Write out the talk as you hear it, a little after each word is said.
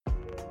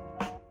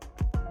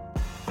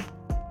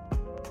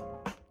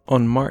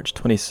On March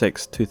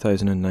 26,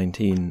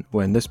 2019,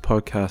 when this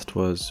podcast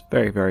was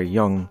very, very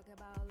young,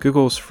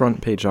 Google's front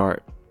page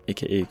art,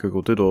 aka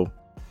Google Doodle,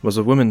 was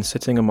a woman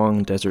sitting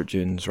among desert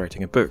dunes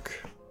writing a book.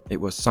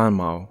 It was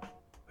Sanmao.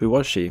 Who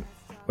was she?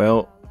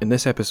 Well, in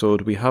this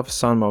episode we have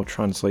Sanmao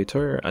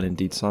translator and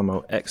indeed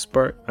Sanmao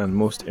expert and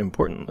most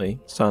importantly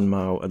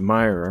Sanmao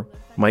admirer,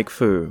 Mike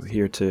Fu,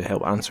 here to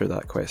help answer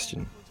that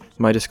question.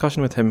 My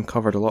discussion with him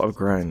covered a lot of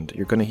ground.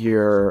 You're going to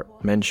hear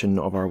mention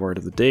of our word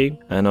of the day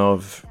and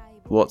of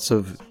lots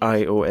of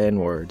ION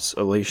words: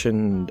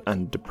 elation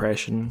and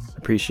depression,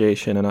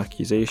 appreciation and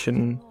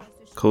accusation,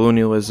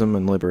 colonialism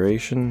and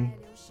liberation,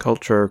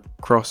 culture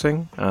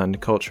crossing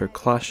and culture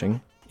clashing,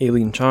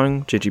 Aileen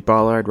Chang, J.G.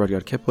 Ballard,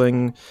 Rudyard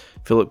Kipling,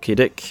 Philip K.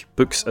 Dick,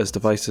 books as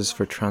devices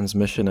for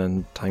transmission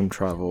and time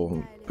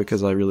travel,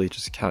 because I really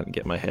just can't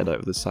get my head out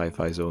of the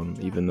sci-fi zone,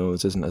 even though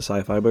this isn't a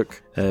sci-fi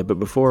book. But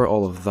before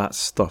all of that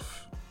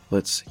stuff,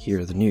 let's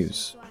hear the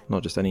news.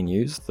 Not just any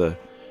news, the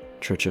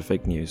Church of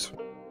Fake News.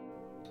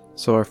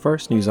 So our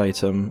first news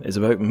item is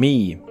about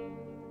me.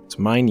 It's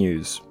my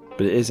news,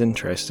 but it is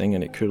interesting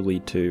and it could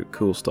lead to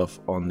cool stuff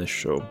on this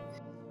show.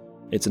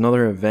 It's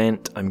another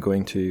event I'm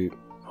going to,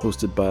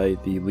 hosted by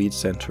the Leeds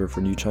Centre for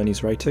New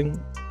Chinese Writing.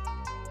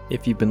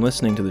 If you've been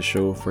listening to the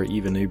show for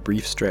even a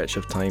brief stretch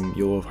of time,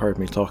 you'll have heard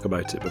me talk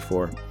about it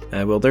before.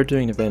 Well, they're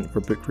doing an event for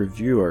book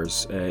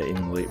reviewers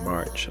in late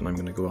March, and I'm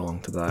going to go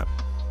along to that.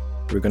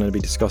 We're going to be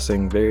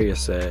discussing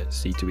various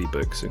C2E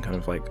books in kind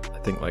of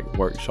like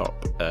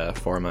workshop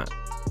format.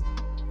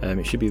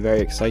 It should be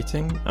very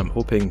exciting. I'm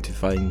hoping to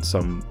find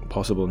some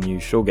possible new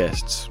show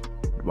guests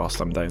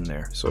whilst I'm down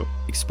there, so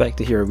expect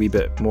to hear a wee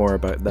bit more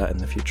about that in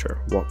the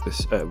future.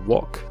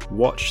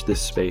 Watch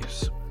this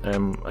space.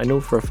 I know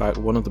for a fact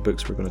one of the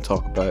books we're going to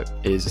talk about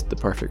is The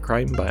Perfect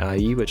Crime by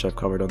IE, which I've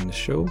covered on the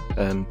show.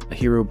 A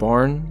Hero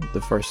Born,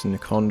 the first in the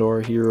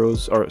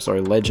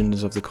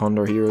Legends of the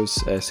Condor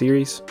Heroes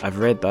series. I've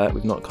read that,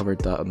 we've not covered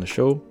that on the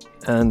show.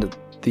 And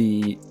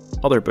the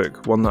other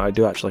book, one that I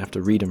do actually have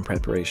to read in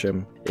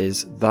preparation,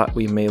 is That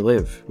We May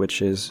Live,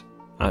 which is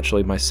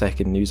actually my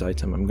second news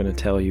item. I'm going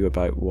to tell you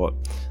about what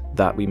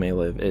That We May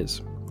Live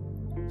is.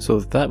 So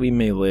That We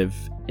May Live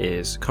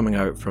is coming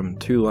out from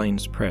Two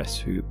Lines Press,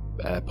 who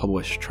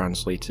publish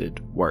translated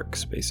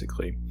works,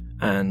 basically.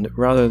 And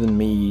rather than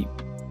me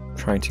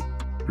trying to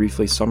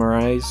briefly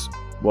summarise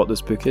what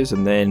this book is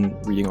and then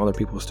reading other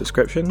people's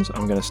descriptions,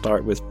 I'm going to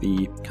start with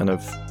the kind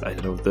of,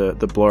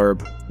 the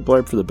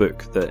blurb for the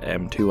book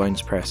that Two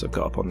Lines Press have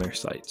got up on their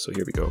site. So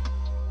here we go.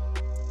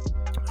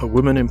 A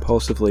woman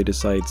impulsively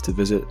decides to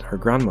visit her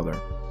grandmother,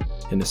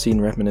 in a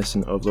scene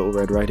reminiscent of Little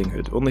Red Riding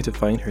Hood, only to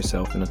find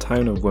herself in a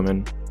town of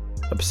women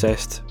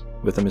obsessed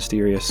with a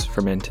mysterious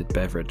fermented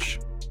beverage.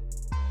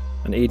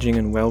 An aging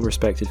and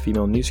well-respected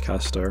female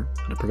newscaster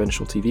at a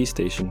provincial TV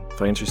station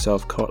finds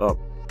herself caught up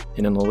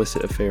in an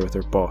illicit affair with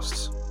her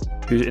boss,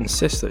 who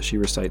insists that she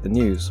recite the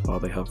news while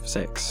they have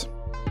sex.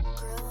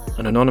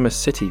 An anonymous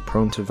city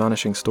prone to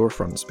vanishing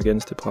storefronts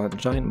begins to plant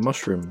giant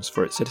mushrooms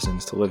for its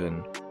citizens to live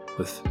in,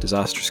 with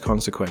disastrous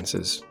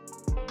consequences.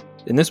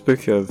 In this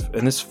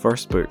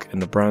first book in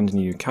the brand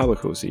new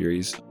Calico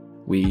series,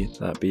 we,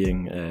 that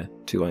being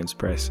Two Lines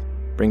Press,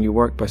 bring you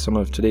work by some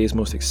of today's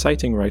most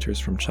exciting writers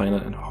from China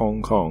and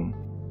Hong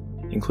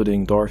Kong,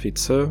 including Dorothy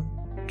Tse,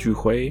 Zhu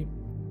Hui,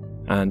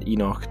 and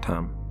Enoch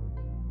Tam.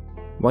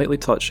 Lightly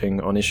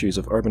touching on issues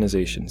of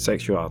urbanization,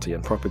 sexuality,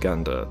 and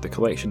propaganda, the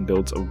collection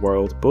builds a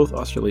world both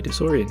utterly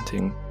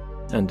disorienting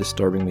and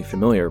disturbingly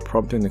familiar,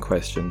 prompting the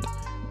question,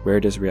 where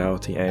does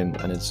reality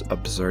end and its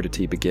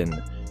absurdity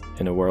begin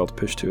in a world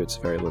pushed to its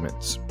very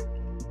limits?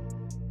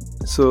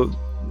 So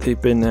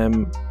they've been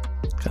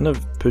kind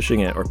of pushing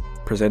it or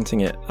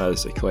presenting it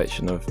as a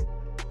collection of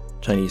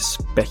Chinese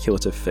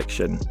speculative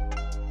fiction.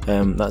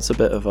 That's a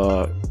bit of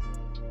I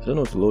don't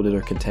know if loaded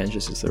or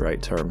contentious is the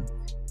right term,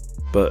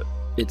 but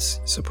it's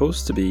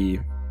supposed to be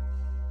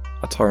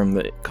a term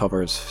that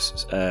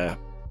covers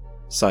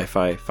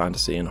sci-fi,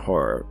 fantasy and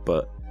horror,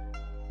 but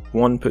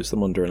one, puts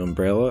them under an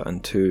umbrella,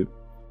 and two,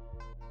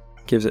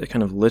 gives it a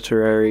kind of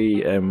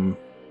literary, I don't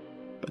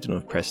know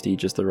if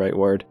prestige is the right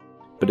word,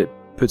 but it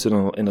puts it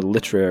in a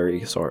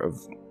literary sort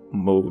of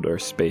mode or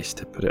space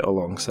to put it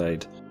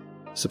alongside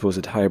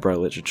supposed highbrow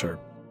literature.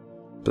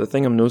 But the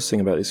thing I'm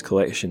noticing about this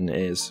collection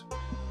is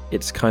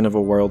it's kind of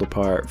a world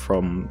apart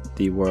from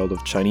the world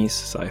of Chinese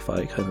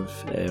sci-fi, kind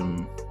of,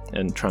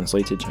 and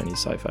translated Chinese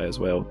sci-fi as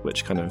well,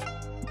 which kind of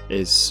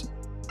is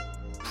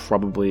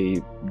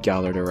probably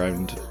gathered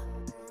around,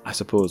 I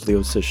suppose,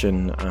 Liu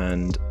Cixin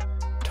and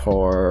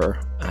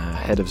Thor,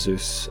 Head of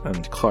Zeus,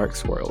 and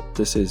Clark's world.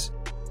 This is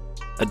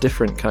a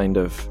different kind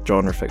of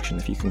genre fiction,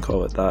 if you can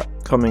call it that,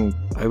 coming,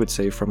 I would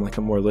say, from like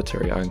a more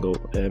literary angle.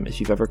 If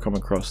you've ever come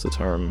across the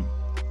term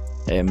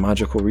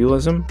magical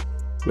realism,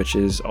 which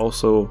is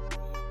also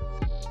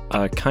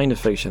a kind of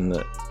fiction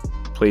that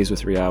plays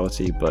with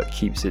reality but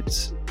keeps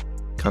its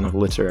kind of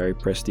literary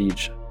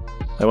prestige.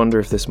 I wonder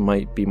if this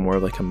might be more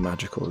like a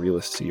magical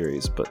realist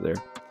series, but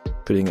they're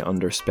putting it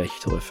under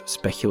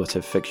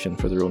speculative fiction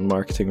for their own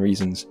marketing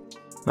reasons.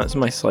 That's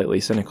my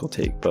slightly cynical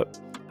take, but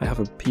I have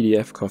a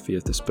PDF copy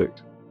of this book,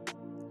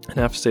 and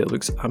I have to say it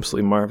looks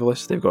absolutely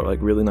marvellous. They've got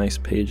like really nice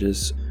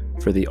pages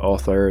for the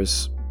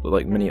authors,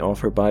 like mini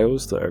author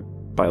bios that are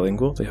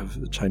bilingual. They have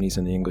the Chinese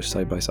and the English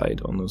side by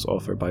side on those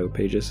author bio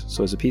pages.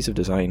 So as a piece of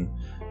design,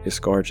 it's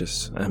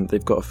gorgeous.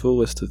 They've got a full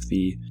list of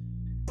the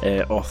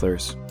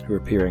authors who are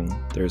appearing.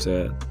 There's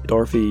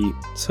Dorothy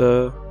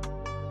Ce,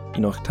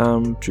 Enoch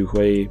Tam, Zhu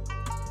Hui,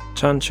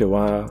 Chan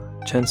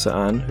Chiwa, Chen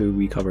Se-an, who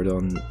we covered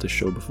on the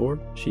show before.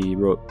 She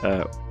wrote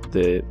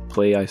the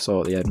play I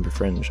saw at the Edinburgh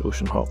Fringe,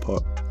 Ocean Hot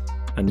Pot,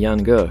 and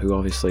Yan Ge, who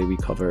obviously we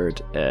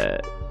covered.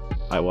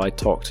 I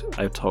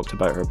talked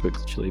about her book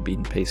Chili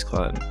Bean Paste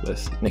Clan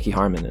with Nikki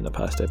Harman in a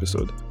past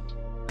episode,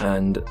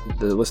 and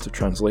the list of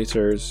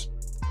translators.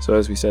 So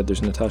as we said,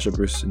 there's Natasha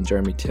Bruce and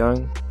Jeremy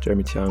Tiang.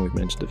 Jeremy Tiang we've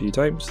mentioned a few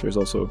times. There's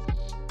also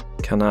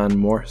Kanan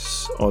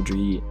Morse,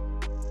 Audrey.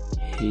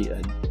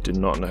 I do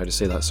not know how to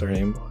say that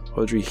surname.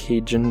 Audrey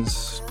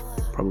Hagens,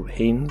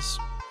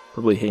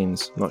 probably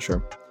Haynes, not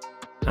sure,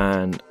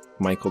 and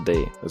Michael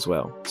Day as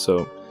well.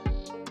 So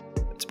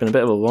it's been a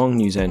bit of a long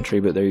news entry,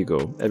 but there you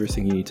go.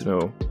 Everything you need to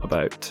know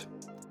about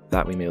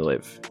That We May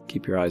Live.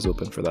 Keep your eyes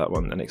open for that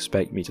one and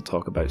expect me to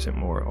talk about it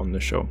more on the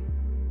show.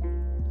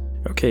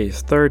 Okay,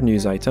 third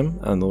news item,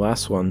 and the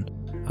last one.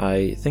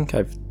 I think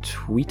I've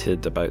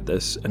tweeted about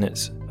this, and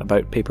it's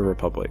about Paper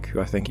Republic,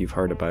 who I think you've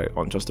heard about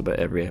on just about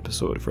every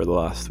episode for the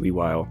last wee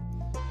while.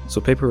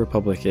 So Paper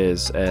Republic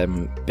is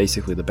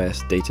basically the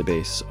best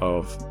database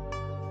of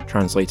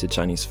translated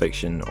Chinese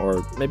fiction,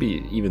 or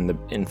maybe even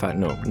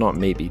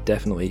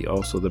definitely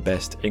also the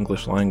best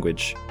English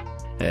language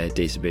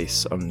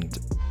database and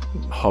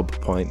hub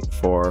point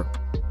for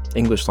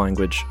English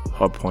language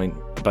hub point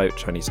about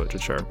Chinese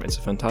literature. It's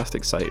a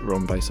fantastic site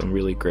run by some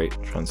really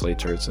great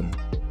translators and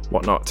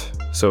whatnot.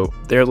 So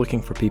they're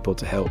looking for people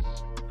to help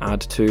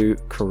add to,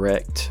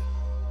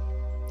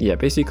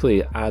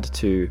 add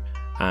to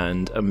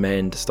and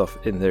amend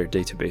stuff in their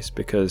database,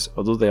 because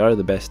although they are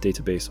the best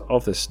database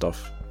of this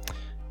stuff,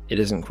 it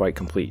isn't quite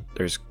complete.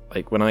 There's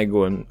like, when I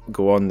go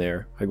on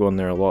there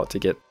a lot to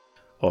get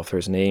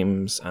authors'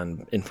 names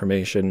and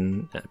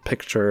information,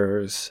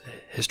 pictures,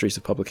 histories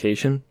of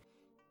publication,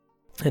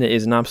 and it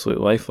is an absolute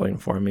lifeline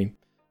for me,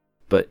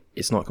 but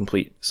it's not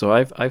complete. So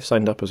I've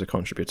signed up as a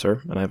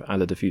contributor, and I've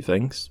added a few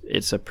things.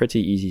 It's a pretty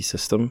easy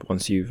system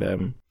once you've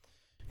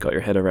got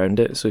your head around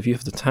it. So if you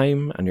have the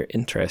time and you're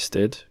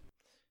interested,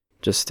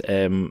 just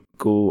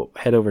go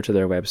head over to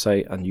their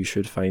website, and you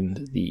should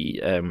find the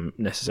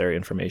necessary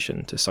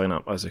information to sign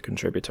up as a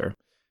contributor.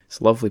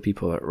 It's lovely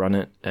people that run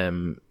it,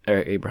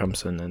 Eric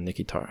Abrahamson and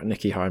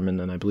Nikki Harman,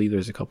 and I believe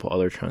there's a couple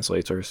other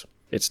translators.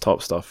 It's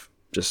top stuff.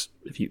 Just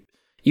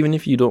even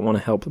if you don't want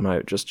to help them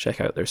out, just check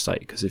out their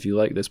site, because if you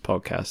like this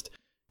podcast,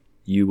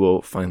 you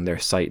will find their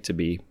site to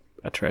be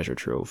a treasure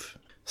trove.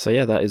 So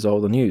yeah, that is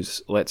all the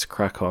news. Let's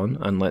crack on,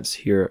 and let's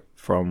hear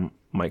from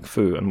Mike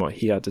Fu and what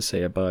he had to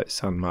say about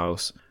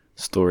Sanmao's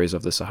Stories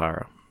of the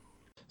Sahara.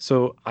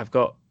 So I've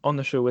got on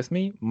the show with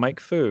me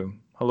Mike Fu.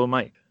 Hello,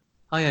 Mike.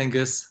 Hi,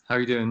 Angus. How are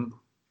you doing?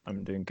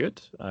 I'm doing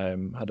good. I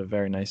had a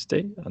very nice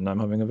day, and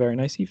I'm having a very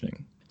nice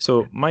evening.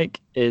 So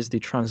Mike is the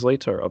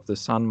translator of the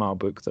Sanmao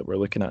book that we're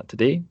looking at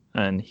today,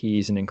 and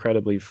he's an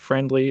incredibly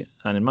friendly,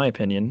 and in my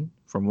opinion,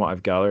 from what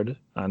I've gathered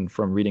and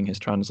from reading his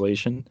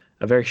translation,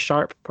 a very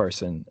sharp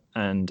person.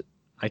 And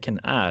I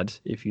can add,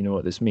 if you know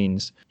what this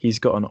means, he's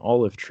got an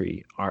olive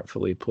tree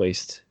artfully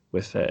placed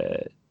with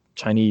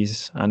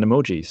Chinese and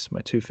emojis, my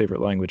two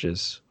favorite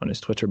languages, on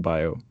his Twitter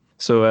bio.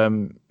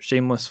 So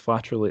shameless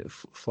flattery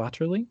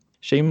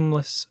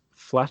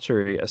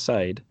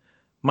aside,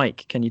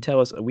 Mike, can you tell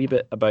us a wee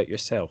bit about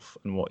yourself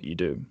and what you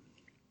do?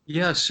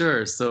 Yeah,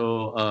 sure.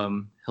 So,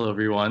 hello,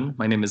 everyone.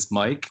 My name is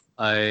Mike.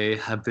 I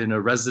have been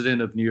a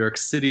resident of New York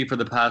City for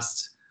the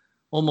past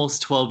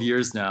almost 12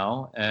 years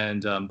now.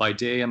 And by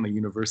day, I'm a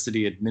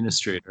university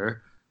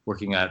administrator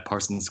working at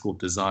Parsons School of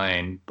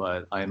Design.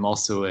 But I'm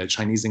also a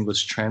Chinese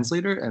English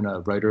translator and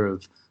a writer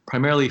of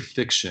primarily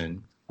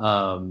fiction.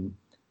 And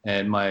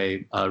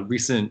my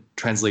recent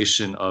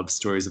translation of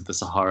Stories of the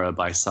Sahara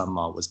by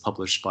Sanmao was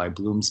published by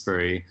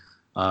Bloomsbury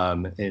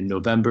in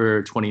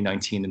November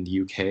 2019 in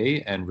the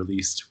UK and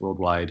released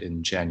worldwide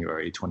in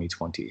January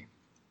 2020.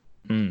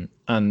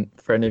 And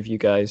for any of you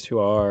guys who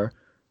are,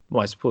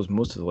 well, I suppose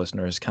most of the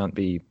listeners can't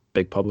be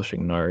big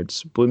publishing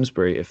nerds,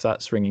 Bloomsbury, if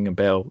that's ringing a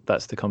bell,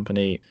 that's the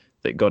company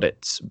that got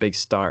its big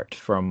start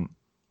from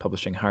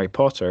publishing Harry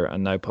Potter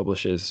and now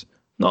publishes,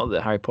 not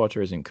that Harry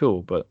Potter isn't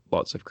cool, but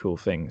lots of cool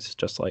things,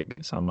 just like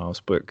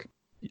Sanmao's book.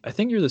 I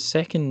think you're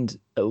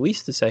at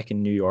least the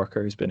second New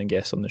Yorker who's been a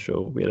guest on the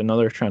show. We had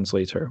another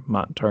translator,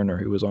 Matt Turner,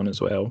 who was on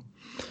as well.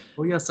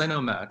 Oh yes, I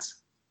know Matt.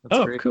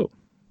 That's great. Cool.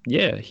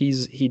 Yeah,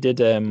 he did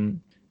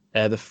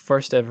the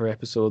first ever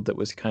episode that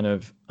was kind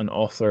of an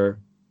author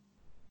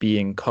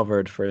being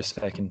covered for a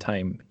second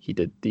time. He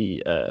did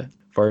the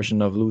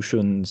version of Lu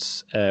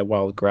Xun's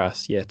Wild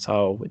Grass Ye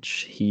Cao,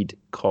 which he'd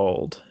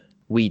called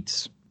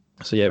Weeds.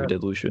 So yeah, we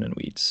did Lu Xun and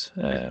Weeds.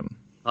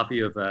 copy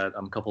of that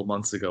a couple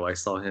months ago. I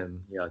saw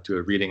him, do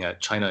a reading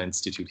at China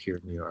Institute here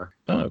in New York.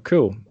 Oh,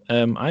 cool.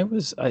 I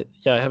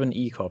have an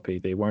e-copy.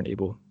 They weren't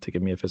able to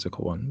give me a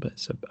physical one, but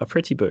it's a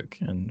pretty book.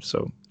 And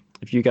so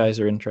if you guys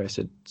are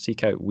interested,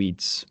 seek out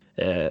Weeds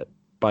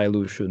by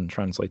Lu Xun,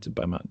 translated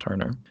by Matt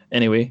Turner.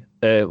 Anyway,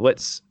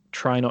 let's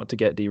try not to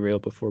get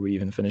derailed before we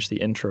even finish the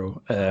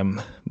intro.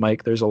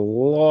 Mike, there's a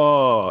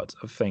lot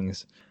of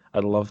things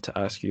I'd love to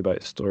ask you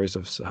about Stories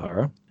of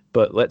Sahara,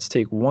 but let's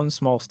take one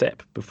small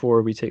step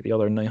before we take the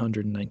other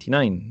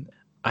 999.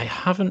 I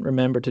haven't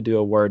remembered to do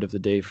a word of the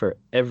day for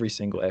every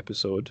single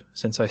episode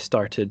since I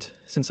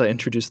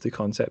introduced the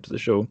concept of the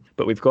show,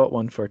 but we've got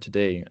one for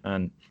today,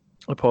 and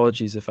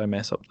apologies if I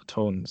mess up the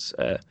tones.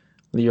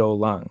 Liu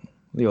Lang.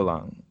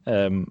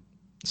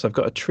 So I've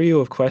got a trio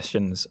of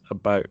questions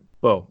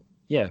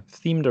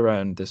themed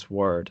around this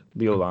word,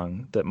 Liu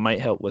Lang, that might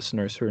help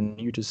listeners who are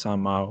new to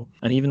Sanmao,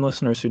 and even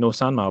listeners who know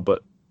Sanmao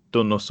but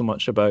don't know so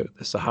much about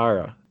the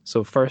Sahara.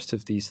 So first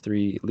of these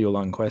three Liu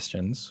Lang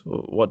questions,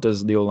 what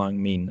does Liu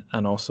Lang mean?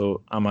 And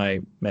also, am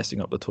I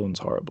messing up the tones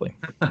horribly?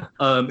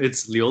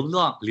 It's Liu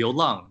Lang. Liu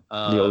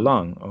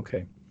Lang,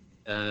 okay.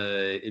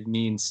 It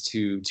means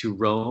to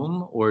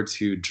roam or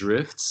to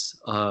drift,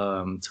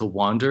 to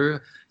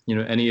wander.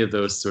 Any of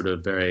those sort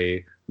of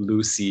very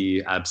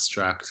loosey,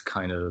 abstract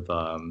kind of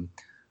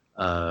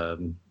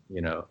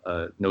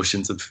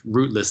notions of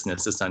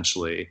rootlessness,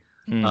 essentially.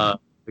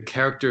 The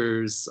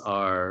characters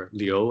are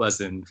Liu,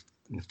 as in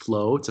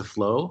flow, to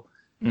flow,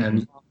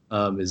 and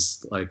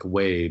is like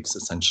waves,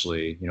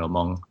 essentially,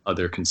 among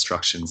other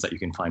constructions that you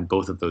can find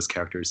both of those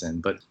characters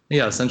in. But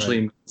yeah,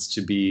 essentially means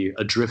to be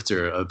a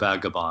drifter, a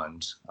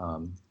vagabond,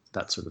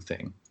 that sort of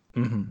thing.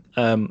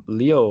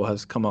 Leo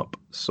has come up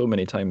so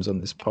many times on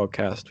this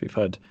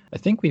podcast. I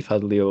think we've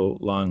had Liu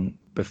Lang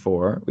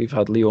before. We've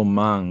had Liu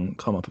Mang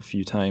come up a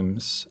few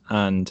times,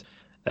 and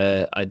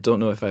I don't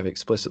know if I've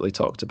explicitly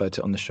talked about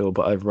it on the show,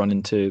 but I've run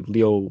into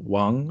Liu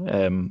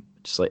Wang,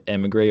 just like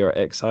emigre or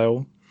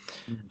exile.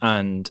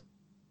 And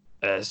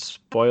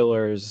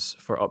spoilers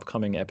for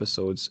upcoming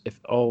episodes, if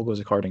all goes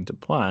according to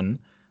plan,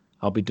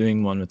 I'll be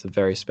doing one with a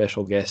very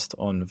special guest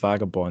on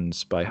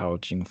Vagabonds by Hao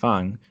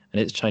Jingfang,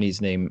 and its Chinese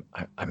name,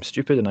 I'm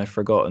stupid and I've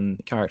forgotten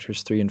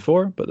characters 3 and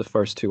 4, but the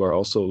first two are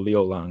also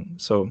Liu Lang.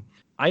 So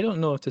I don't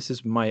know if this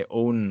is my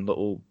own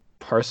little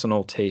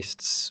personal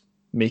tastes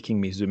making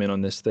me zoom in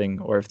on this thing,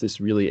 or if this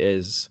really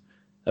is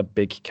a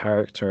big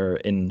character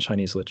in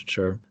Chinese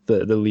literature,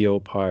 the Liu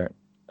part.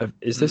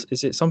 Is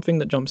it something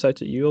that jumps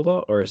out at you a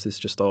lot, or is this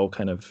just all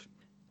kind of...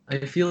 I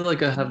feel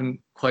like I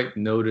haven't quite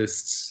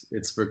noticed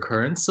its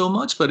recurrence so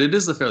much, but it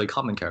is a fairly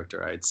common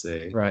character, I'd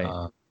say.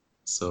 Right.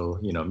 So,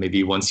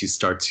 maybe once you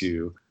start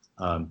to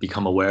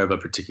become aware of a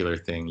particular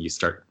thing, you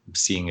start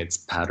seeing its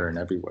pattern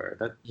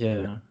everywhere.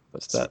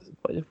 What's that?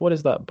 What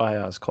is that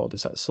bias called?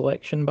 Is that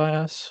selection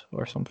bias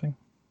or something?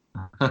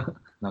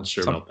 Not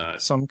sure about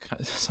that. Some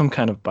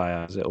kind of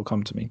bias. It'll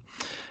come to me.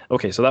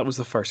 Okay, so that was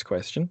the first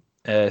question.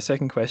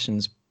 Second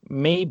question's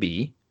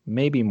maybe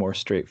more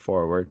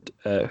straightforward.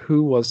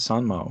 Who was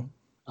Sanmao?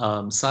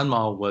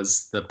 Sanmao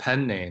was the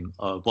pen name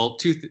of,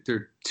 there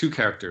are two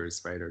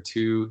characters, right, or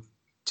two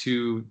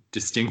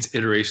distinct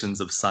iterations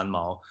of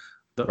Sanmao.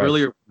 The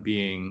earlier one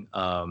being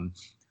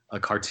a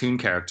cartoon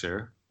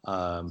character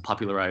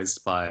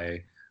popularized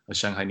by a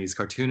Shanghainese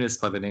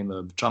cartoonist by the name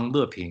of Zhang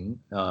Leping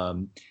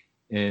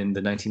in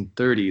the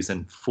 1930s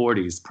and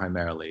 40s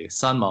primarily.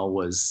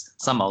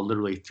 Sanmao,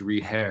 literally 3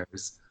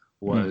 hairs,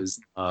 was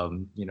a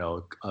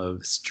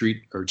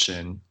street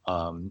urchin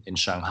in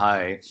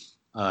Shanghai,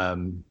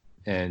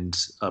 and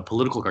a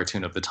political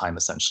cartoon of the time,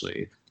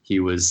 essentially. He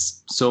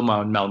was so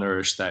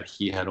malnourished that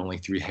he had only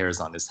 3 hairs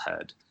on his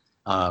head.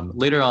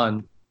 Later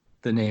on,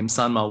 the name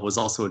Sanmao was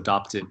also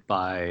adopted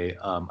by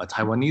a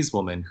Taiwanese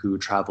woman who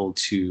traveled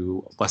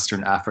to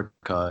Western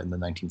Africa in the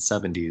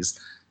 1970s,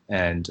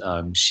 and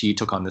she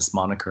took on this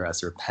moniker as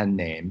her pen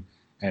name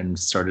and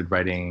started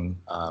writing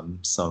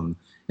some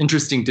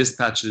interesting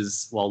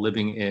dispatches while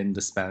living in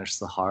the Spanish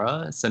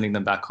Sahara, sending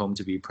them back home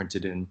to be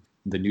printed in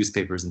the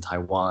newspapers in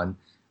Taiwan.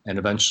 And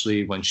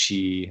eventually,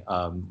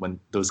 when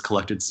those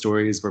collected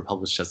stories were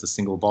published as a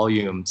single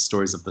volume,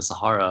 Stories of the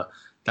Sahara,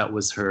 that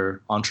was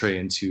her entree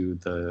into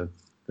the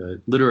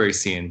literary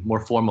scene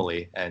more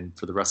formally. And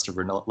for the rest of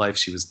her life,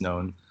 she was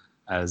known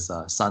as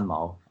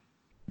Sanmao.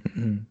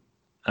 Mm-hmm.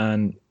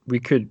 And we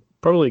could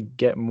probably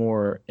get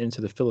more into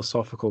the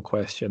philosophical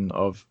question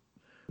of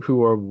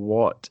who or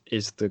what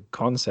is the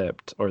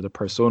concept or the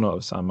persona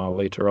of Sanmao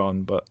later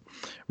on. But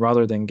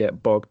rather than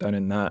get bogged down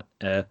in that,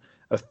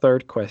 a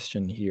third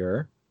question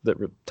here that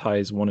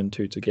ties 1 and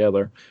 2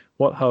 together.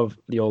 What have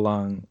Liu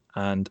Lang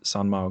and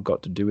Sanmao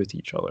got to do with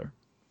each other?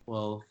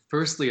 Well,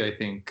 firstly, I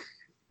think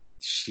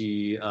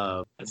she,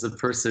 as a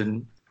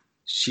person,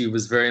 she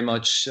was very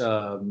much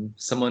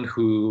someone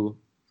who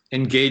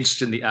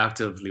engaged in the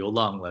act of Liu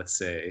Lang, let's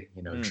say,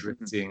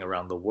 drifting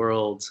around the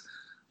world.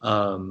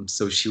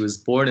 So she was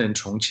born in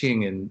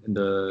Chongqing in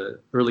the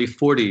early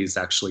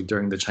 40s, actually,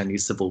 during the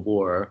Chinese Civil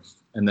War,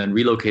 and then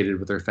relocated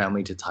with her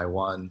family to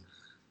Taiwan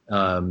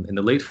in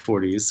the late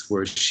 40s,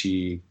 where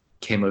she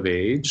came of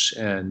age.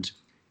 And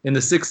in the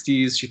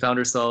 60s, she found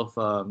herself,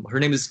 her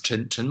name is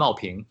Chen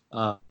Maoping,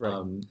 Right.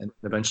 and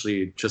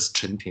eventually just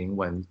Chen Ping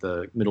when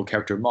the middle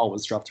character Mao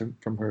was dropped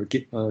from her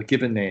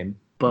given name. Hmm.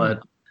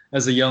 But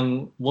as a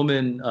young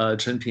woman,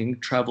 Chen Ping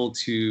traveled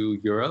to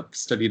Europe,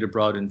 studied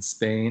abroad in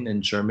Spain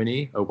and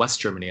Germany, or West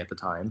Germany at the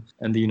time,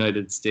 and the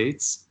United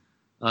States,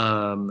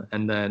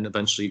 and then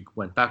eventually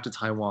went back to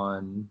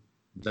Taiwan,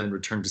 then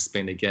returned to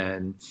Spain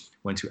again,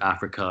 went to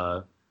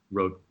Africa,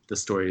 wrote the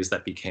stories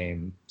that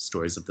became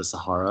Stories of the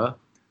Sahara.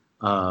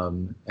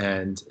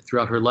 And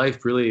throughout her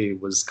life, really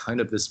was kind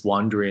of this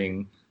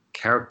wandering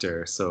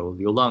character. So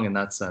Liu Lang, in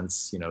that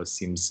sense,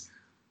 seems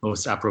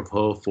most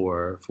apropos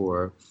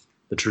for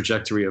the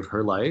trajectory of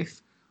her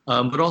life.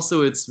 But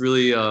also, it's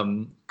really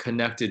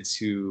connected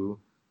to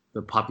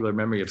the popular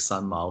memory of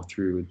Sanmao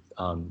through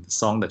the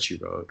song that she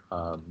wrote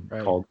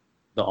Right. called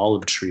 "The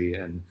Olive Tree,"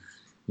 and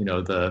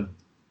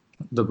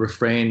the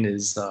refrain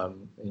is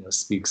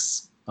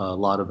speaks a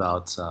lot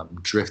about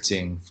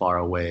drifting far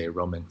away,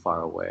 roaming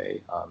far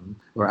away,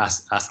 or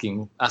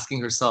asking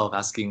herself,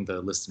 asking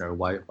the listener,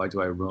 why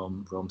do I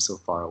roam so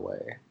far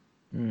away?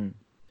 Mm.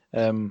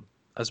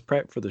 As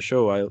prep for the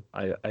show,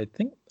 I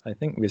think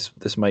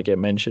this might get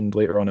mentioned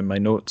later on in my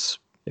notes.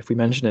 If we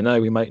mention it now,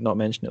 we might not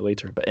mention it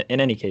later. But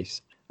in any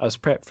case, as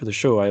prep for the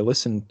show, I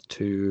listened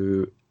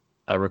to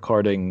a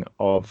recording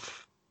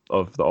of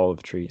the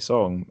Olive Tree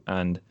song,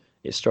 and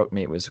it struck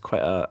me it was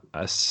quite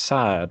a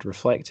sad,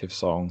 reflective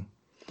song.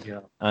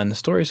 Yeah. And the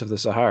Stories of the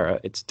Sahara,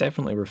 it's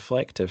definitely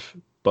reflective,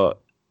 but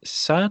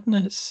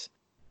sadness.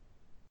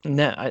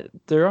 Nah,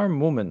 there are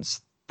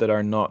moments that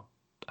are not,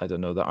 I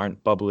don't know, that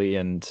aren't bubbly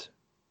and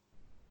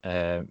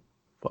uh,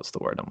 what's the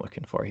word I'm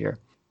looking for here?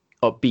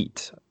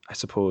 Upbeat, I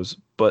suppose.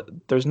 But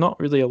there's not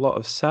really a lot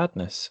of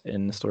sadness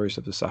in the Stories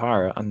of the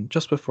Sahara. And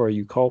just before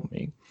you called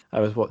me, I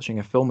was watching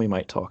a film we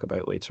might talk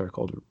about later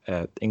called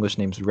English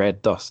name's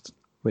Red Dust,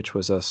 which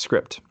was a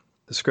script.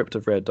 The script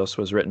of Red Dust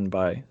was written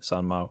by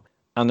Sanmao.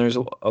 And there's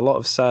a lot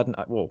of sad.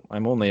 Well,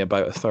 I'm only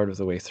about a third of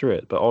the way through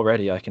it, but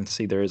already I can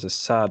see there is a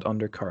sad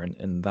undercurrent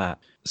in that.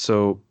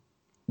 So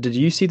did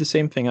you see the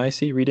same thing I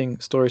see reading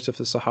Stories of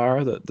the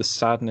Sahara, that the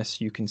sadness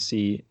you can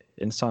see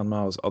in San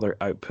Mao's other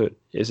output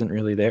isn't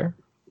really there?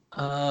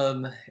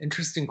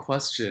 Interesting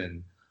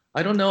question.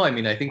 I don't know. I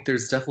mean, I think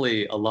there's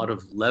definitely a lot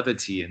of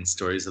levity in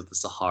Stories of the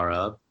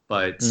Sahara,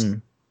 but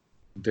Mm,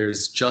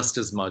 there's just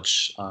as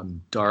much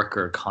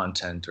darker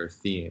content or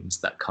themes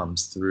that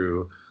comes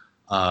through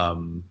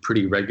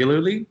pretty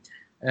regularly.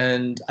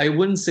 And I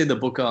wouldn't say the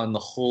book on the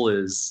whole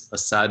is a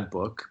sad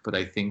book, but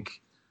I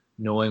think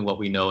knowing what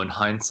we know in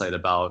hindsight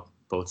about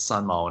both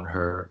Sanmao and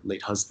her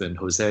late husband,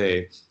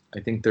 Jose, I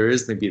think there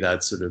is maybe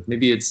that sort of,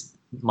 maybe it's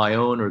my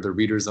own or the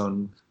reader's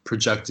own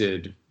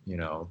projected,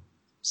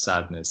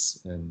 sadness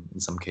in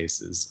some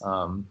cases.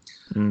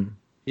 mm.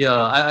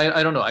 Yeah,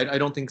 I don't know. I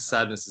don't think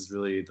sadness is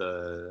really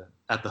the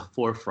at the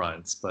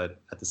forefront,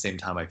 but at the same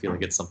time, I feel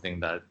like it's something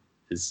that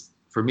is,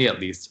 for me at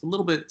least, a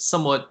little bit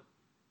somewhat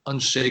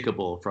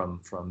unshakable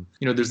from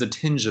there's a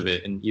tinge of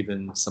it in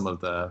even some of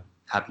the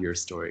happier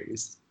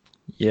stories.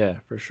 Yeah,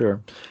 for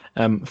sure.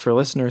 For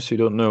listeners who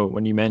don't know,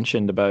 when you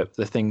mentioned about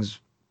the things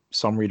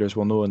some readers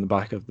will know in the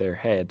back of their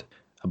head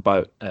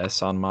about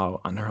San Mao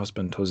and her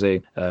husband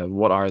Jose,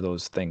 what are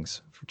those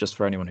things? Just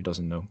for anyone who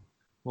doesn't know.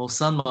 Well,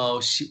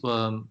 Sanmao,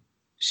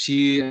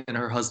 she and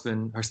her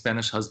husband, her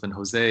Spanish husband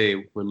Jose,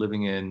 were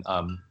living in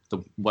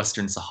the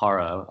Western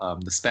Sahara,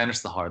 the Spanish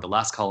Sahara, the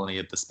last colony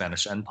of the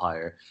Spanish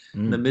Empire,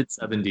 in the Mm, mid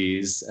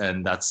 70s,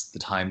 and that's the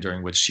time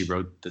during which she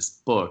wrote this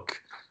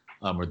book,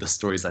 or the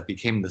stories that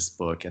became this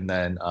book. And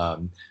then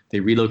they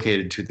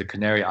relocated to the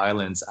Canary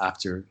Islands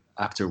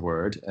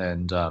afterward,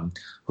 and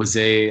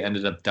Jose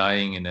ended up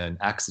dying in a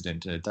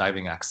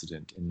diving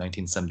accident in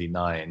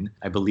 1979,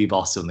 I believe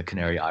also in the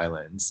Canary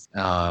Islands.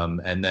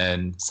 And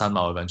then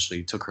Sanmao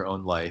eventually took her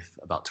own life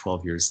about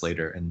 12 years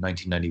later in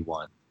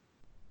 1991.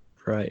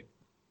 right.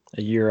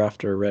 A year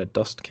after Red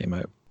Dust came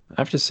out. I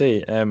have to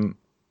say,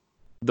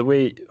 the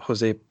way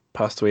Jose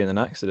passed away in an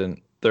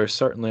accident, there's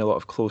certainly a lot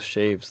of close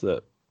shaves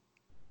that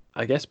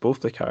I guess both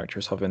the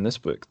characters have in this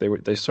book.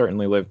 They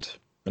certainly lived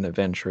an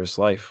adventurous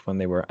life when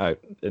they were out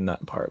in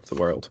that part of the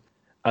world.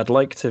 I'd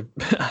like to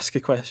ask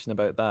a question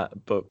about that,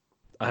 but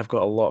I've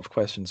got a lot of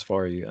questions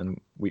for you, and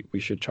we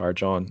should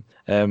charge on.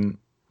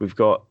 We've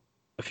got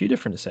a few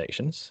different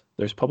sections.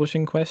 There's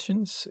publishing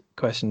questions,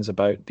 questions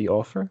about the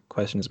author,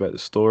 questions about the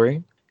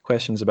story,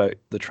 questions about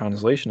the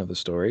translation of the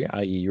story,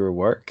 i.e., your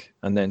work,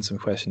 and then some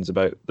questions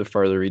about the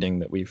further reading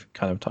that we've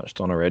kind of touched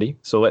on already.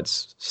 So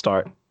let's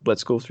start.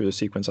 Let's go through the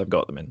sequence I've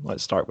got them in.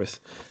 Let's start with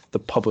the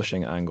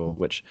publishing angle,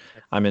 which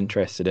I'm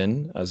interested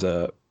in as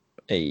a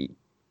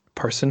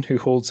person who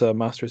holds a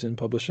master's in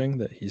publishing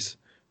that he's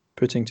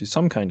putting to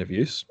some kind of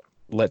use.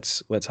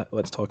 Let's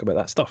talk about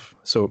that stuff.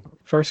 So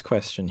first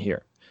question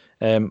here.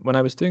 When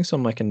I was doing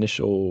some like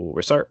initial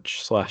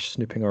research slash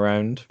snooping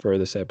around for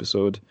this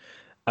episode,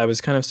 I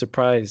was kind of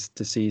surprised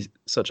to see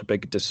such a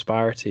big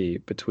disparity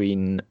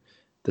between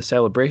the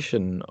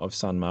celebration of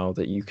San Mao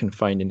that you can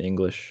find in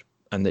English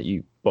and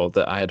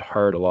that I had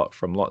heard a lot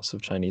from lots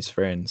of Chinese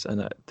friends,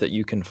 and that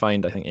you can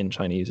find, I think, in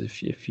Chinese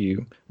if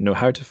you know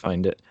how to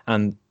find it.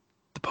 And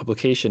the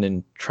publication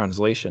in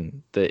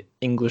translation, the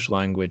English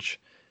language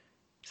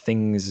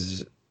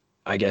things,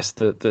 I guess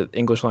the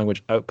English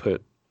language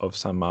output of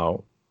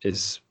Sanmao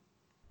is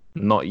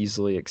not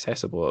easily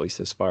accessible, at least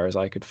as far as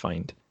I could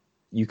find.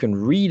 You can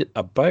read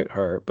about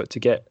her, but to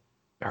get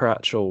her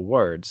actual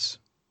words,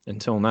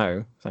 until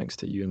now, thanks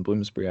to you and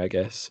Bloomsbury, I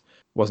guess,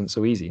 wasn't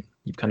so easy.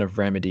 You've kind of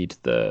remedied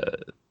the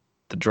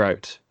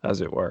drought,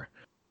 as it were.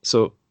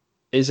 So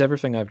is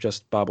everything I've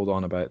just babbled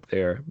on about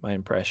there, my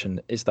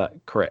impression, is that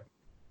correct?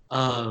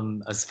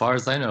 As far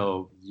as I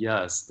know,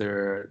 yes,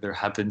 there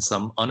have been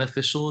some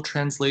unofficial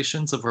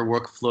translations of her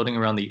work floating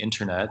around the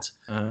internet.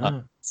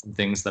 Ah, Some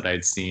things that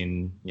I'd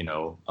seen,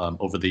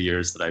 over the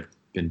years that I've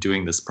been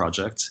doing this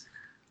project.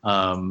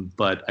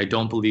 But I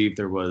don't believe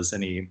there was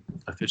any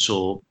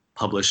official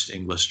published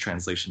English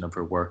translation of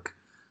her work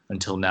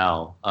until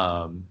now.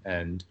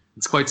 And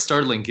it's quite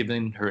startling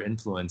given her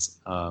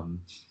influence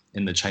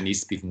in the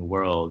Chinese-speaking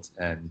world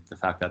and the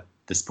fact that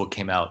this book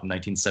came out in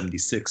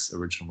 1976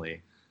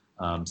 originally.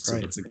 So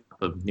right. it's a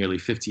gap of nearly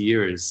 50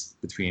 years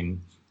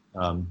between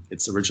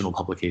its original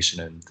publication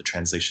and the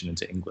translation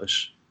into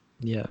English.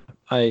 Yeah.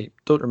 I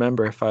don't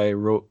remember if I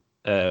wrote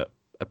an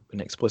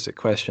explicit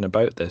question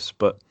about this,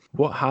 but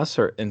what has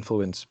her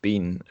influence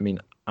been? I mean,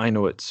 I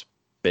know it's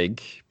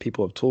big.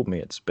 People have told me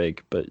it's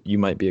big, but you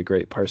might be a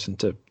great person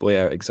to lay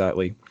out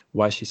exactly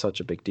why she's such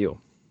a big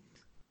deal.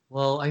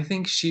 Well, I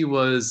think she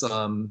was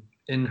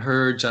in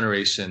her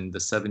generation, the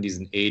 70s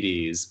and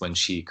 80s, when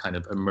she kind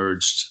of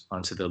emerged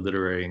onto the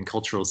literary and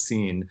cultural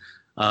scene.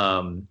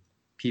 Um,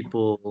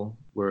 People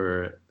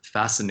were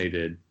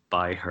fascinated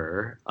by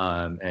her,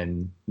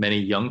 and many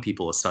young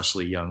people,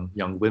 especially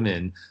young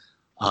women,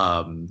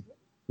 um,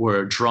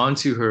 were drawn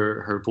to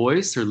her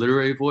voice, her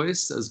literary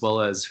voice, as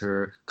well as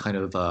her kind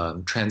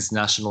of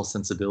transnational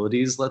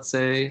sensibilities, let's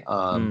say,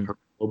 Mm, her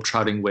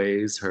globetrotting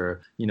ways,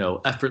 her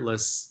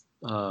effortless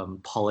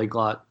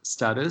polyglot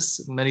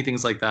status, many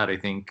things like that. I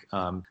think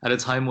at a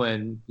time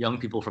when young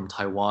people from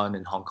Taiwan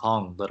and Hong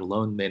Kong, let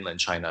alone mainland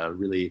China,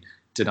 really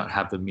did not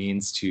have the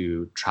means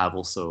to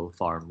travel so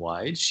far and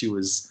wide, she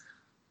was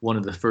one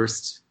of the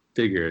first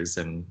figures,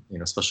 and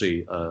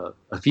especially a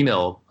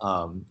female,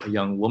 a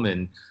young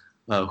woman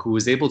who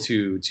was able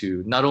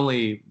to not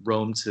only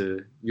roam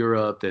to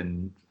Europe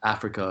and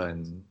Africa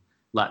and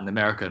Latin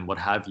America and what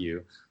have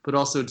you, but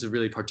also to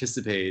really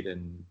participate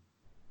and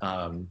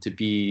to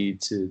be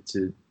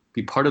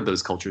part of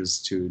those cultures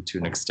to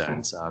an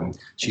extent.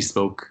 She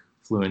spoke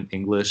fluent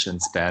English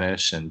and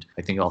Spanish, and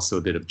I think also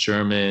a bit of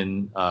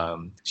German.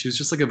 She was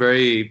just like a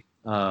very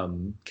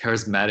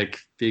charismatic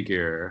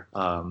figure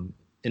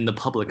in the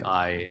public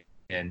eye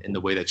and in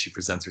the way that she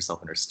presents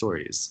herself in her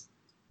stories.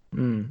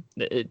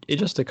 It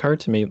just occurred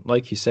to me,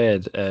 like you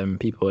said,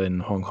 people in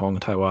Hong Kong,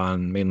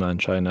 Taiwan,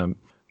 mainland China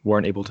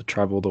weren't able to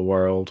travel the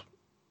world,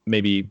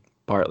 maybe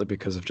partly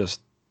because of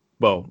just,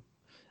 well,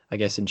 I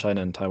guess in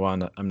China and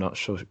Taiwan, I'm not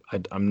sure,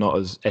 I'm not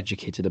as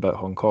educated about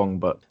Hong Kong,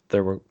 but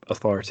there were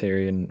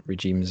authoritarian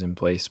regimes in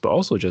place, but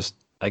also just,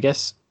 I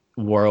guess,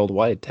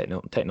 worldwide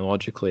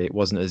technologically, it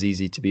wasn't as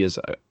easy to be a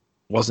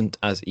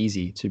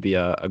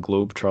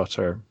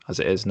globetrotter as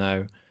it is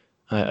now.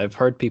 I've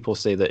heard people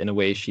say that in a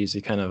way she's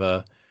a kind of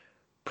a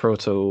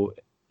proto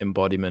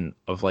embodiment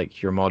of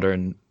like your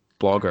modern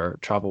blogger,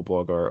 travel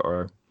blogger,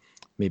 or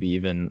maybe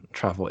even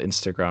travel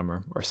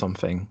Instagrammer or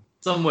something.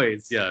 Some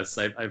ways, yes,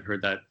 I've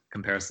heard that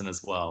comparison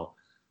as well.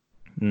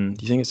 Do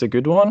you think it's a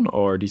good one,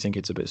 or do you think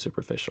it's a bit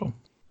superficial?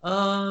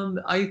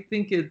 I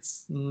think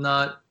it's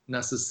not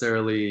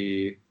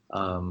necessarily,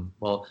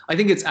 well, I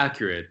think it's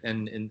accurate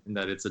in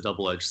that it's a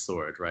double-edged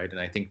sword, right? And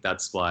I think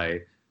that's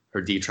why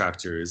her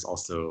detractors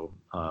also,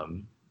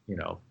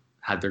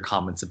 had their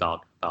comments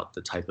about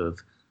the type of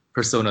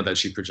persona that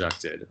she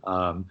projected.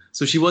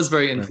 So she was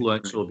very Right.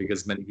 influential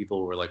because many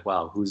people were like,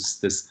 wow,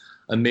 who's this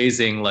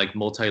amazing, like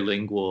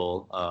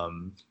multilingual,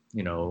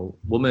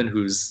 woman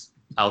who's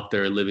out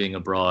there living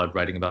abroad,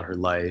 writing about her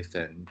life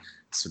and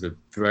sort of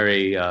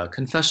very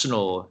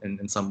confessional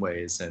in some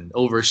ways and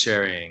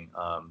oversharing,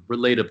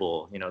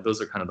 relatable.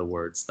 Those are kind of the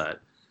words that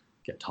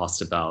get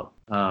tossed about.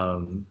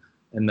 And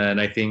then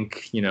I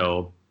think,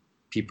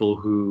 people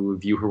who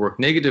view her work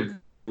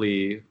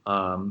negatively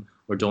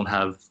or don't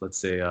have, let's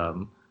say,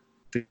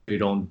 they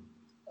don't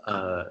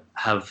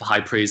have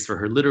high praise for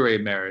her literary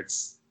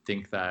merits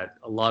think that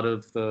a lot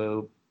of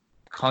the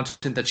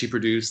content that she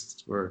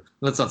produced, or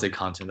let's not say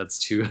content, that's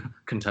too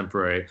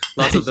contemporary.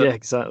 Lots of Yeah,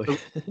 exactly.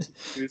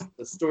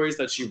 the stories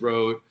that she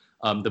wrote,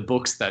 the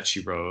books that she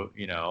wrote,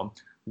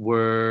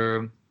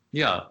 were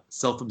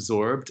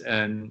self-absorbed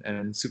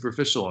and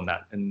superficial in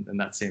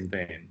that same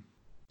vein.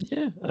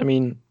 Yeah, I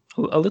mean,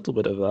 a little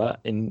bit of that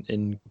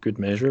in good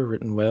measure,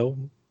 written well.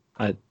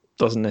 It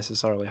doesn't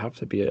necessarily have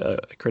to be a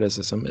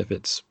criticism if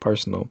it's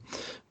personal,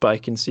 but I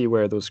can see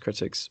where those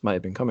critics might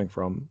have been coming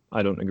from.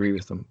 I don't agree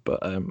with them,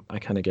 but I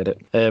kind of get it.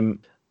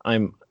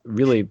 I'm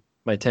really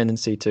my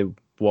tendency to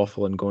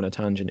waffle and go on a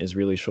tangent is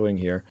really showing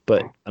here.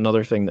 But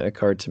another thing that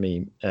occurred to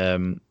me, I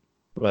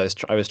was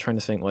trying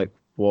to think like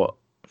what,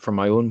 from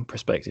my own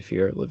perspective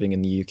here, living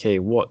in the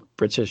UK, what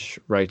British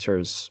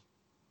writers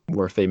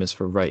were famous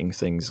for writing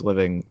things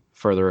living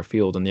further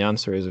afield, and the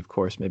answer is, of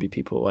course, maybe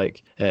people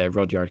like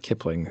Rudyard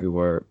Kipling, who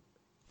were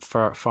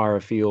far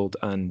afield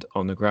and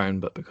on the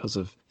ground, but because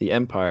of the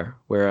empire.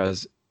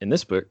 Whereas in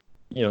this book,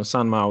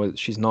 Sanmao,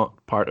 she's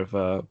not part of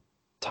a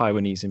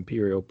Taiwanese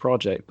imperial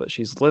project, but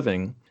she's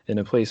living in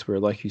a place where,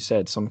 like you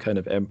said, some kind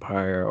of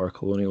empire or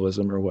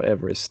colonialism or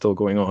whatever is still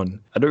going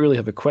on. I don't really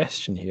have a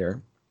question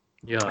here.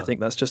 Yeah. I think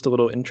that's just a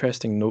little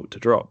interesting note to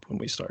drop when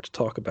we start to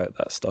talk about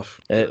that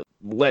stuff.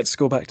 Let's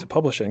go back to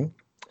publishing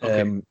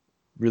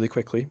really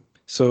quickly.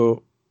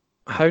 So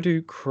how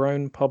do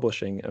Crown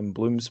Publishing and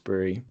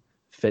Bloomsbury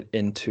fit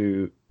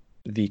into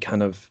the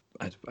kind of,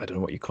 I don't know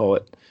what you call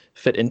it,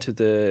 fit into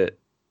the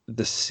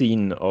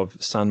scene of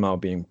Sanmao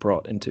being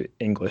brought into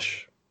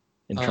English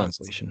in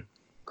translation?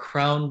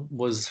 Crown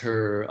was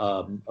her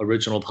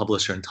original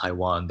publisher in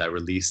Taiwan that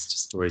released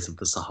Stories of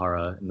the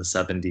Sahara in the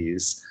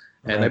 70s.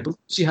 And Right. I believe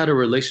she had a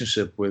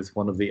relationship with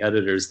one of the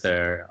editors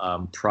there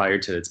prior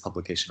to its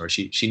publication, or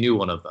she knew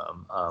one of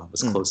them,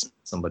 was close to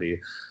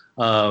somebody.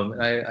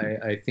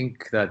 I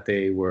think that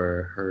they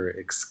were her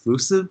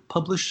exclusive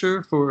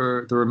publisher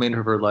for the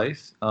remainder of her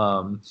life,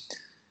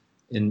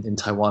 in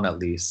Taiwan at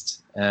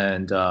least.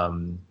 And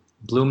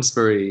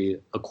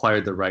Bloomsbury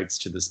acquired the rights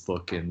to this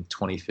book in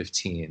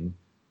 2015.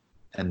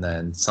 And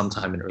then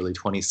sometime in early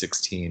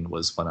 2016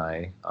 was when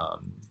I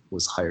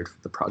was hired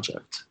for the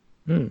project.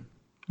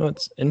 Well,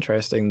 it's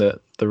interesting that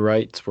the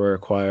rights were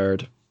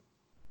acquired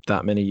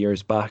that many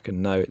years back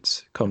and now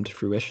it's come to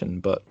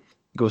fruition, but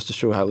it goes to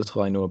show how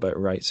little I know about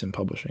rights in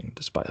publishing,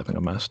 despite having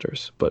a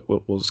master's. But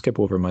we'll skip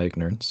over my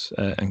ignorance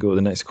and go to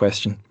the next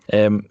question.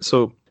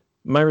 So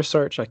my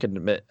research, I can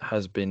admit,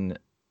 it's been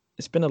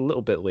a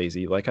little bit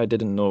lazy. Like, I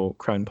didn't know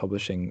Crown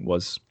Publishing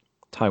was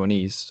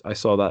Taiwanese. I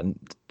saw that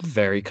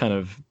very kind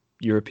of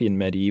European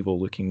medieval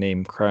looking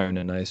name, Crown,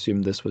 and I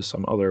assumed this was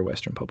some other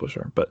Western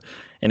publisher. But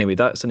anyway,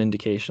 that's an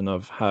indication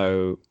of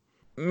how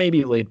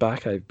maybe laid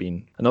back I've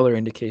been. Another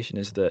indication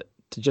is that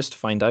to just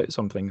find out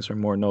some things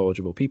from more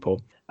knowledgeable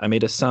people, I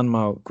made a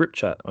Sanmao group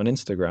chat on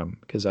Instagram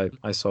because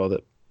I saw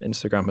that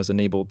Instagram has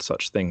enabled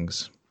such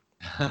things.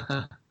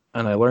 And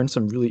I learned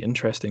some really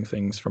interesting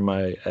things from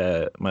my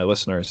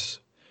listeners.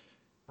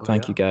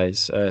 Thank you,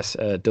 guys.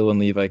 Dylan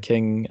Levi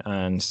King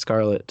and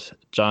Scarlett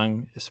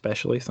Zhang,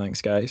 especially.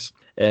 Thanks, guys.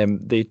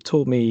 They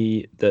told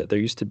me that there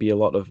used to be a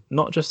lot of,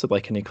 not just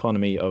like an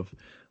economy of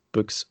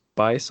books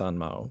by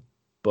Sanmao,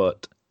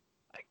 but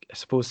I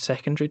suppose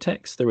secondary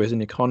texts. There was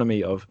an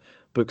economy of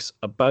books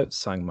about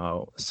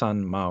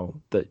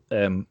Sanmao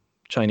that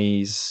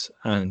Chinese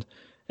and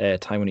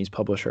Taiwanese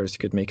publishers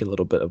could make a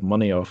little bit of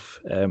money off.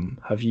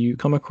 Have you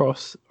come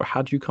across, or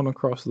had you come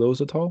across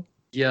those at all?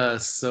 Yeah,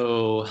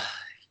 so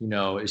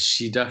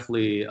she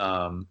definitely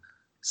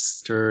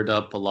stirred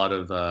up a lot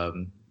of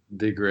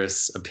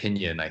vigorous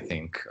opinion, I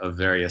think, of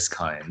various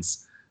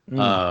kinds.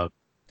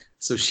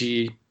 So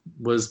she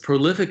was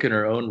prolific in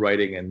her own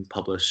writing and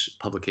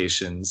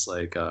publications.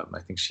 Like I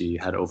think she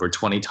had over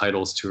 20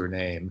 titles to her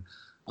name.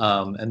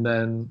 And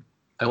then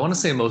I want to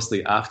say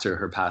mostly after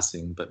her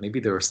passing, but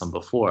maybe there were some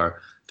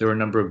before. There were a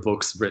number of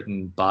books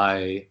written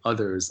by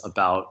others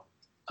about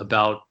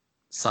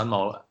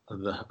Sanmao,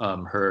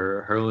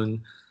 her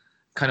own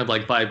kind of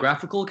like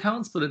biographical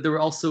accounts, but there were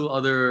also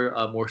other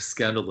more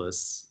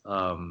scandalous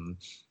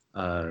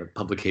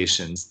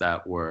publications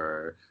that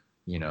were,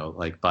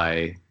 like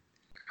by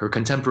her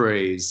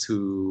contemporaries,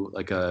 who,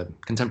 like a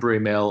contemporary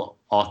male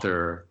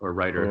author or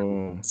writer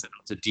set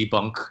out to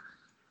debunk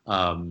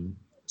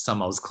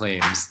Sanmao's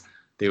claims.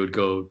 They would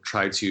go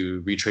try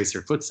to retrace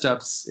her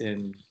footsteps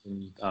in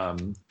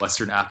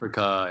Western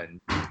Africa and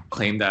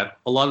claim that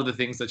a lot of the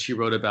things that she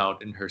wrote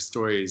about in her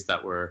stories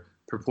that were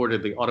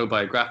purportedly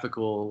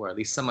autobiographical, or at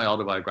least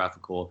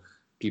semi-autobiographical,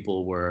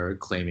 people were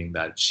claiming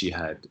that she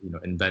had,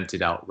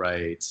 invented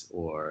outright,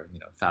 or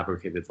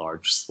fabricated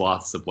large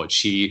swaths of what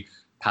she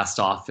passed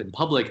off in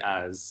public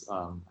as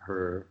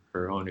her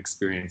own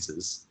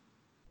experiences.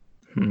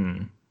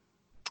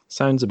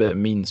 Sounds a bit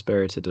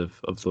mean-spirited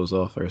of those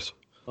authors.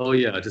 Oh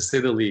yeah, to say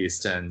the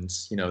least. And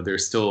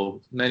there's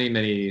still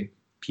many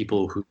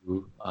people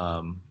who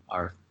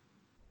are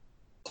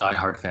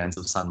diehard fans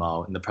of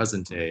Sanmao in the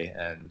present day,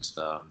 and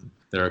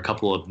there are a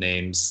couple of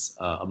names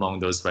among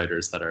those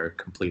writers that are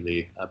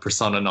completely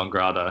persona non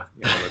grata,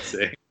 let's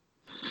say.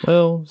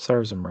 Well,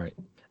 serves them right.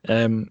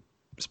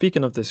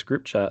 Speaking of this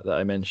group chat that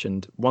I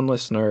mentioned, one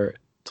listener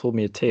told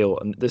me a tale,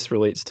 and this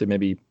relates to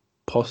maybe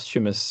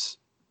posthumous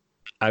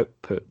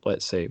output,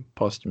 let's say,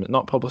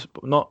 not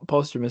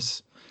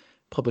posthumous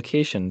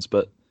publications,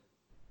 but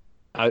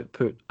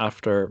output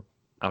after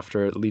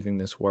leaving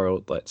this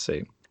world, let's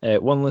say.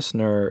 One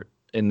listener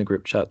in the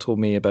group chat told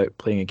me about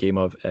playing a game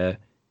of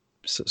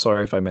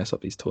sorry if I mess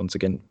up these tones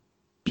again.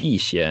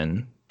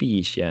 Bixian.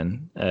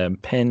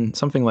 Pen,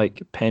 something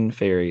like pen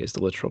fairy is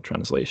the literal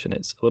translation.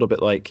 It's a little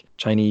bit like a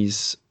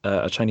Chinese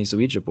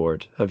Ouija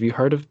board. Have you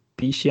heard of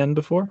Bixian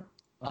before?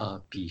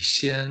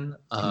 Bixian.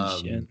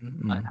 Bixian.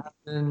 I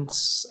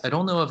haven't. I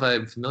don't know if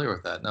I'm familiar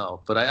with that.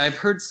 No, but I've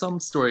heard some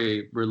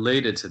story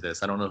related to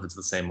this. I don't know if it's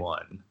the same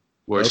one,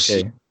 where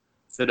she Okay.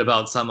 said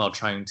about somehow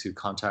trying to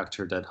contact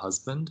her dead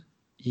husband.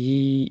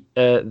 He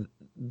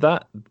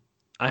that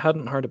I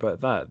hadn't heard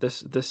about that.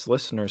 This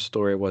listener's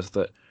story was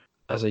that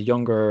as a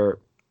younger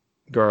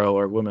girl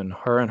or woman,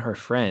 her and her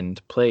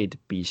friend played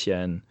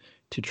Bixian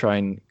to try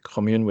and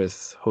commune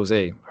with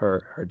Jose,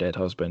 her dead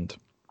husband.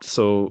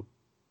 So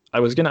I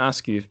was going to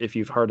ask you if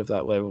you've heard of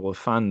that level of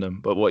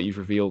fandom, but what you've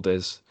revealed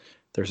is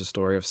there's a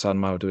story of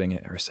Sanmao doing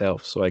it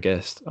herself. So I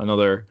guess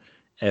another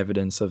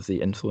evidence of the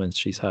influence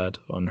she's had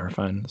on her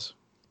fans.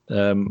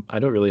 I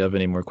don't really have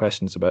any more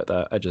questions about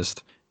that.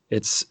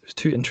 It's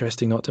too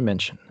interesting not to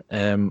mention.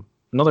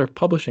 Another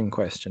publishing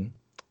question.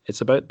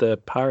 It's about the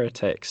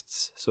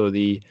paratexts, so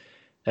the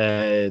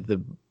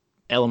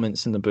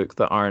elements in the book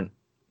that aren't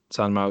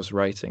Sanmao's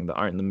writing, that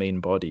aren't the main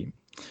body.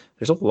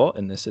 There's a lot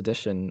in this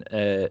edition.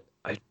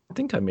 I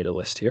think I made a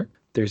list here.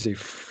 There's a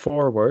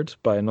foreword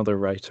by another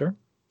writer.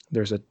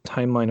 There's a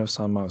timeline of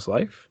Sanmao's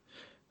life.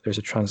 There's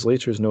a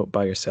translator's note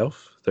by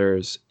yourself.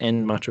 There's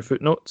end matter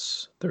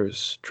footnotes.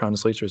 There's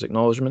translator's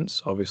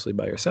acknowledgements, obviously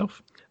by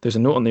yourself. There's a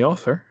note on the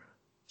author,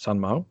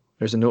 Sanmao.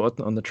 There's a note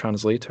on the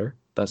translator,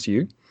 that's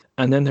you.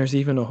 And then there's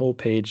even a whole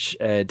page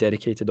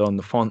dedicated to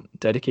the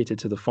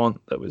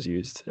font that was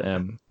used.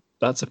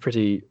 That's a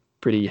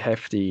pretty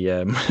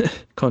hefty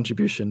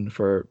contribution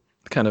for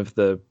kind of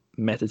the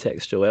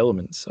metatextual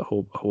elements, a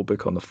whole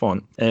book on the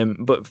font.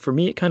 But for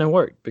me, it kind of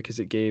worked because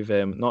it gave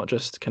not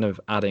just kind of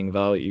adding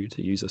value,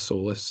 to use a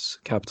soulless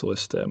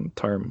capitalist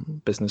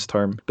business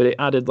term, but it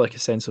added like a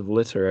sense of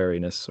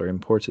literariness or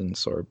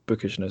importance or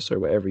bookishness or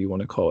whatever you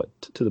want to call it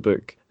to the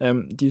book.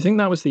 Do you think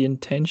that was the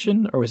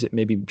intention, or was it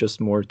maybe just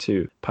more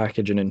to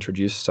package and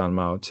introduce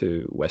Sanmao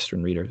to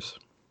Western readers?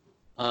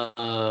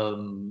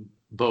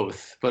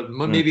 Both, but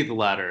maybe the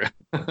latter.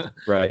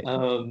 Right.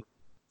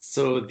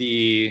 So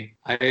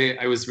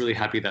I was really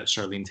happy that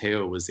Charlene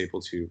Teo was able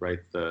to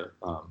write the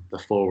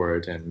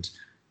foreword and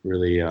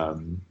really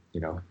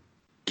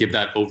give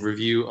that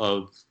overview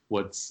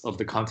of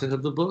the content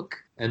of the book,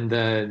 and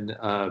then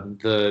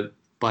the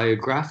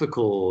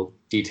biographical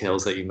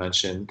details that you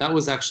mentioned, that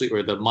was actually,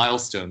 or the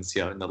milestones,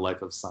 in the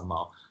life of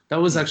Sanmao, that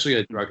was actually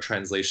a direct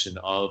translation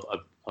of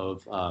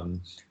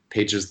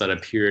pages that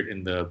appeared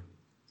in the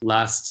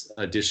last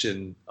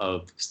edition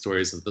of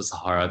Stories of the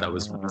Sahara that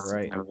was released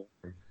right. in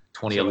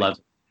 2011. So like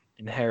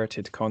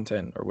inherited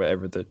content, or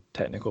whatever the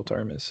technical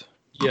term is.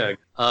 Yeah.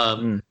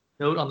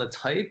 Note on the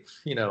type,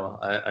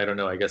 I don't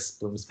know. I guess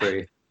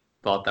Bloomsbury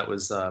thought that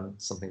was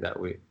something that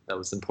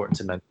was important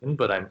to mention,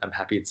 but I'm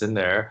happy it's in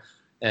there,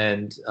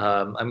 and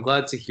I'm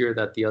glad to hear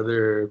that the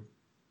other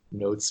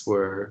notes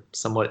were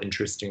somewhat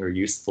interesting or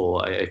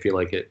useful. I feel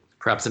like it,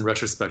 perhaps in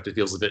retrospect, it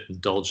feels a bit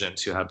indulgent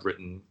to have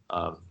written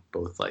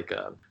both like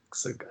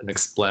an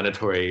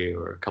explanatory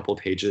or a couple of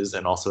pages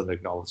and also an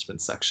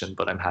acknowledgement section.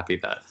 But I'm happy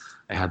that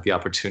I had the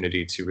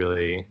opportunity to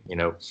really,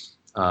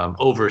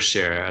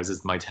 overshare, as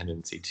is my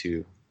tendency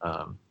to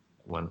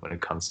when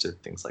it comes to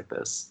things like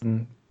this.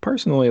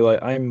 Personally,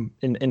 like I'm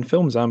in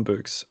films and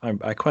books,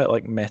 I quite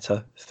like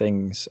meta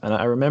things, and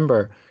I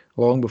remember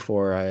long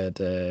before I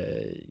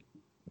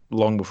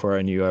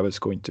knew I was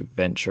going to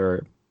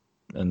venture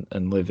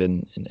and live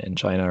in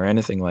China or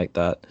anything like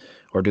that,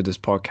 or do this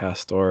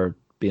podcast or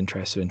be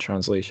interested in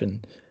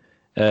translation.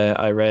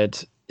 I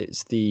read,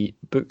 it's the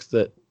book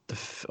that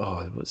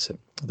what's it?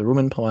 The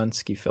Roman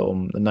Polanski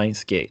film, The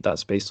Ninth Gate.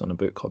 That's based on a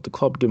book called The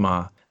Club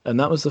Dumas, and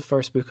that was the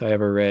first book I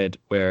ever read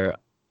where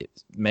it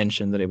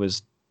mentioned that it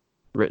was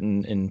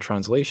written in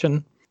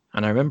translation.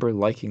 And I remember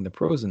liking the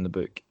prose in the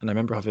book, and I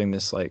remember having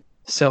this like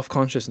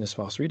self-consciousness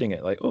whilst reading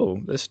it, like, oh,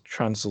 this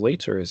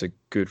translator is a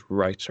good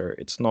writer.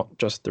 It's not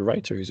just the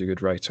writer who's a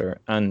good writer.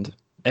 And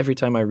every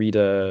time I read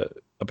a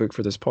book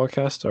for this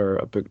podcast or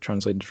a book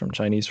translated from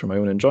Chinese for my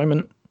own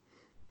enjoyment,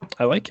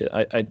 I like it.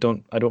 I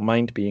don't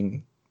mind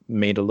being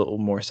made a little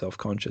more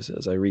self-conscious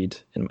as I read.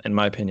 In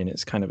my opinion,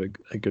 it's kind of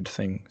a good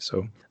thing.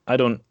 So I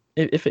don't,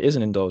 if it is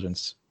an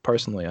indulgence,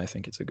 personally, I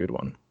think it's a good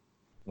one.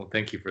 Well,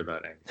 thank you for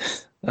that,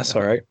 Angus. That's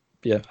all right.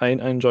 Yeah, I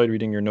enjoyed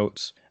reading your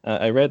notes.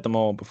 I read them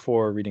all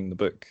before reading the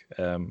book,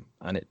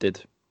 and it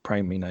did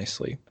prime me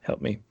nicely,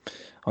 help me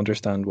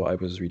understand what I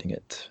was reading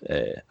it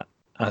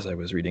as I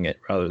was reading it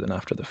rather than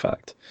after the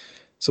fact.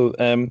 So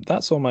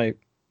that's all my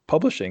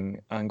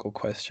publishing angle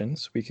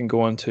questions. We can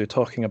go on to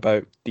talking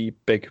about the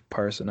big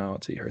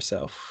personality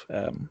herself,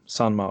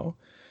 Sanmao.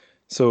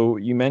 So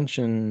you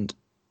mentioned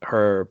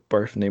her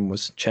birth name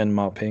was Chen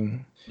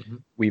Maoping. Mm-hmm.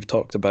 We've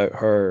talked about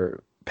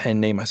her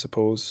pen name, I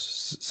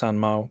suppose,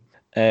 Sanmao.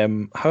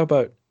 How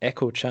about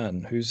Echo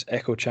Chan? Who's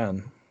Echo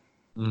Chan?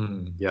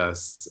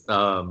 Yes.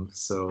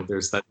 So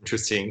there's that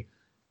interesting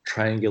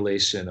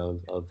triangulation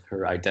of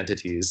her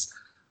identities.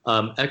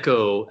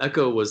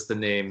 Echo was the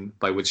name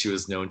by which she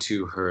was known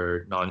to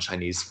her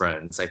non-Chinese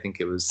friends. I think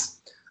it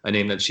was a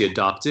name that she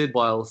adopted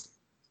while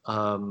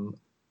I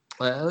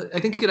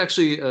think it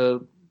actually,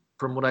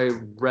 from what I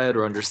read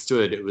or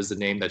understood, it was a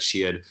name that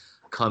she had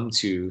come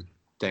to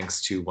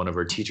thanks to one of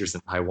her teachers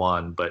in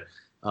Taiwan. But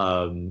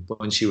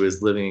when she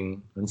was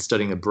living and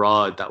studying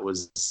abroad, that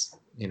was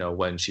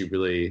when she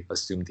really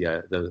assumed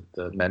the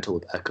mantle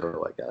of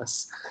Echo, I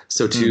guess.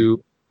 So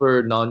to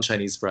her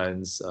non-Chinese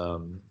friends,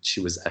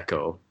 she was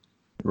Echo.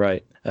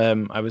 Right.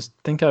 I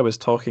was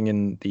talking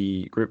in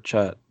the group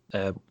chat,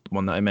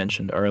 one that I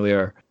mentioned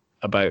earlier,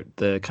 about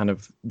the kind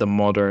of the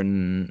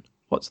modern,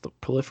 what's the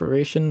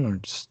proliferation or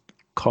just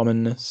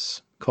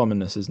commonness?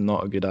 Commonness is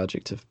not a good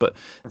adjective, but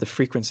the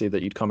frequency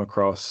that you'd come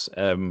across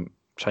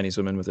Chinese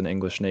women with an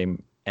English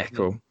name,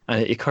 Echo.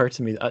 And it occurred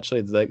to me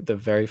actually like the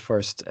very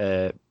first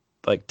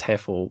like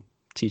TEFL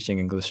teaching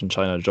English in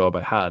China job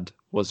I had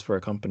was for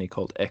a company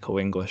called Echo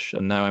English,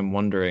 and now I'm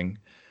wondering,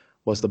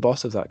 was the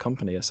boss of that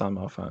company a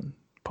Sanmao fan?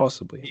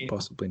 Possibly,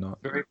 possibly not.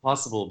 Very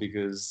possible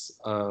because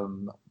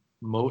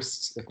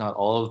most, if not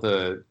all, of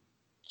the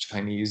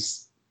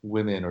Chinese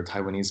women or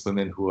Taiwanese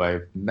women who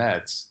I've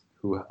met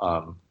who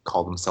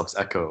call themselves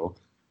Echo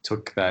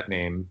took that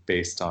name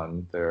based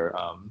on their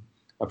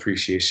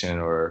appreciation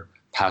or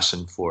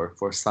passion for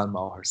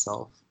Sanmao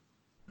herself.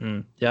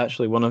 Yeah,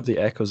 actually, one of the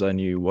Echoes I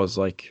knew was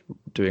like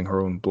doing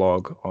her own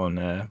blog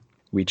on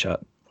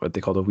WeChat, what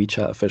they call a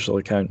WeChat official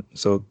account.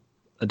 So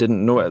I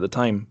didn't know it at the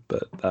time,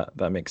 but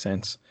that makes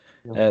sense.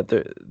 Yeah.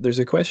 There's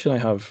a question I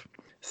have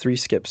 3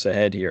 skips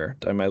ahead here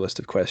down my list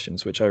of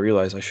questions, which I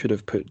realize I should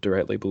have put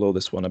directly below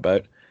this one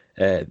about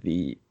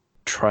the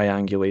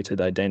triangulated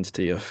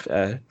identity of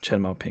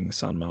Chen Maoping,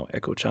 Sanmao,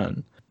 Echo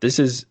Chan. This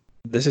is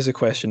a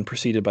question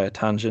preceded by a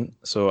tangent,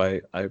 so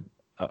I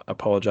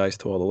apologize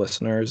to all the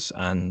listeners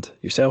and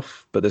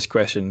yourself, but this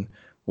question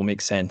will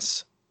make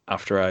sense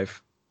after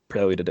I've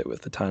preluded it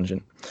with the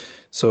tangent.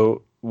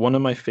 So one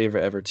of my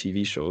favorite ever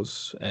TV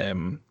shows,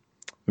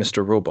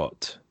 Mr.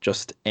 Robot,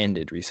 just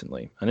ended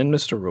recently. And in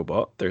Mr.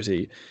 Robot, there's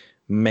a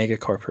mega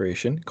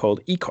corporation called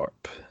E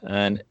Corp.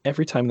 And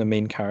every time the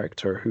main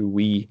character, who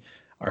we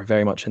are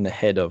very much in the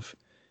head of,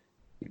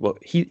 well,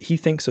 he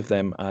thinks of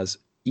them as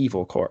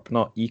Evil Corp,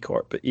 not E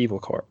Corp, but Evil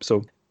Corp.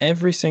 So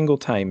every single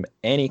time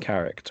any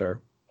character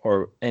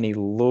or any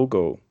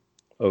logo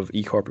of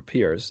E Corp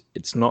appears,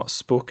 it's not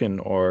spoken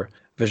or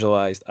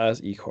visualized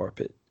as E Corp.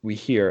 We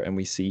hear and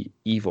we see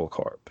Evil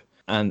Corp.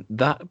 And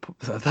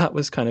that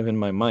was kind of in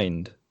my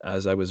mind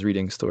as I was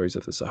reading Stories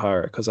of the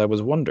Sahara, because I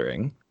was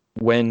wondering,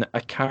 when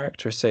a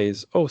character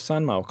says, "Oh,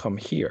 Sanmao, come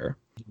here,"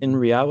 in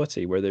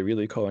reality, were they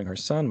really calling her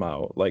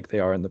Sanmao like they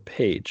are on the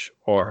page,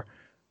 or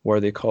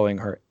were they calling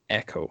her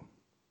Echo?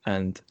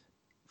 And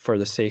for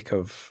the sake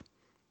of,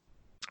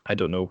 I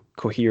don't know,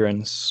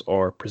 coherence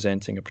or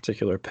presenting a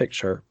particular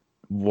picture,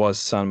 was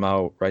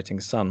Sanmao writing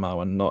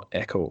Sanmao and not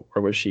Echo,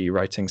 or was she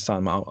writing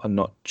Sanmao and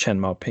not Chen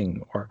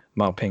Maoping or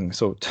Maoping?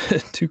 So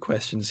 2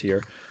 questions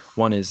here.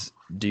 One is,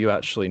 do you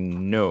actually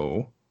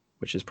know?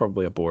 Which is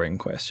probably a boring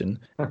question.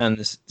 And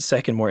the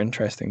second, more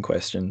interesting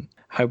question,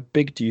 how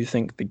big do you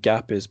think the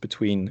gap is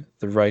between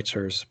the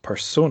writer's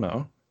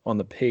persona on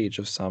the page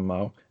of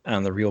Sanmao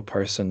and the real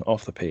person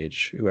off the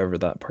page, whoever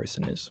that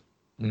person is?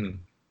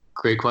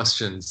 Great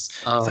questions.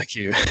 Thank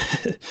you.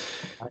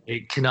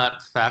 I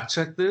cannot fact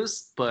check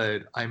this,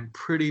 but I'm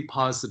pretty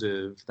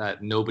positive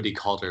that nobody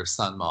called her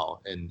Sanmao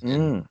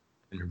in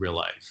real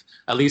life.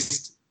 At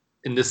least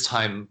in this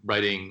time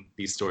writing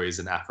these stories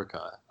in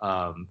Africa.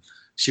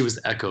 She was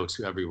Echo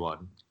to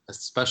everyone,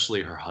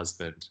 especially her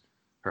husband.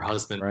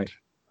 Right.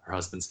 Her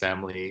husband's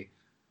family.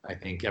 I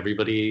think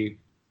everybody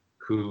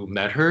who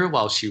met her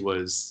while she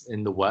was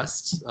in the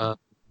West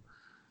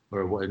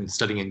or when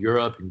studying in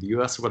Europe, in the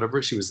US or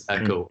whatever, she was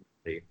Echo.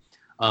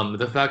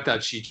 The fact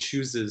that she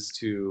chooses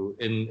to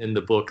in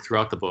the book,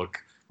 throughout the book,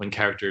 when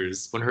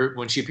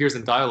she appears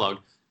in dialogue,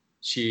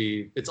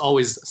 it's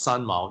always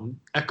Sanmao.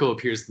 Echo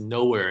appears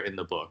nowhere in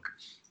the book.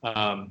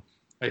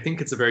 I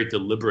think it's a very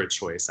deliberate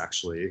choice,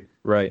 actually.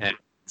 Right. And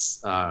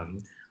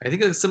I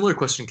think a similar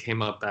question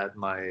came up at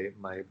my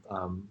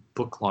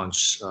book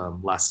launch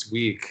last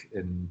week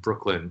in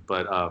Brooklyn,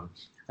 but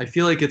I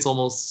feel like it's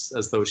almost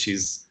as though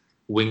she's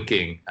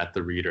winking at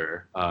the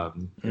reader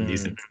in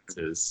these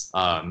instances.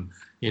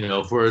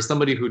 For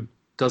somebody who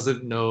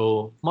doesn't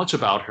know much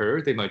about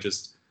her, they might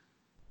just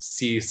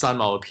see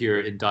Sanmao appear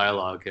in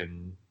dialogue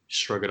and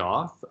shrug it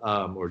off,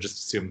 or just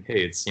assume,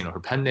 hey, it's her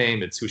pen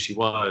name, it's who she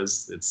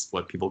was, it's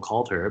what people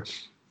called her.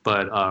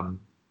 But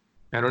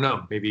I don't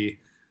know, maybe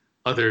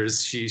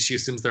others, she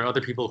assumes there are other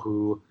people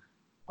who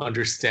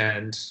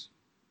understand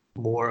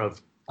more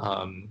of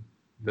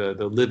the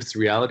lived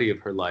reality of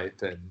her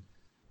life, and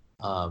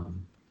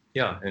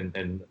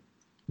and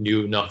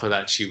knew enough of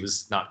that she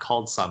was not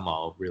called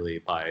Sanmao really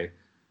by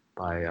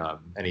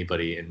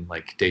anybody in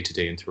like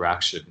day-to-day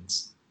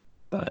interactions.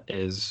 That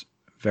is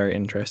very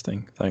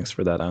interesting. Thanks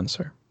for that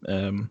answer.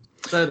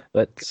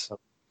 Let's.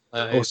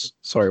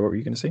 Sorry. What were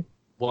you going to say?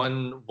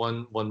 One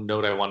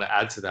note I want to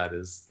add to that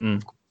is,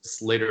 of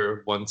course,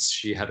 later, once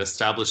she had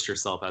established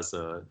herself as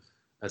a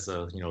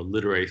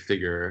literary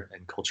figure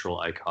and cultural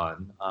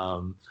icon,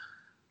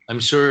 I'm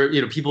sure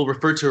people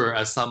referred to her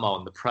as Sanmao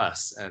in the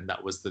press, and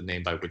that was the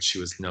name by which she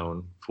was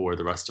known for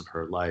the rest of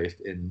her life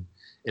in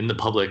in the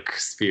public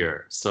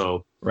sphere.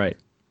 So Right.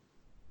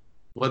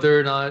 whether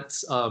or not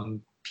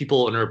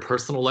people in her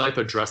personal life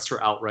addressed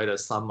her outright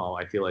as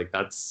Sanmao, I feel like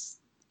that's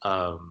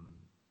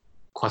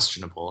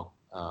questionable,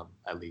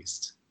 at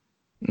least.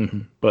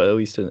 But at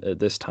least at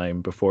this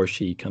time, before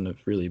she kind of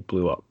really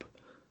blew up,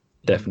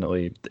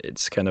 definitely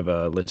it's kind of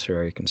a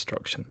literary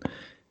construction.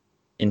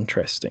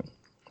 Interesting.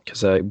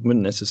 Because I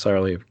wouldn't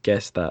necessarily have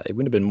guessed that. It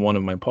would have been one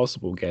of my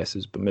possible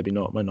guesses, but maybe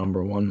not my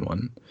number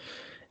one.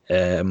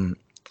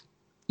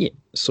 Yeah.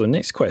 So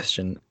next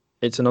question.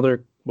 It's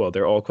another, well,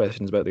 they're all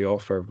questions about the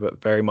author,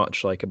 but very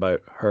much like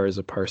about her as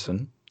a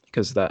person,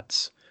 because I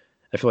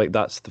feel like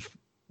that's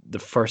the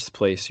first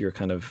place your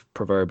kind of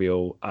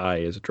proverbial eye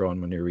is drawn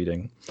when you're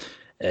reading.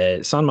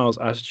 Sanmao's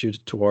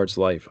attitude towards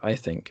life, I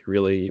think,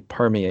 really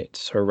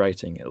permeates her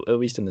writing, at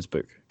least in this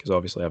book, because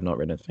obviously I've not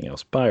read anything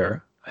else by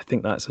her. I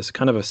think that's a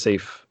kind of a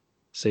safe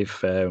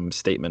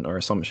statement or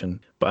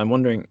assumption. But I'm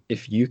wondering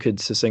if you could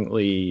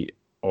succinctly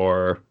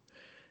or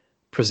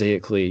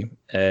prosaically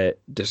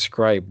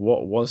describe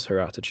what was her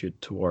attitude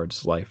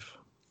towards life,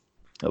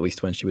 at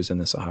least when she was in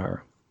the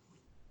Sahara.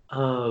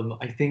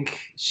 I think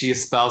she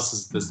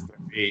espouses this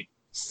very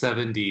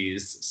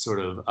 70s sort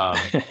of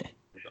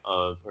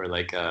or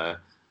like a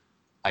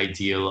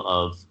ideal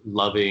of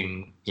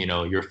loving,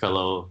 your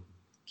fellow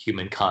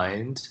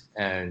humankind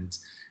and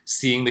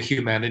seeing the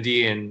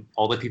humanity in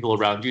all the people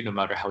around you, no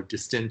matter how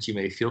distant you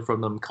may feel from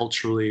them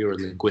culturally or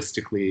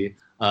linguistically.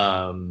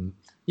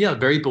 Yeah,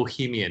 very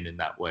bohemian in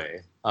that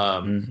way.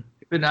 I've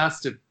been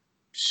asked if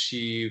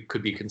she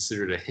could be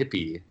considered a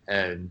hippie,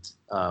 and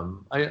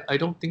I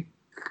don't think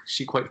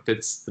she quite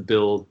fits the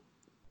bill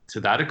to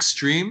that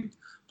extreme.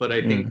 But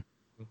I think,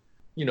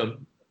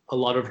 a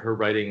lot of her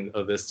writing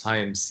of this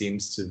time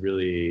seems to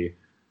really,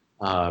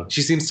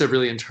 she seems to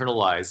really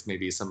internalize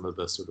maybe some of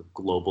the sort of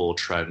global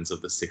trends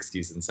of the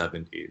 60s and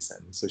 70s.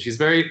 And so she's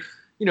very,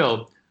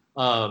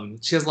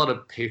 she has a lot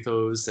of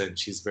pathos, and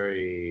she's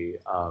very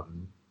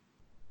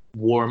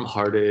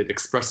warm-hearted,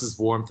 expresses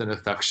warmth and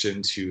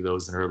affection to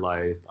those in her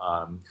life,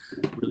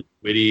 really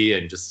witty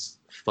and just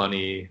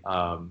funny,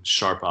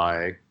 sharp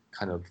eye,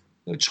 kind of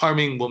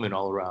charming woman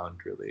all around,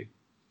 really.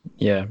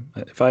 Yeah,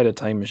 if I had a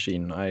time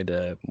machine, I'd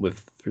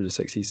live through the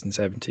 60s and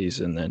 70s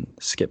and then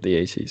skip the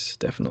 80s,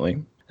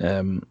 definitely.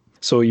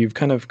 So you've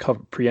kind of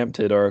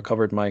preempted or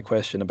covered my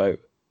question about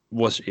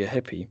was she a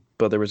hippie,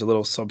 but there was a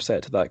little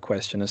subset to that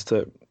question as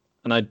to,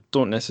 and I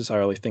don't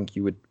necessarily think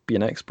you would be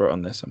an expert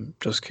on this. I'm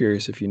just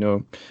curious if you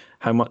know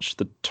how much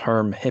the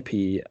term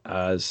hippie,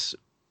 as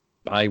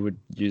I would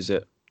use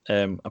it,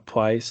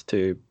 applies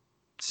to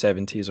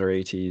 70s or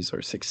 80s or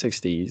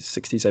 60s, 60s,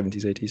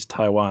 70s, 80s,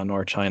 Taiwan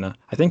or China.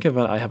 I think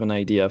I have an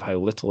idea of how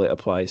little it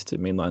applies to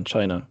mainland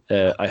China.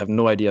 I have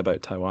no idea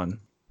about Taiwan.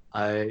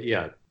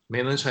 Yeah,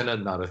 mainland China,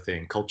 not a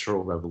thing.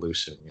 Cultural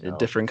revolution, A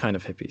different kind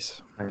of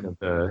hippies. kind of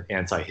the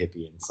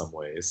anti-hippie in some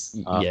ways.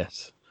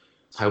 Yes.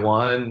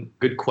 Taiwan,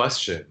 good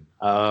question.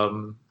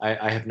 I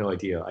have no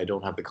idea. I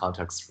don't have the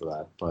context for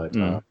that, but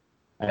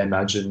I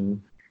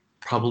imagine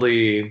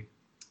probably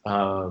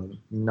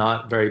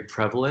not very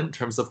prevalent in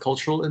terms of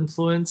cultural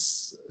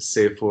influence,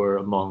 save for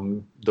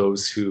among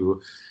those who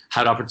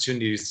had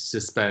opportunities to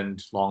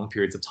spend long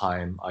periods of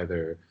time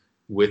either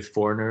with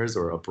foreigners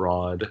or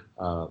abroad.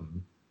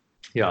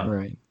 Yeah.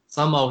 Right.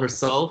 Sanmao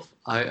herself,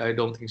 I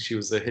don't think she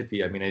was a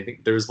hippie. I mean, I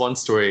think there's one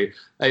story.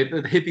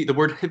 The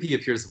word hippie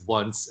appears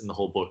once in the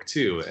whole book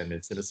too, and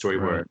it's in a story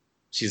where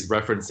she's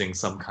referencing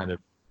some kind of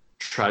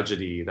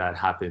tragedy that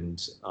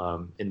happened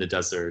in the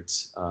desert.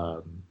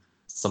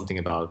 Something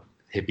about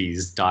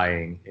hippies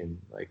dying in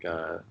like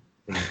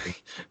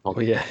Oh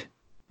yeah.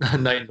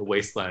 Night in the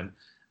Wasteland.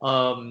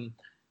 And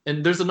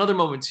there's another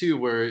moment too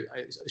where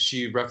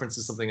she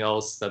references something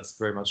else that's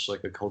very much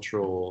like a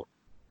cultural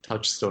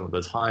touchstone of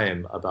the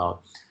time.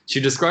 About she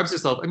describes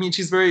herself. I mean,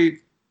 she's very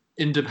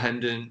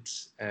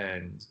independent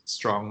and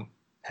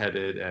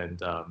strong-headed,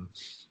 and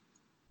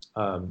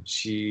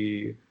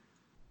she.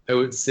 I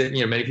would say,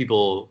 many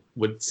people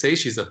would say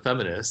she's a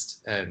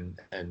feminist and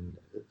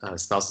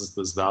espouses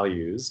those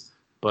values.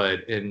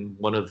 But in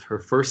one of her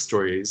first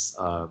stories,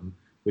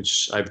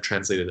 which I've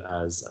translated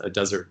as A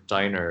Desert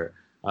Diner,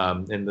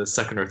 in the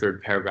second or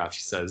third paragraph,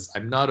 she says,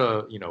 "I'm not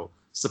a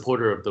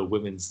supporter of the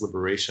women's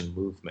liberation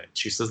movement."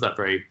 She says that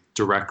very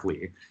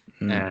directly.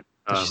 And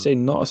did she say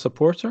not a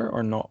supporter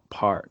or not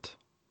part?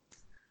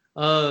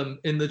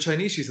 in the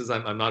Chinese, she says,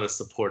 "I'm not a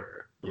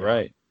supporter."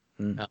 Right.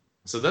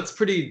 So that's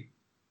pretty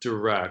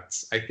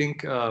direct. I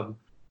think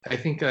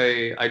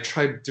I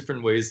tried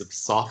different ways of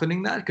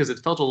softening that because it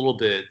felt a little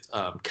bit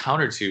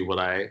counter to what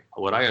I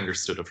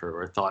understood of her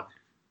or thought,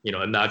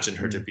 imagined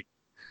her to be.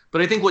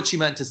 But I think what she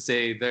meant to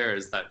say there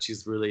is that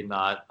she's really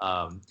not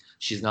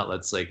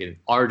let's say an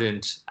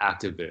ardent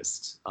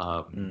activist.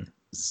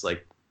 It's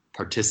like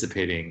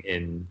participating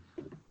in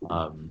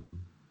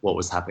what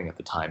was happening at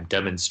the time,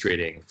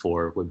 demonstrating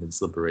for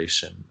women's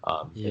liberation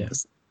in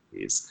the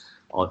 70s.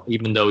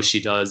 Even though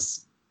she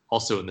does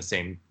also in the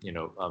same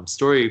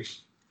story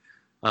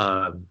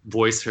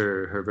voice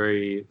her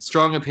very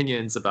strong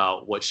opinions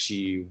about what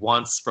she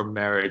wants from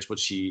marriage,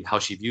 how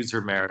she views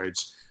her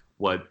marriage,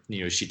 what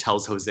she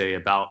tells Jose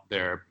about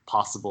their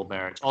possible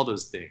marriage, all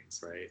those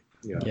things, right?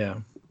 Yeah.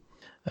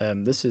 Yeah.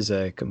 This is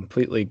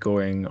completely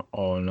going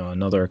on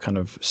another kind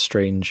of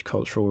strange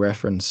cultural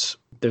reference.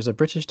 There's a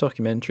British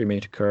documentary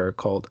maker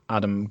called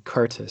Adam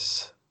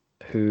Curtis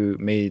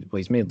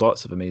he's made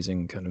lots of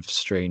amazing kind of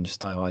strange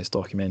stylized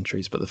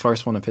documentaries, but the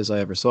first one of his I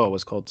ever saw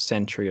was called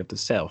Century of the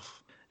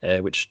Self,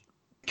 which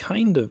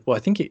I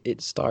think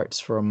it starts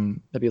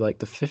from maybe like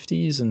the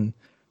 50s and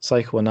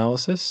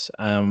psychoanalysis,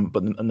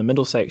 but in the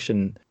middle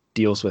section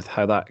deals with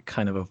how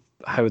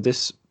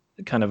this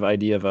kind of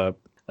idea of a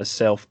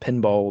self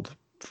pinballed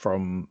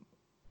from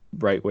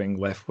right wing,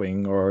 left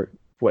wing, or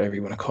whatever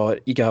you want to call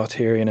it,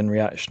 egalitarian and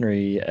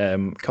reactionary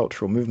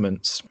cultural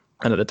movements.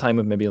 And at the time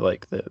of maybe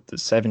like the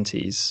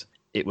 70s,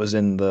 it was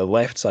in the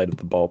left side of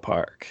the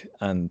ballpark.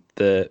 And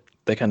the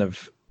kind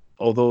of,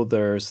 although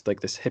there's like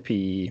this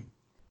hippie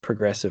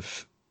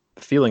progressive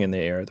feeling in the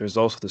air, there's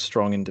also the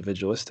strong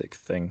individualistic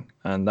thing.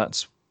 And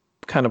that's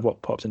kind of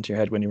what popped into your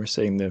head when you were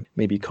saying the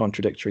maybe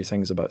contradictory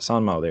things about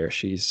Sanmao there.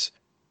 She's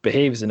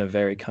behaves in a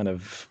very kind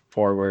of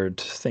forward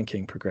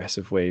thinking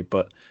progressive way,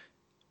 but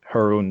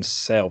her own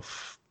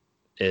self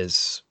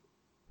is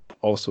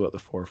also at the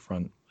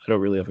forefront. I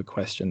don't really have a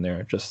question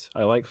there. Just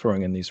I like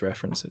throwing in these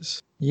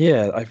references.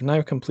 Yeah, I've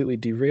now completely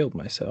derailed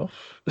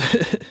myself.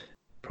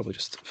 Probably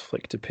just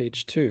flick to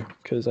page 2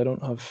 because I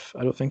don't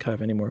think I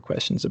have any more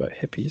questions about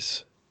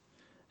hippies.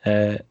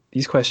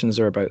 These questions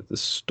are about the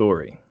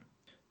story.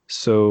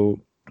 So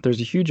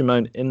there's a huge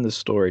amount in the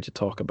story to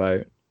talk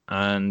about,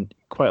 and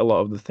quite a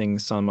lot of the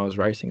things Sanma was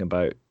writing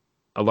about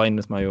align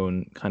with my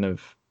own kind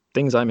of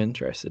things I'm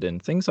interested in,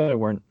 things I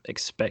weren't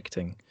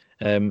expecting.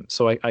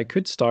 So I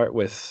could start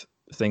with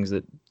things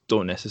that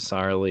don't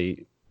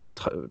necessarily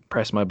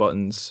press my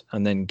buttons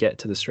and then get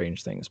to the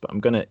strange things, but I'm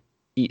gonna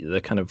eat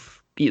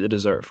the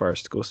dessert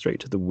first, go straight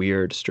to the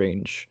weird,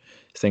 strange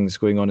things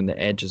going on in the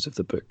edges of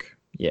the book.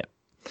 Yeah.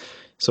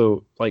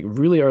 So like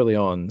really early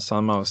on,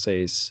 Sanmao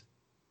says,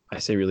 I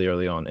say really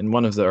early on, in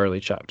one of the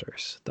early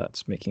chapters,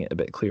 that's making it a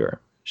bit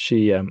clearer.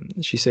 She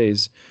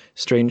says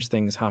strange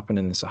things happen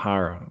in the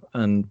Sahara,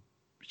 and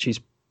she's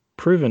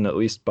proven, at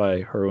least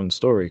by her own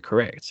story,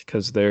 correct,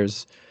 because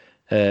there's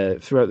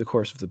throughout the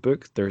course of the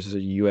book, there's a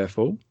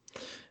UFO,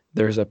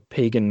 there's a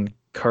pagan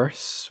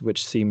curse,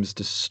 which seems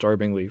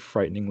disturbingly,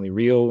 frighteningly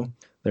real.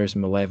 There's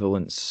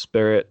malevolent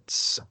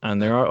spirits,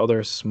 and there are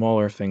other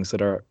smaller things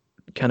that are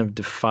kind of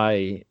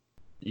defy.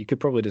 You could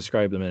probably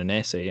describe them in an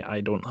essay.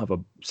 I don't have a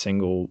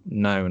single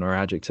noun or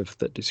adjective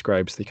that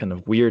describes the kind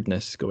of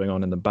weirdness going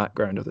on in the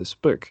background of this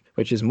book,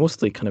 which is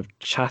mostly kind of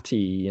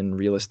chatty and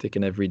realistic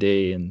and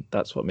everyday, and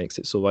that's what makes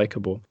it so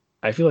likable.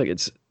 I feel like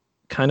it's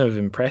kind of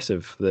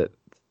impressive that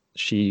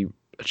she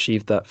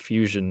achieved that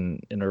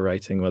fusion in her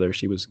writing, whether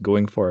she was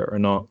going for it or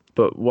not.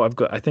 But what I've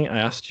got, I think I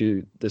asked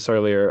you this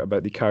earlier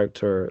about the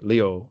character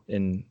Leo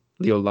in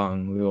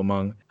Leo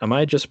Mang. Am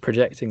I just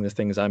projecting the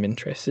things I'm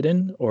interested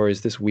in, or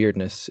is this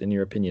weirdness, in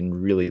your opinion,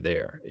 really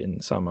there in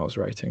Sanmao's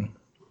writing?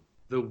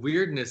 The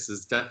weirdness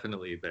is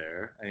definitely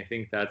there. I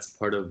think that's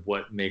part of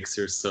what makes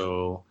her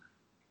so,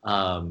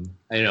 I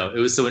don't know, it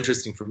was so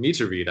interesting for me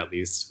to read, at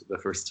least the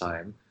first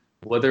time.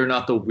 Whether or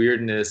not the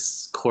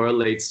weirdness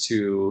correlates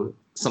to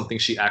something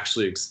she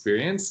actually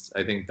experienced,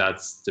 I think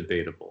that's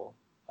debatable.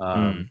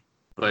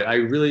 But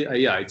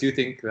I do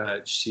think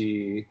that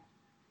she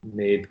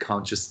made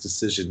conscious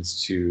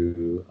decisions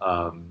to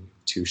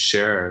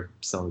share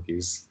some of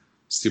these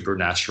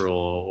supernatural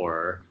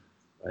or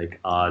like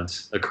odd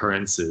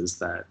occurrences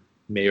that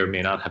may or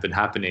may not have been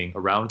happening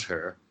around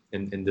her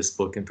in this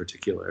book in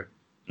particular.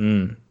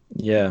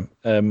 Yeah.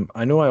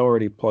 I know I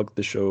already plugged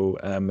the show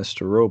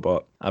Mr.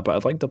 Robot, but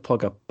I'd like to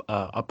plug up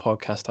a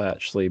podcast I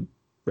actually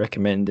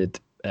recommended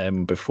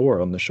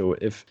before on the show.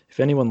 If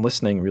anyone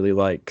listening really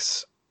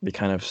likes the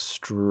kind of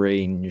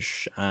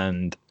strange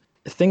and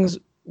things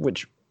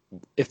which,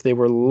 if they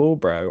were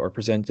lowbrow or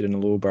presented in a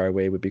lowbrow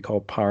way, would be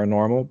called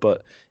paranormal,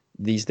 but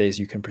these days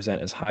you can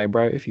present as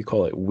highbrow if you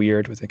call it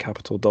weird with a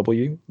capital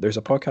W. There's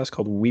a podcast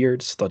called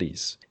Weird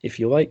Studies. If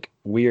you like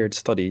weird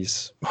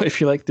studies,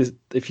 if you like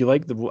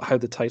how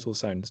the title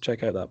sounds,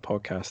 check out that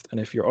podcast. And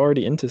if you're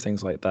already into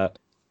things like that,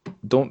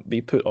 don't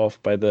be put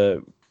off by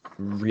the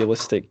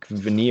realistic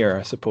veneer,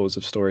 I suppose,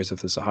 of Stories of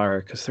the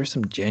Sahara, because there's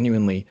some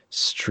genuinely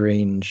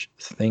strange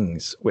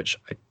things which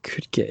I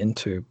could get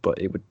into, but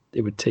it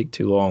would take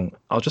too long.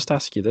 I'll just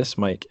ask you this,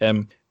 Mike.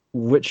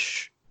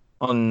 Which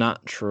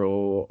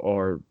unnatural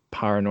or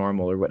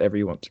paranormal or whatever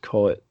you want to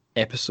call it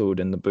episode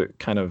in the book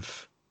kind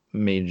of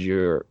made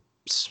you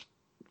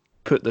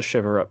put the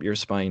shiver up your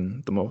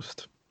spine the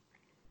most?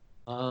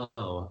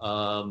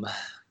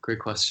 Great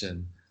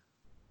question.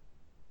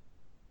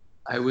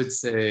 I would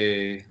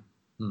say,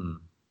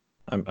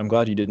 I'm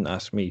glad you didn't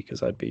ask me,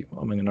 because I'd be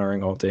umming and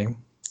ahhing all day.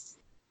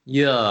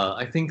 Yeah,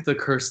 I think the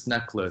cursed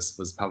necklace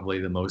was probably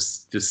the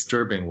most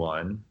disturbing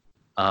one.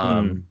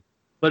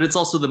 But it's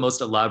also the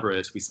most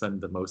elaborate. We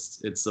spend the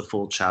most, it's a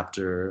full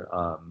chapter.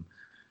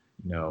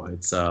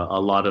 it's a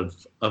lot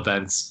of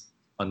events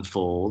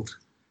unfold,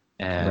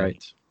 and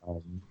Right.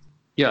 um,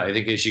 yeah, I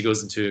think she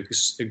goes into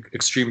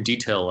extreme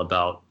detail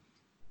about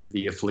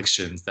the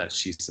afflictions that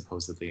she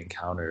supposedly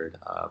encountered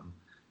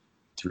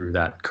through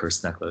that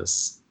cursed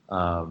necklace.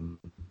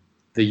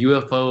 The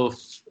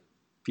UFO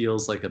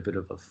feels like a bit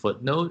of a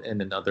footnote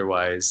in an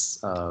otherwise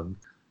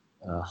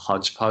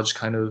hodgepodge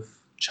kind of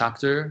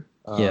chapter.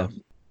 Yeah.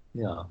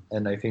 Yeah,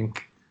 and I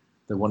think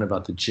the one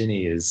about the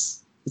genie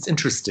is it's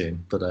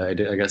interesting, but I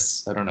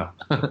guess I don't know.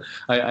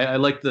 I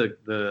like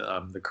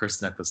the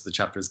cursed necklace. The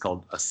chapter is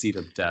called "A Seed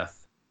of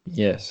Death."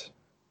 Yes.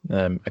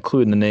 A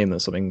clue in the name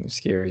that something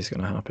scary is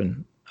going to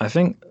happen. I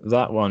think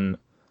that one,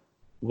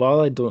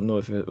 while I don't know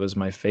if it was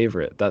my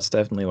favorite, that's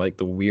definitely like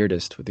the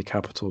weirdest with the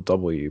capital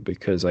W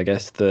because I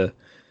guess the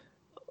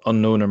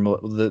unknown or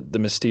the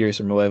mysterious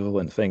or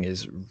malevolent thing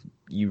is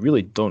you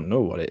really don't know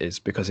what it is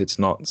because it's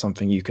not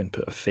something you can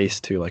put a face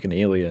to like an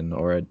alien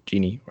or a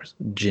genie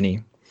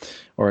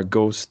or a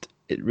ghost.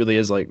 It really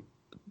is like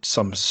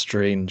some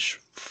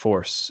strange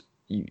force.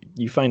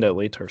 You find out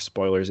later,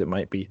 spoilers, it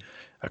might be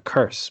a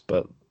curse,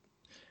 but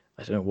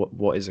I don't know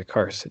what is a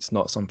curse. It's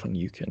not something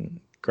you can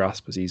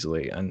grasp as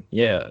easily. And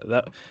yeah,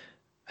 that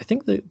I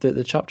think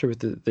the chapter with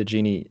the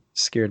genie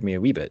scared me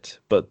a wee bit,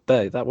 but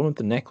that one with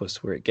the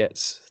necklace where it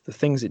gets the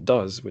things it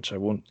does, which I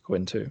won't go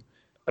into.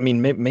 I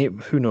mean,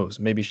 who knows?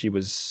 Maybe she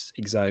was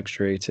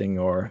exaggerating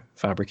or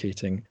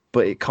fabricating,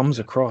 but it comes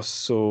across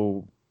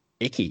so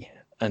icky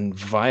and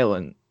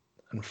violent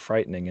and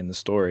frightening in the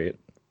story. It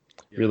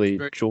Yeah, it's really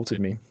very. jolted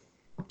me.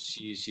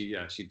 She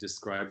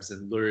describes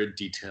in lurid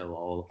detail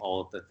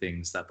all of the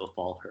things that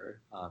befall her,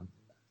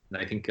 and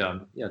I think yeah,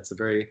 it's a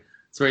very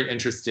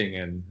interesting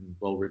and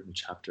well written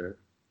chapter.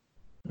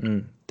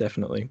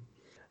 Definitely.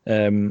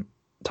 Um,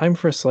 Time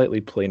for a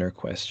slightly plainer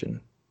question.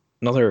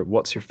 Another,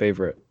 what's your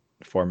favorite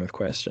form of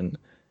question?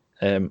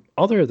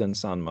 Other than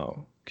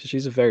Sanmao, because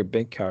she's a very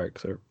big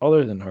character,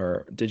 other than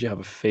her, did you have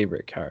a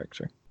favorite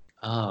character?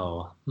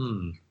 Oh,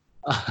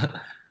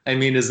 I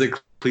mean, is it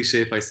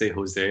cliche if I say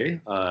Jose?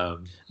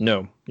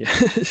 No.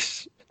 Yeah.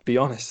 Be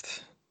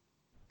honest.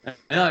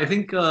 Yeah, I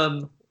think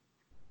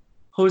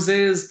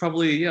Jose is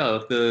probably yeah.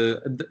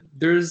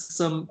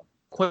 There's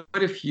quite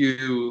a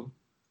few,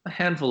 a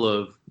handful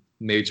of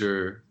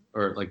major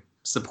or like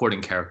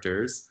supporting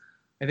characters.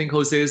 I think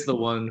Jose is the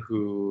one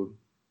who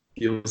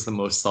feels the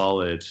most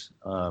solid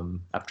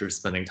after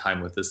spending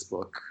time with this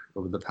book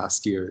over the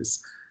past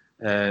years,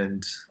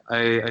 and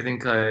I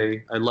think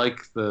I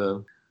like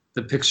the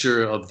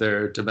picture of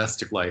their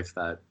domestic life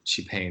that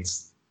she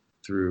paints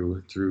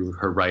through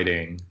her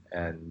writing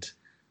and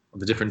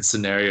the different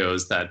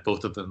scenarios that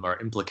both of them are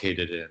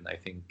implicated in. I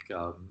think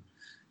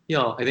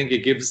I think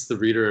it gives the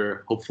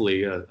reader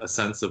hopefully a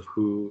sense of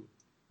who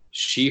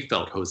she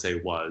felt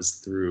Jose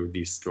was through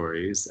these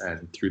stories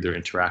and through their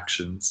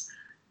interactions.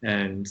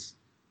 And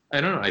I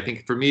don't know. I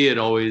think for me, it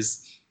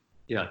always,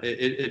 yeah,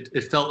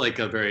 it felt like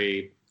a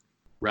very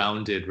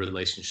rounded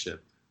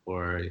relationship.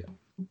 Or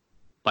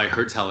by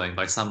her telling,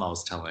 by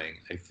Sanmao's telling,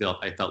 I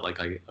felt like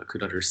I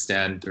could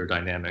understand their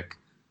dynamic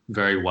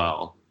very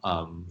well.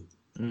 Hmm.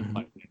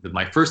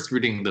 My first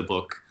reading the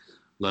book,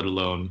 let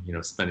alone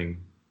spending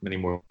many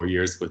more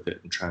years with it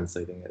and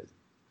translating it.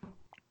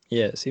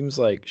 Yeah, it seems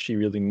like she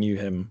really knew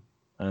him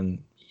and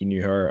he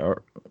knew her,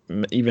 or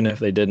even if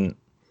they didn't,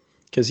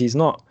 because he's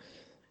not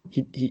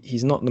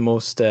the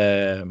most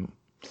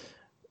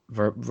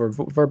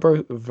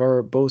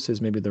verbose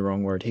is maybe the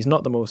wrong word. He's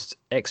not the most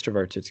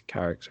extroverted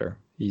character.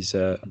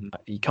 Mm-hmm.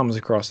 He comes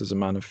across as a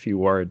man of few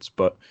words,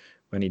 but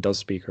when he does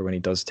speak or when he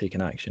does take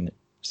an action, it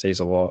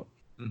says a lot.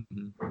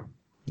 Mm-hmm.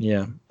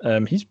 Yeah,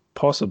 he's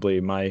possibly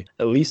my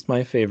at least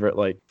my favorite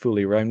like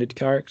fully rounded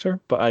character.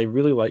 But I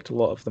really liked a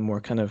lot of the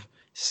more kind of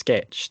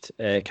sketched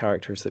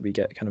characters that we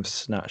get kind of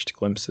snatched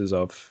glimpses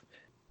of,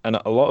 and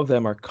a lot of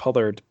them are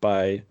colored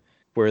by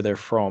where they're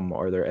from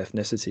or their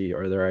ethnicity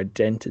or their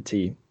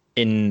identity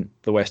in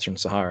the Western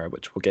Sahara,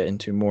 which we'll get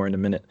into more in a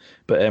minute.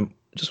 But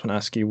just want to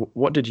ask you,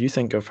 what did you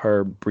think of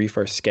her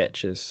briefer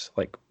sketches,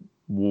 like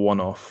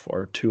one-off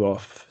or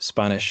two-off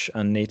Spanish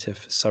and native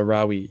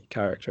Sahrawi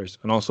characters?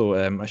 And also,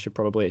 I should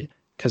probably,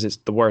 because it's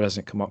the word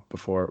hasn't come up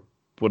before,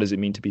 what does it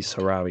mean to be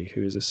Sahrawi?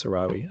 Who is a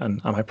Sahrawi?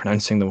 And am I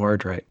pronouncing the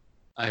word right?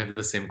 I have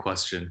the same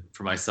question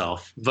for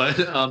myself, but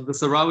the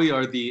Sahrawi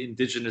are the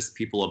indigenous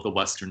people of the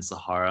Western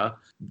Sahara.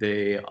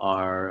 They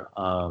are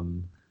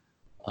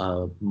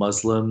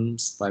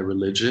Muslims by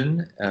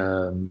religion.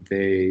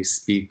 They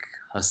speak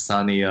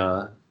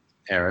Hassaniya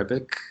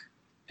Arabic,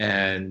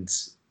 and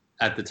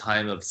at the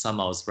time of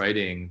Samao's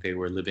writing, they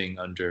were living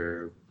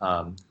under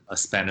a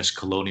Spanish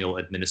colonial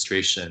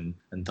administration,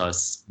 and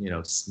thus,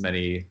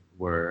 many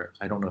were.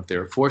 I don't know if they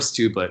were forced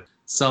to, but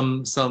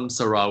some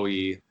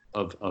Sahrawi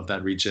of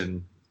that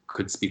region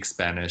could speak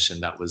Spanish,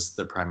 and that was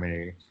the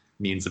primary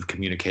means of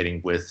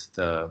communicating with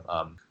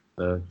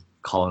the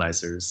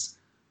colonizers.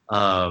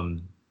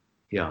 Um,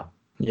 yeah.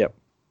 Yep.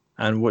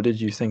 And what did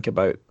you think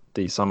about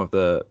the some of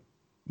the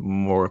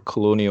more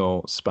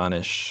colonial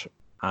Spanish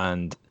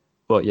and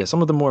well, yeah,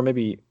 some of the more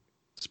maybe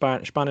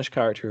Spanish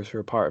characters who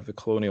are part of the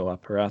colonial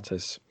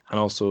apparatus, and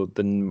also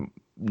the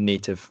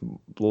native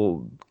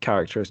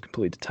characters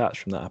completely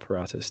detached from that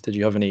apparatus. Did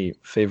you have any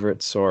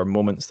favorites or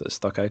moments that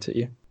stuck out at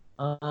you?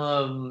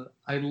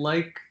 I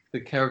like the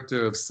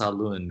character of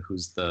Salun,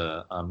 who's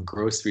the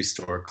grocery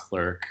store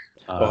clerk.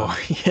 Oh,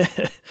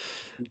 yeah.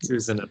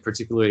 Features in a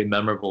particularly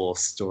memorable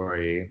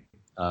story.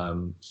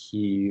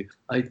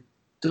 I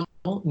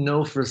don't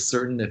know for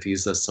certain if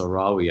he's a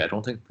Sahrawi. I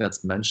don't think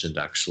that's mentioned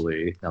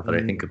actually, now that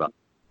I think about it.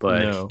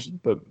 But No,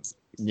 but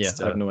yeah,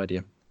 I have no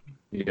idea.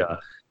 yeah,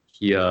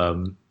 he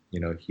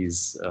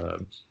he's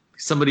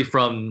somebody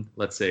from,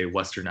 let's say,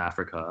 Western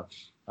Africa.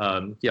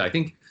 Yeah, I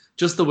think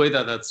just the way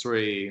that that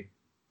story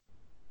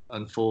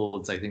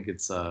unfolds, I think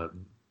it's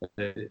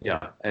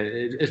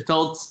it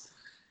felt,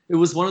 it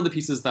was one of the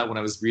pieces that when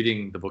I was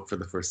reading the book for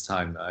the first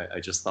time, I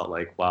just thought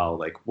like, wow,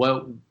 like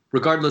what,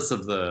 regardless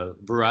of the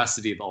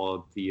veracity of all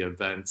of the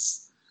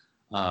events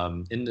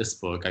in this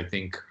book, I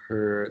think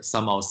her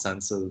somehow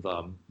sense of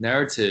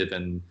narrative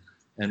and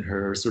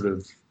her sort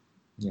of,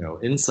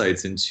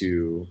 insights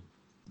into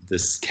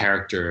this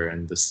character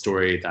and the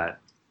story that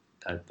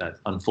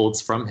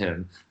unfolds from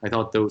him, I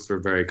thought those were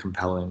very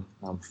compelling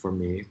for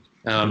me.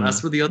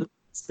 As for the other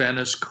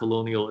Spanish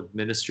colonial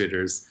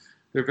administrators,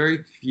 there are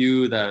very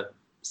few that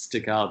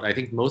stick out. I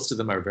think most of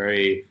them are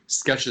very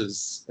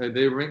sketches.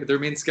 They're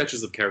main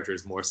sketches of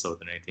characters more so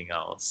than anything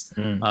else.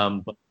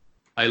 But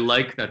I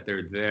like that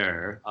they're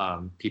there.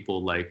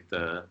 People like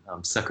the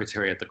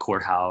secretary at the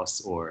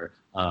courthouse, or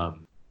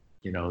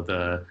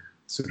the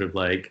sort of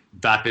like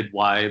vapid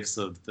wives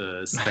of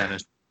the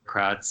Spanish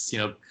bureaucrats.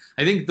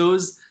 I think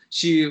those,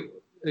 she,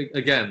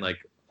 again, like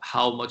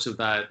how much of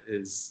that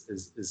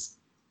is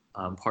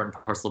part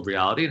and parcel of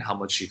reality, and how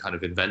much she kind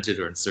of invented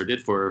or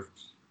inserted for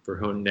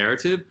her own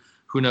narrative,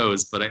 who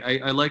knows? But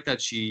I like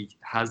that she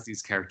has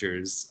these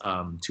characters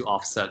to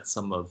offset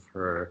some of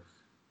her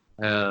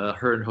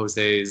and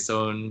Jose's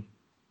own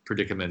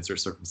predicaments or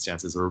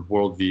circumstances or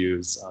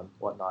worldviews,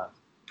 whatnot.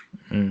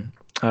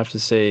 I have to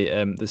say,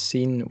 the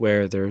scene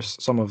where there's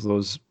some of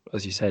those,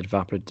 as you said,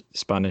 vapid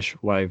Spanish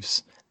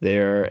wives,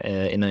 they're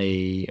in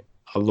a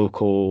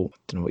local, I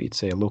don't know what you'd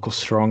say, a local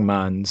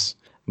strongman's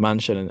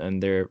mansion,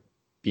 and they're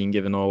being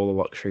given all the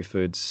luxury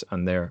foods,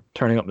 and they're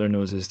turning up their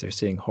noses. They're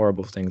saying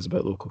horrible things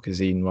about local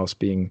cuisine whilst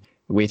being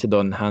waited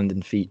on hand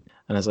and feet.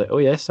 And I was like, oh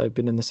yes, I've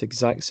been in this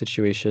exact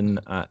situation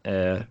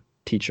at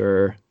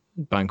teacher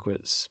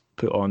banquets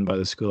put on by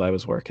the school I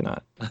was working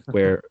at,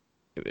 where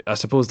I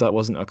suppose that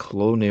wasn't a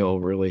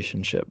colonial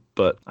relationship,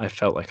 but I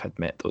felt like I'd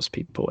met those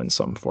people in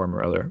some form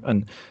or other.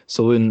 And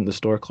Saloon, the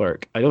store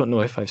clerk, I don't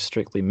know if I've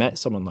strictly met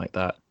someone like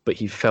that, but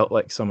he felt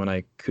like someone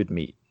I could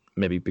meet,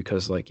 maybe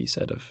because, like you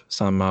said, of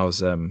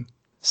Sanmao's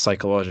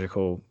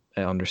psychological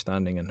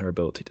understanding and her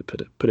ability to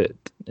put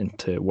it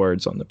into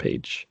words on the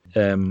page.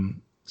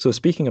 So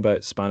speaking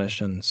about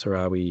Spanish and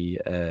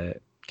Sahrawi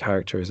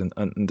characters and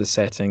the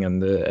setting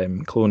and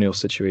the colonial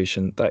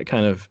situation, that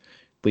kind of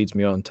leads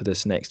me on to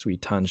this next wee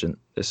tangent,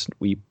 this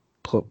wee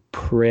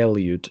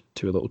prelude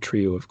to a little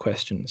trio of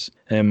questions.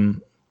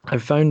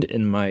 I've found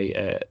in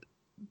my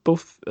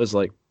both as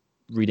like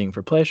reading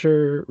for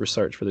pleasure,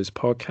 research for this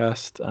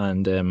podcast,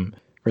 and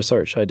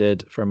research I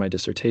did for my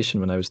dissertation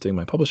when I was doing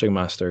my publishing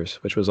masters,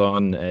 which was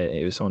on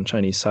it was on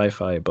Chinese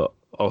sci-fi, but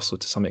also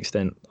to some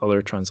extent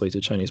other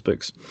translated Chinese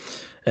books.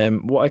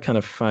 What I kind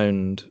of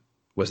found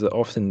was that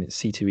often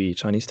C2E,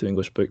 Chinese to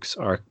English books,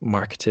 are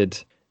marketed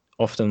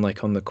often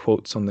like on the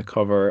quotes on the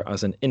cover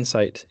as an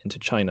insight into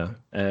China,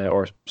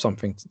 or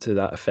something to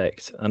that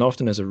effect. And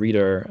often as a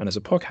reader and as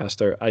a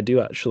podcaster, I do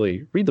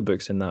actually read the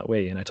books in that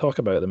way, and I talk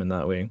about them in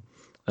that way.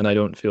 And I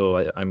don't feel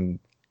like I'm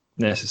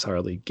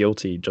necessarily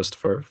guilty just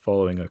for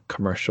following a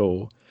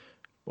commercial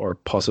or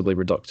possibly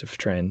reductive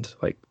trend.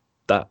 Like,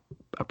 that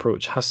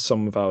approach has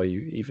some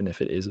value, even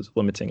if it is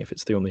limiting, if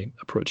it's the only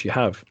approach you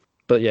have.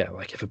 But yeah,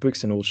 like if a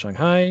book's in Old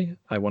Shanghai,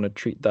 I want to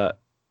treat that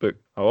book,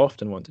 I'll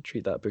often want to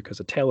treat that book as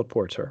a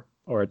teleporter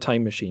or a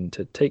time machine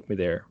to take me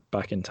there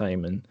back in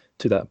time and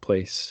to that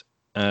place.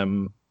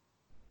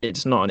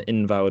 It's not an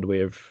invalid way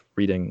of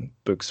reading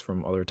books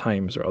from other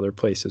times or other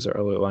places or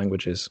other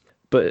languages.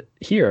 But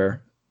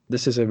here,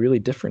 this is a really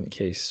different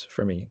case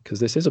for me, because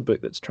this is a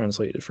book that's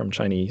translated from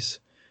Chinese,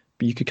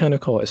 but you could kind of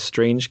call it a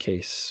strange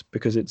case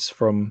because it's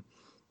from,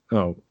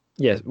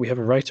 we have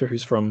a writer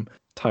who's from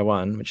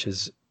Taiwan, which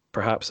is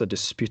perhaps a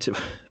disputed,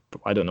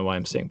 I don't know why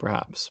I'm saying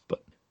perhaps,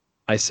 but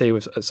I say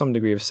with some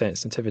degree of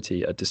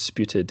sensitivity, a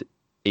disputed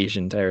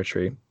Asian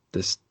territory.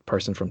 This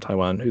person from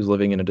Taiwan who's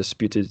living in a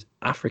disputed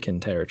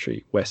African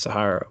territory, West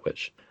Sahara,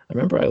 which I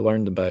remember I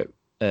learned about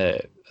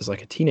as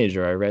like a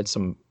teenager. I read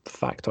some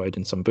factoid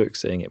in some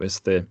books saying it was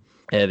the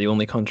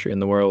only country in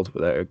the world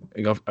without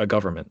a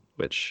government,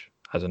 which,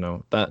 I don't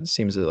know, that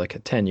seems like a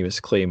tenuous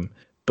claim.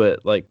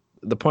 But like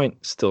the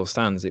point still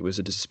stands. It was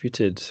a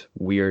disputed,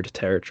 weird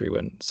territory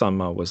when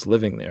Sanmao was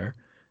living there.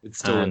 It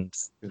still and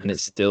it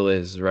still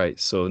is, right?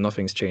 So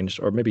nothing's changed,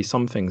 or maybe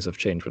some things have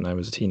changed when I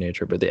was a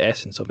teenager, but the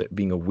essence of it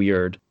being a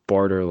weird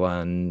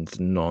borderland,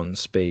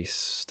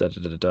 non-space,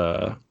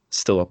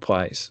 still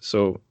applies.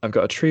 So I've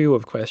got a trio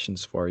of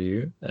questions for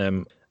you.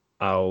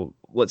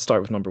 Let's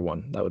start with number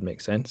one. That would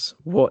make sense.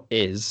 What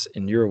is,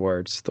 in your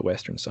words, the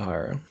Western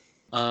Sahara?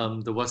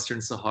 The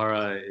Western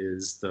Sahara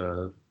is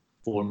the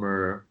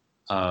former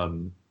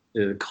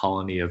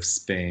colony of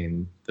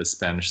Spain, the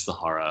Spanish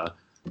Sahara.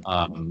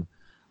 Um,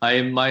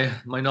 my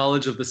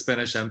knowledge of the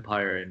Spanish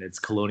Empire and its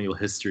colonial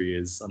history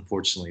is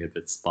unfortunately a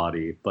bit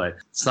spotty, but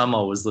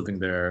Sanmao was living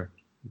there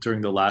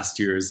during the last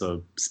years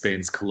of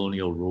Spain's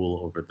colonial rule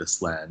over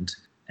this land,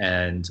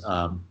 and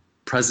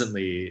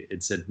presently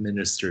it's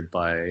administered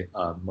by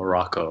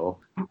Morocco.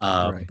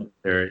 Right.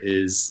 There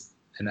is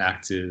an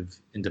active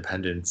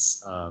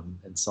independence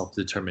and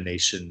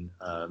self-determination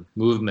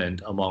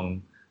movement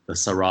among the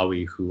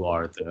Sahrawi, who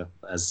are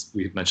as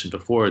we've mentioned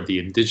before, the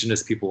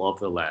indigenous people of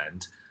the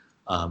land.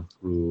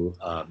 Who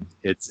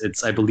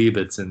I believe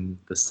it's in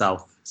the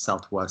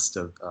southwest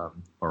of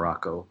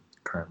Morocco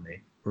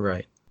currently.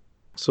 Right.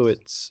 So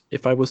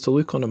if I was to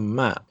look on a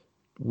map,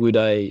 would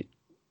I,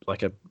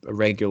 like a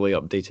regularly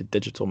updated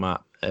digital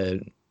map,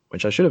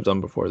 which I should have done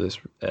before this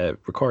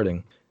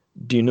recording,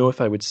 do you know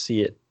if I would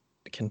see it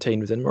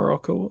contained within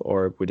Morocco,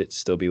 or would it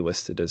still be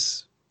listed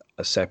as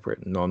a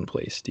separate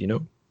non-place? Do you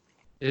know?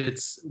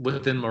 It's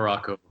within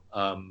Morocco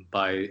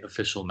by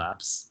official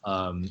maps.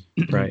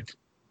 Right.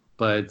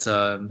 But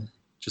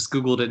just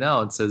Googled it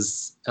now. It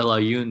says El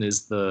Ayoun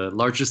is the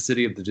largest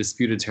city of the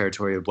disputed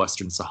territory of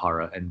Western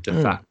Sahara and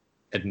de facto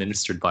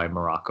administered by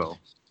Morocco.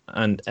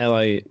 And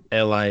sorry,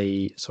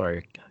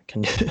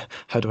 can you,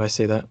 how do I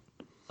say that?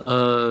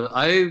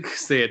 I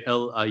say it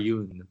El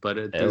Ayoun, but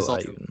there's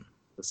also Ayoun.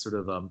 a sort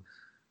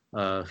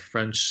of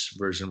French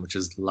version, which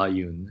is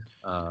L'Ayoun.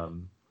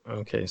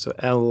 Okay, so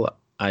El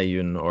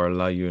Ayoun or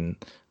Layoun,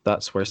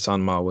 that's where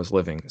Sanma was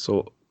living.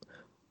 So,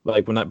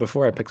 like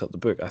before I picked up the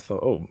book, I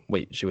thought, oh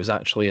wait, she was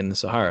actually in the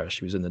Sahara.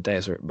 She was in the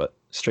desert, but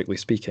strictly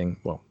speaking,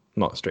 well,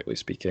 not strictly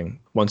speaking.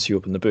 Once you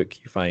open the book,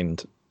 you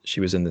find she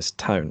was in this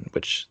town,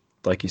 which,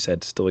 like you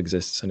said, still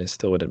exists and is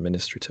still an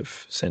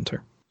administrative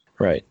center.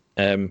 Right.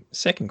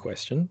 Second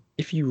question: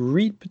 if you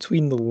read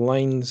between the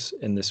lines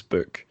in this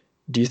book,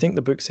 do you think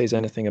the book says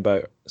anything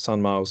about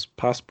Sanmao's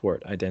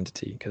passport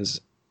identity?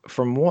 Because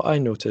from what I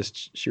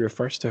noticed, she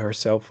refers to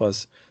herself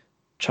as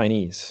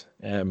Chinese.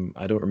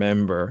 I don't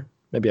remember.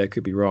 Maybe I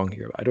could be wrong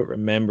here, but I don't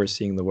remember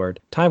seeing the word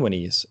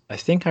Taiwanese. I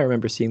think I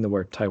remember seeing the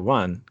word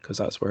Taiwan because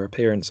that's where her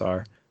parents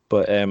are.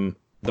 But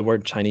the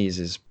word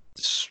Chinese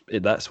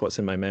that's what's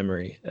in my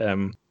memory.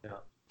 Yeah.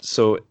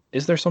 So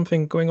is there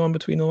something going on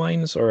between the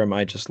lines, or am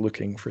I just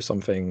looking for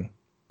something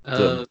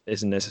that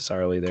isn't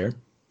necessarily there?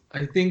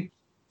 I think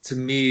to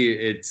me,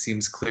 it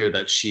seems clear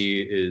that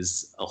she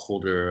is a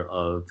holder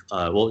of,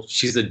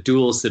 she's a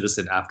dual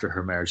citizen after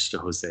her marriage to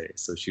Jose.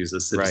 So she's a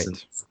citizen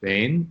of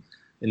Spain,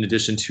 in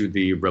addition to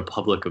the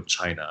Republic of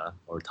China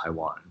or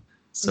Taiwan.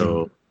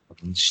 So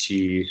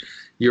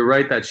you're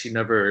right that she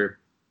never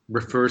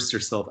refers to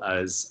herself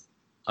as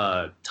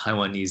a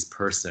Taiwanese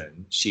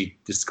person. She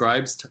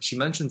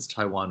mentions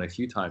Taiwan a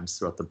few times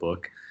throughout the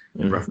book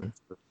in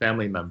reference to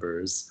family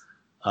members.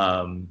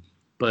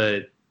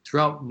 But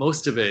throughout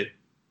most of it,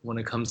 when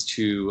it comes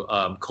to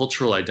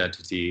cultural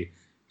identity,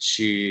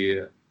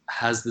 she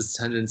has this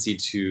tendency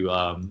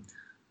to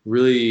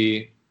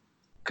really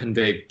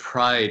convey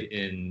pride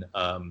in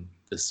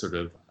this sort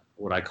of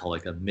what I call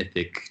like a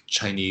mythic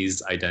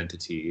Chinese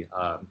identity.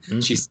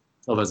 She sees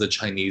herself as a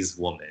Chinese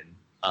woman.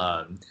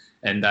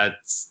 And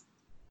that's,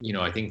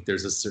 I think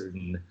there's a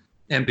certain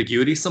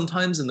ambiguity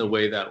sometimes in the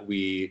way that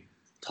we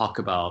talk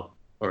about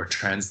or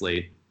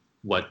translate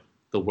what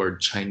the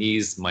word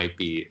Chinese might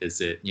be. Is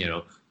it,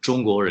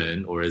 中国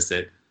人, or is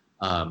it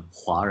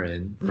华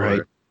人,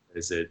 or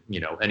is it,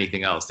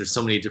 anything else? There's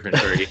so many different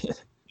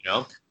variations,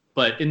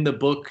 But in the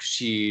book,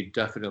 she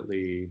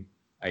definitely,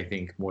 I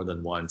think more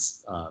than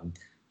once,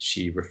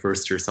 she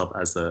refers to herself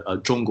as a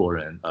中国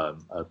人,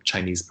 a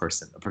Chinese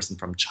person, a person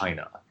from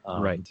China.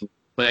 Right.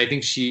 But I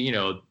think she,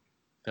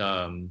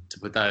 to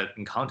put that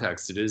in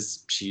context, it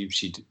is she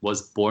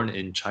was born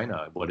in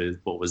China, what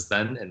was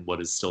then and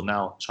what is still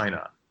now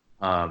China,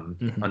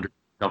 under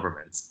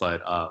governments.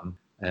 But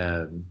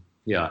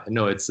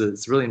it's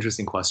a really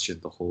interesting question,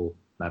 the whole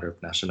matter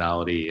of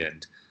nationality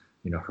and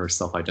her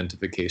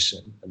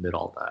self-identification amid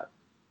all that.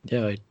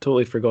 Yeah, I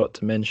totally forgot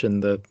to mention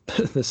the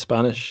the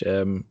Spanish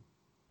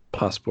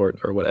passport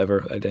or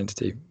whatever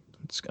identity.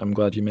 I'm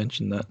glad you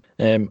mentioned that.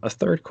 A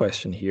third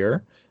question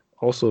here,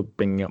 also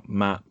bringing up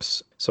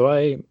maps. So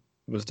I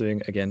was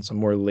doing, again, some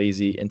more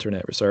lazy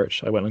internet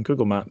research. I went on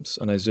Google Maps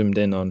and I zoomed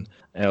in on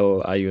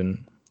El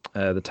Ayoun,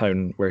 the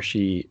town where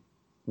she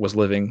was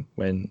living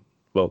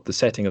the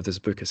setting of this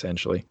book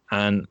essentially.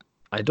 And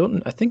I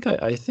think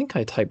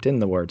I typed in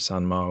the word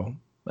Sanmao,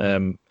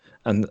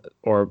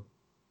 or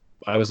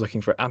I was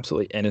looking for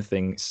absolutely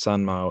anything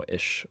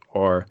Sanmao-ish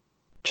or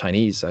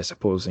Chinese, I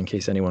suppose, in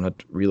case anyone had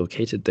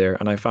relocated there.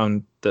 And I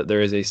found that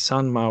there is a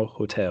Sanmao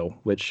hotel,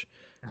 which,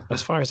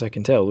 as far as I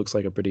can tell, looks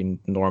like a pretty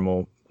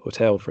normal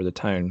hotel for the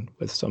town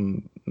with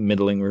some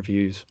middling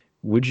reviews.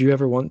 Would you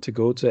ever want to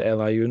go to El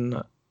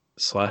Ayoun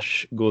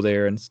 / go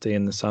there and stay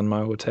in the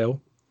Sanmao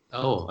hotel?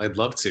 Oh, I'd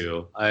love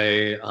to.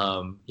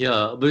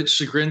 Yeah, a bit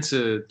chagrined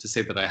to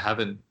say that I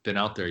haven't been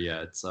out there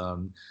yet.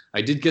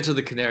 I did get to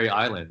the Canary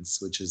Islands,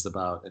 which is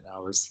about an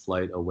hour's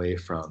flight away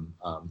from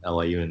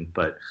LA,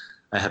 but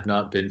I have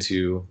not been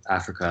to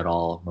Africa at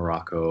all,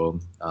 Morocco,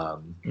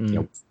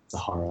 Mm.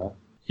 Sahara.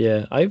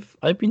 Yeah,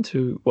 I've been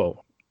to,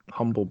 well,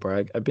 humble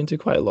brag, I've been to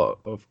quite a lot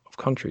of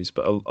countries,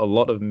 but a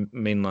lot of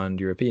mainland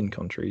European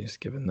countries,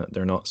 given that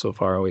they're not so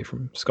far away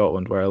from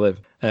Scotland where I live.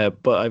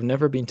 But I've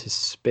never been to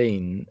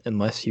Spain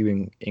unless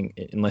you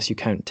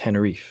count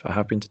Tenerife. I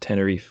have been to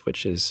Tenerife,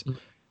 which is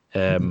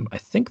Mhm. I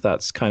think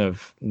that's kind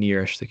of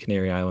nearish the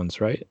Canary Islands,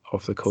 right?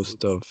 Off the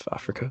coast of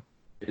Africa.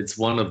 It's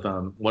one of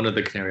them, one of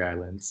the Canary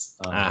Islands.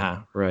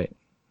 Ah, right.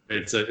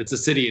 It's a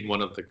city in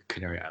one of the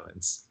Canary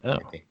Islands, I Oh,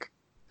 think.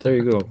 there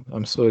you go.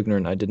 I'm so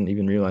ignorant. I didn't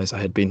even realize I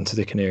had been to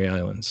the Canary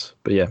Islands.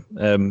 But yeah,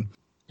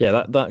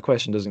 yeah, that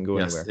question doesn't go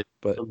Yes. anywhere.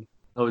 But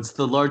Oh, it's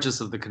the largest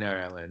of the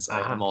Canary Islands.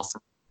 I'm aha, also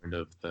learned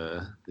of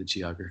the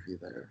geography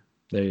there.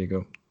 there you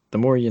go. The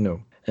more you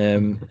know.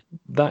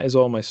 That is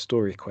all my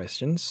story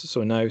questions.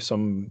 So now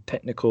some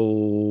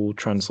technical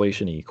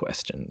translation-y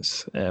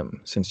questions,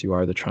 since you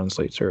are the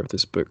translator of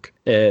this book.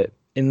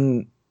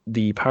 In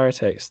the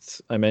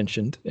paratexts I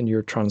mentioned in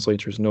your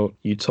translator's note,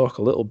 you talk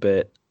a little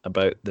bit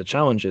about the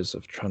challenges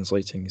of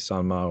translating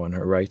Sanmao and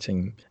her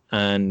writing,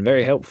 and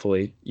very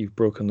helpfully, you've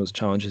broken those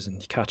challenges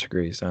into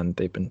categories, and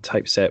they've been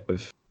typeset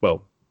with,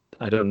 well,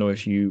 I don't know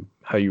if you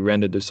how you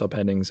rendered the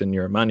subheadings in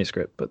your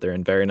manuscript, but they're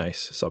in very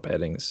nice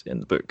subheadings in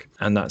the book,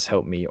 and that's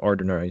helped me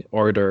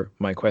order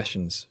my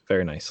questions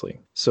very nicely.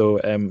 So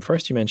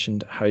first, you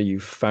mentioned how you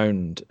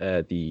found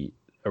the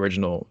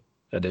original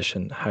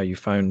edition, how you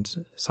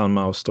found San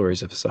Mao's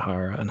Stories of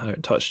Sahara, and how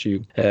it touched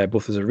you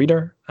both as a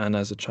reader and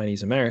as a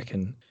Chinese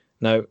American.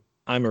 Now,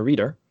 I'm a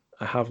reader.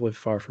 I have lived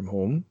far from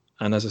home,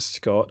 and as a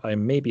Scot, I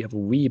maybe have a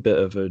wee bit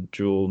of a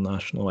dual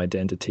national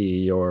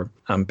identity or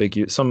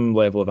some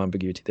level of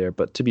ambiguity there.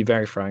 But to be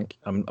very frank,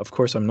 of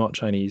course, I'm not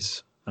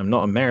Chinese. I'm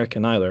not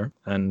American either.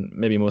 And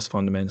maybe most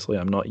fundamentally,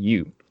 I'm not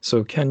you.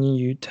 So can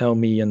you tell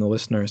me and the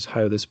listeners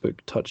how this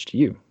book touched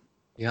you?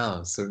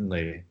 Yeah,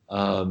 certainly.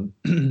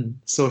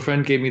 So a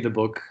friend gave me the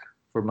book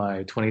for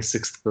my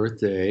 26th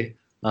birthday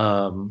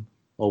a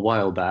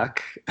while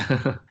back,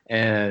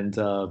 and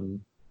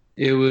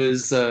it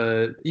was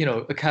a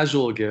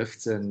casual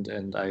gift,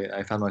 and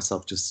I found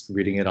myself just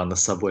reading it on the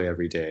subway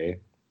every day,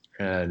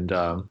 and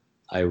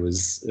I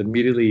was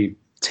immediately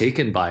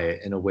taken by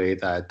it in a way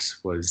that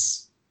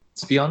was,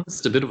 to be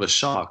honest, a bit of a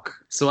shock.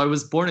 So I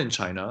was born in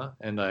China,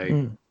 and I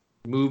Mm,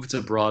 moved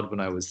abroad when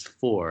I was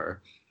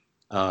 4,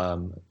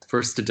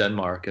 first to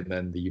Denmark and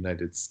then the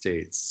United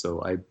States.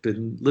 So I've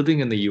been living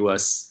in the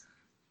US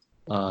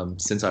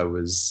since I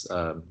was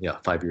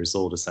 5 years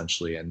old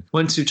essentially, and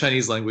went to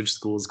Chinese language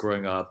schools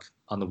growing up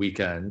on the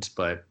weekend,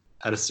 but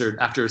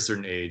after a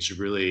certain age,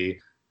 really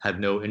had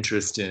no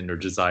interest in or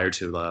desire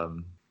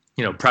to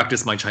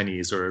practice my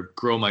Chinese or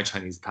grow my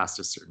Chinese past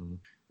a certain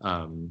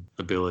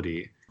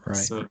ability. right.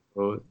 So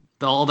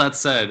all that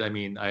said, I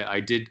mean,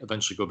 I did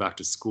eventually go back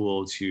to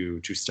school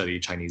to study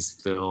Chinese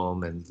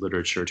film and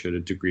literature to a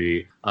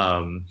degree.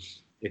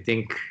 I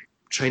think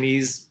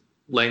Chinese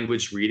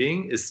language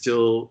reading is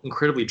still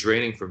incredibly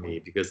draining for me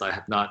because I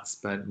have not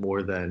spent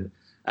more than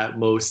at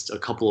most a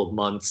couple of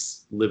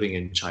months living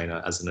in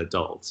China as an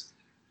adult.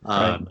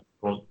 Right.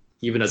 Well,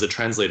 even as a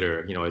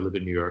translator, I live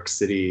in New York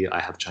City. I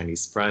have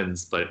Chinese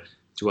friends, but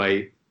do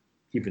I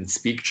even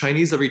speak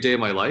Chinese every day of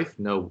my life?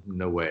 No,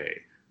 no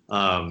way.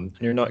 Um,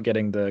 And you're not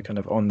getting the kind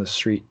of on the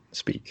street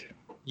speak.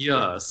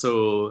 yeah,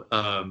 so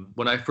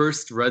when I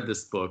first read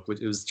this book, which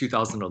it was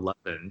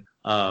 2011,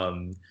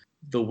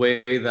 the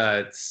way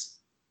that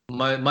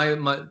my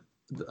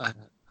uh,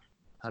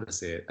 how to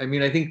say it? I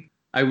mean, I think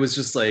I was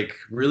just like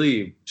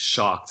really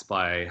shocked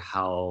by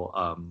how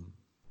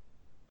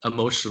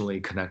emotionally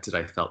connected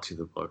I felt to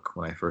the book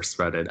when I first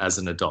read it as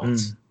an adult.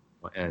 Mm.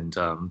 And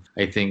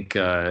I think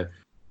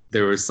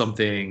there was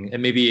something,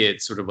 and maybe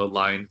it sort of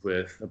aligned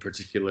with a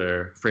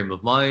particular frame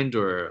of mind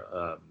or,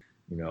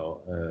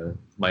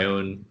 my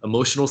own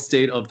emotional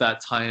state of that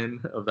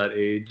time, of that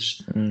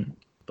age. Mm.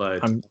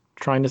 But I'm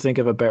trying to think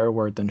of a better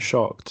word than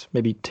shocked.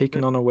 Maybe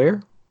taken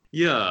unaware?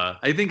 yeah,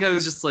 I think I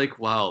was just like,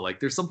 wow, like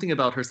there's something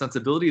about her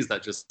sensibilities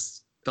that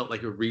just felt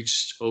like it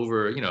reached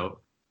over,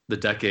 the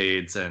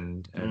decades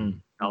and Mm.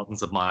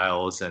 thousands of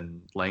miles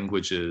and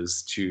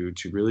languages to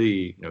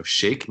really,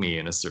 shake me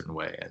in a certain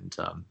way. And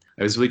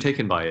I was really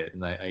taken by it.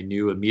 And I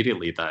knew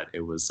immediately that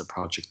it was a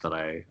project that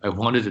I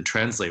wanted to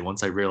translate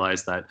once I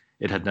realized that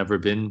it had never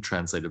been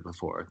translated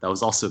before. That was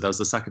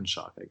the second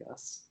shock, I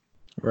guess.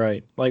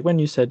 Right. Like when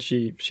you said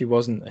she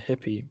wasn't a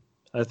hippie,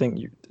 I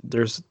think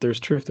there's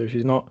truth there.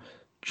 She's not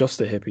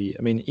just a hippie.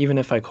 I mean, even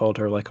if I called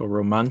her like a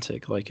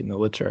romantic, like in the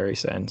literary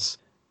sense,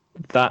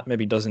 that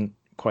maybe doesn't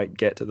quite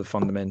get to the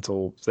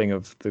fundamental thing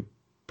of the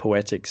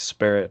poetic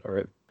spirit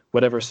or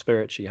whatever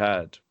spirit she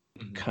had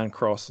Mhm. can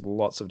cross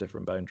lots of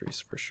different boundaries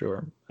for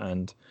sure.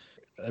 And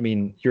I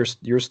mean,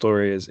 your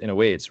story is in a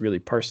way it's really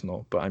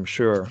personal, but I'm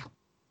sure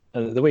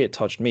the way it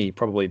touched me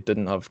probably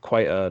didn't have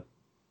quite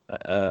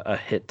a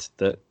hit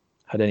that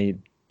had any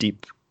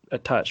deep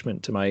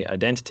attachment to my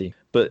identity,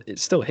 but it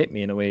still hit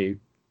me in a way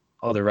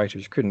other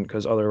writers couldn't,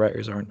 because other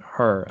writers aren't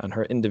her, and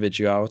her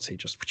individuality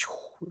just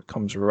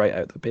comes right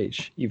out the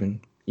page,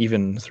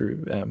 even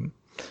through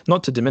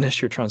not to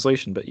diminish your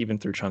translation, but even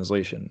through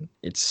translation,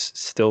 it's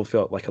still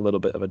felt like a little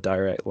bit of a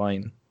direct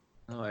line.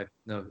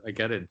 No, I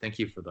get it. Thank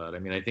you for that. I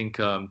mean, I think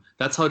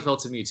that's how it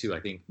felt to me too. I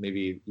think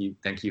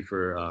thank you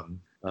for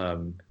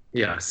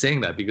yeah,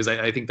 saying that, because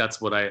I think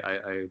that's what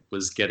I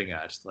was getting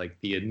at. Like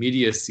the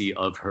immediacy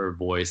of her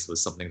voice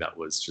was something that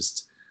was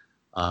just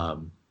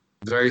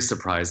very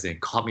surprising,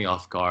 caught me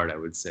off guard, I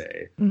would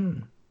say.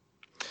 You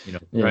know,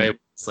 Yeah. right?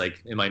 It's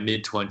like in my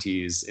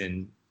mid-20s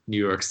in New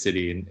York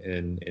City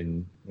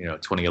in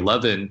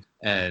 2011,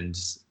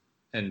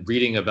 and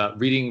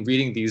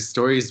reading these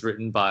stories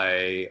written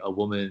by a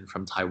woman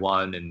from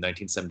Taiwan in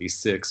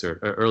 1976 or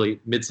early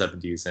mid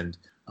 70s, and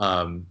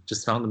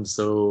just found them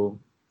so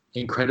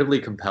incredibly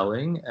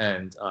compelling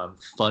and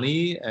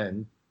funny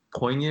and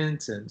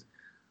poignant, and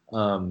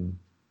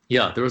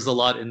yeah, there was a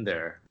lot in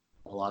there,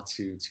 a lot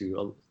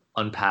to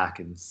unpack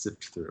and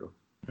sift through.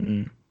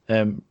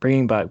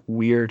 Bringing back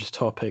weird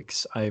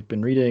topics, I've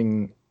been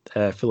reading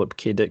Philip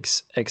K.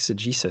 Dick's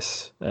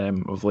Exegesis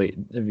of late.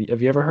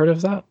 Have you ever heard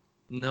of that?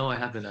 No, I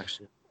haven't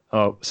actually.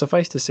 Oh,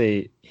 suffice to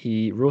say,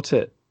 he wrote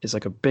it. It's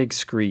like a big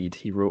screed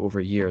he wrote over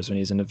years when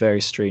he's in a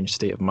very strange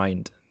state of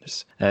mind.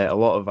 There's a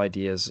lot of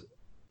ideas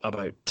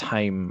about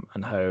time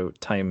and how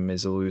time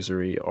is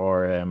illusory,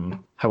 or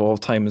how all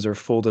times are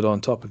folded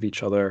on top of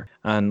each other.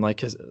 And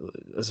like as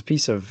a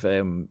piece of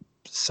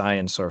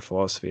science or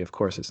philosophy, of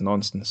course, it's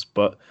nonsense.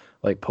 But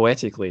like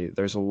poetically,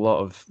 there's a lot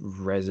of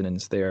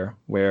resonance there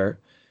where,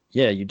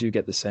 yeah, you do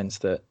get the sense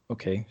that,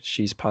 okay,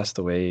 she's passed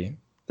away.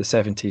 The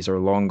 70s are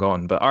long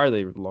gone, but are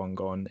they long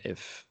gone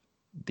if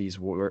these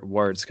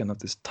words can have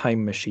this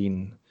time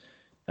machine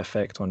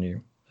effect on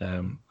you?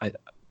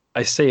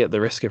 I say at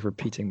the risk of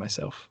repeating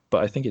myself,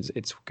 but I think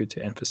it's good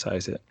to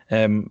emphasize it.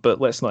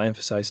 But let's not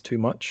emphasize too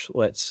much.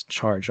 Let's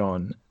charge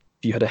on.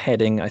 If you had a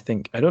heading, I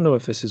don't know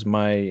if this is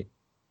my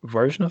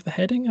version of the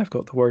heading. I've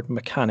got the word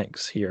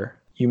mechanics here.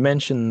 You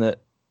mentioned that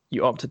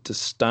you opted to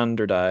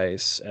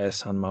standardize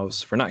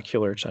Sanmao's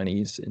vernacular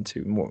Chinese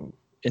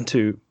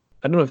into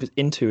I don't know if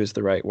into is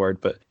the right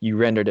word, but you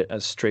rendered it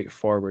as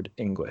straightforward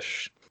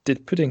English.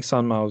 Did putting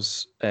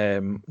Sanmao's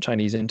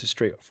Chinese into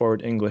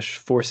straightforward English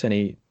force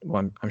any,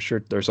 well, I'm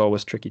sure there's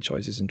always tricky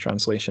choices in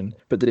translation,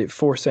 but did it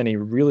force any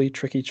really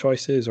tricky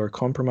choices or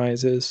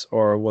compromises,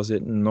 or was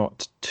it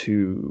not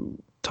too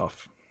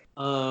tough?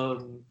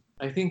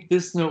 I think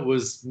this note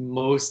was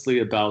mostly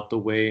about the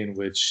way in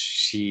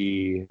which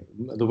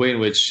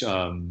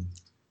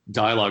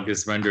dialogue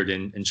is rendered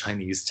in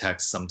Chinese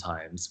text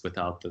sometimes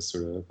without the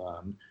sort of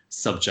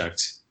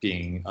subject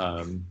being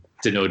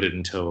denoted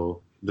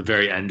until the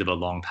very end of a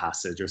long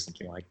passage or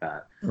something like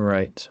that.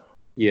 Right.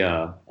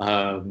 Yeah.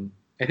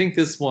 I think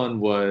this one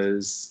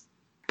was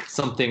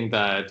something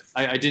that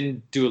I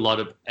didn't do a lot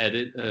of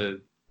edit.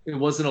 It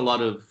wasn't a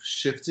lot of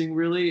shifting,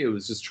 really. It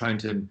was just trying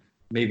to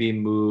maybe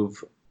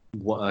move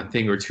a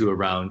thing or two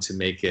around to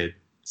make it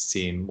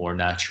seem more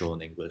natural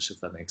in English, if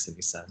that makes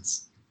any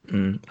sense.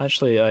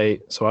 Actually,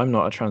 I'm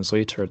not a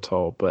translator at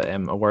all, but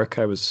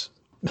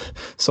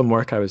some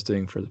work I was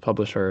doing for the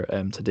publisher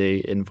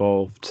today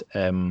involved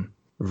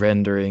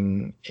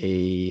rendering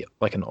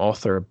an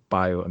author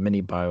bio, a mini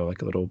bio,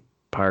 like a little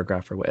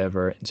paragraph or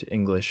whatever, into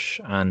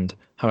English. And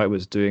how I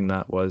was doing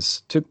that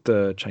was took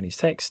the Chinese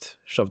text,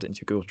 shoved it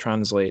into Google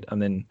Translate,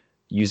 and then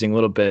using a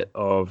little bit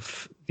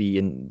of the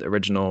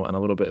original and a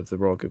little bit of the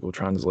raw Google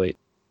Translate,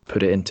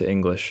 put it into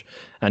English.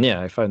 And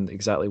yeah, I found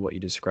exactly what you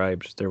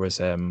described. There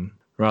was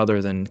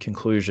rather than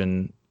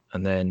conclusion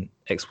and then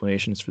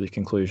explanations for the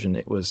conclusion,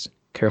 it was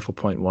careful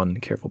point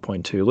 1, careful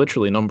point 2,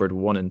 literally numbered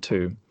 1 and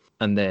 2,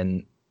 and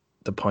then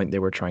the point they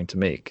were trying to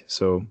make.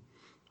 So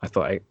I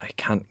thought I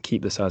can't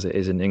keep this as it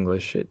is in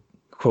English. It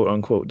quote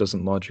unquote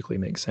doesn't logically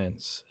make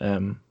sense.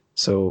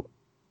 So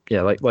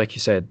yeah, like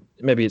you said,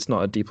 maybe it's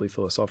not a deeply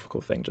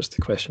philosophical thing, just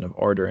a question of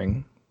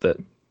ordering that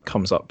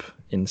comes up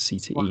in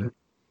CTE.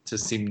 To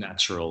seem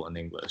natural in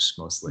English,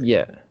 mostly.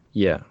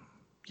 Yeah.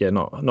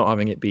 Not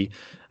having it be,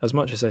 as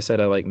much as I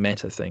said I like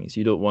meta things.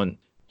 You don't want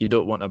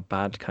a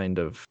bad kind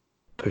of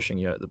pushing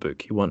you out of the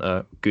book. You want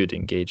a good,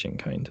 engaging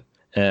kind.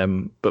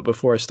 But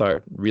before I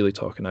start really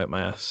talking out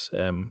my ass,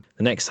 the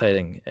next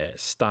heading,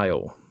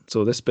 style.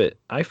 So this bit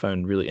I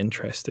found really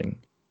interesting.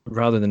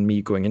 Rather than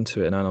me going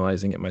into it and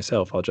analyzing it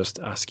myself, I'll just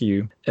ask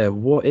you,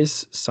 what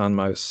is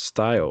Sanmao's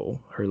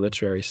style, her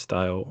literary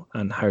style,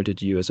 and how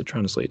did you as a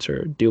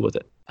translator deal with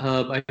it?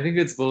 I think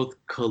it's both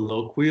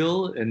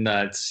colloquial in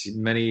that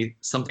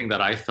something that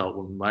I felt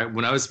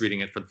when I was reading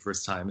it for the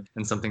first time,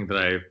 and something that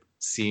I've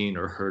seen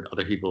or heard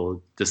other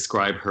people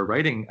describe her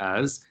writing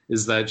as,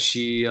 is that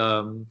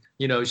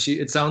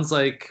it sounds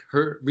like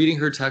reading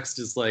her text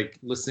is like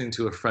listening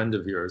to a friend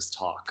of yours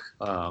talk.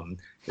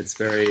 It's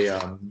very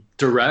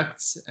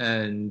direct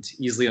and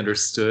easily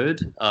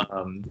understood.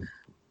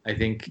 I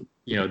think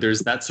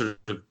there's that sort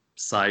of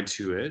side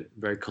to it,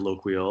 very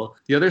colloquial.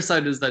 The other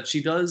side is that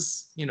she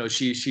does,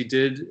 she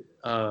did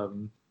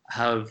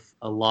have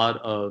a lot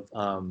of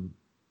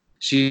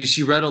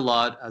she read a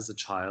lot as a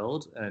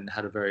child and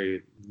had a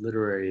very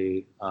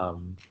literary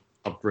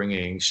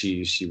upbringing.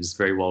 She was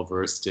very well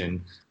versed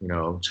in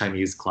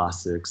Chinese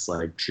classics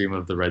like Dream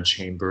of the Red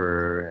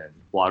Chamber and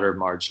Water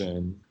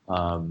Margin,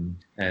 and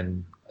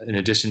in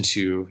addition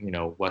to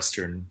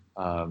Western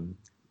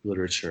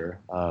literature,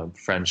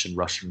 French and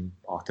Russian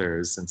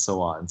authors and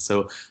so on.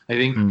 So I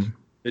think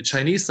the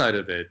Chinese side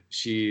of it,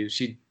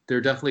 she there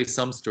are definitely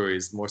some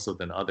stories more so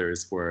than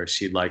others where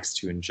she likes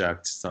to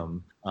inject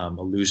some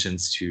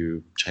allusions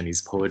to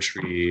Chinese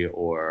poetry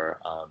or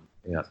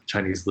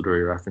Chinese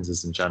literary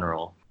references in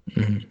general.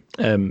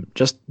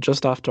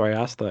 Just after I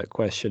asked that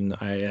question,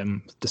 I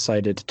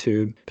decided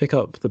to pick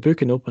up the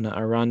book and open at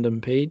a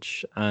random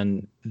page.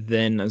 And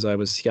then, as I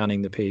was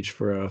scanning the page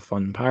for a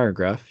fun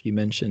paragraph, you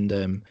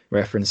mentioned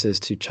references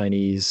to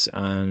Chinese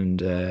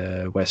and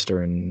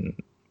Western,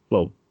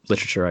 well,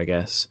 literature, I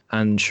guess.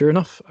 And sure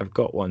enough, I've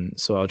got one.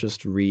 So I'll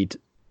just read.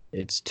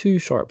 It's 2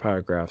 short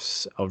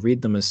paragraphs. I'll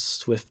read them as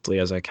swiftly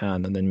as I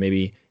can, and then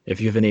maybe if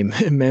you have any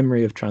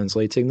memory of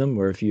translating them,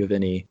 or if you have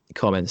any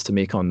comments to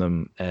make on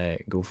them,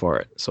 go for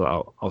it.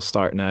 So I'll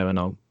start now, and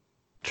I'll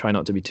try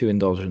not to be too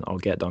indulgent. I'll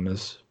get done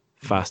as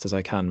fast as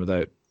I can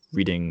without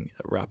reading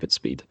at rapid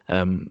speed.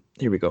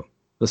 Here we go.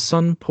 The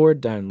sun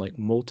poured down like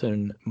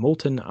molten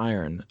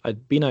iron.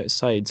 I'd been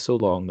outside so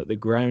long that the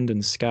ground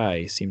and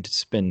sky seemed to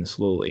spin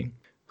slowly.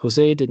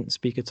 Jose didn't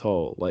speak at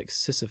all, like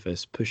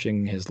Sisyphus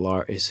pushing his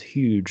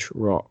huge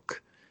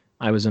rock.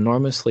 I was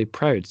enormously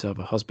proud to have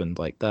a husband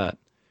like that.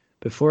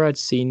 Before I'd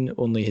seen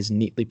only his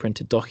neatly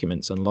printed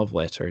documents and love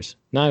letters.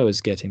 Now I was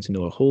getting to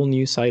know a whole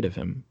new side of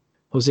him.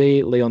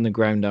 Jose lay on the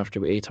ground after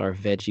we ate our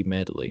veggie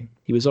medley.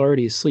 He was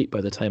already asleep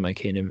by the time I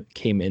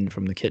came in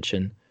from the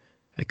kitchen.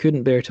 I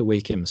couldn't bear to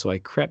wake him, so I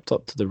crept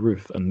up to the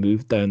roof and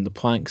moved down the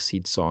planks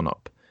he'd sawn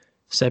up,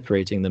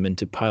 separating them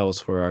into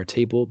piles for our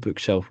table,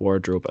 bookshelf,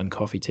 wardrobe, and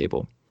coffee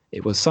table.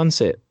 It was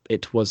sunset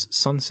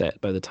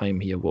by the time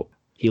he awoke.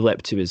 He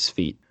leapt to his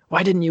feet.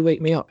 "Why didn't you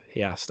wake me up?"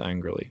 he asked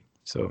angrily.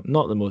 So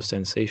not the most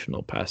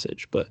sensational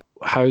passage, but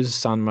how's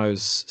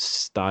Sanmao's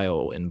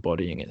style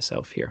embodying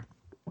itself here?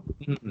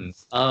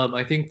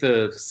 I think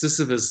the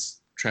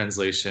Sisyphus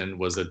translation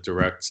was a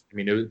direct,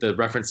 the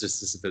reference to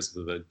Sisyphus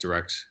was a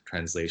direct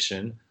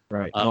translation.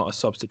 Right, not a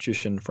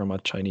substitution from a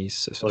Chinese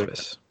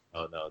Sisyphus.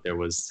 Oh no, there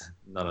was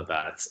none of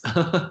that.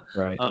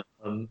 Right.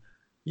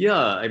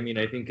 Yeah, I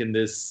think in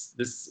this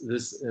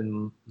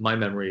in my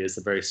memory is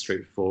a very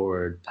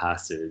straightforward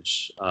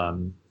passage.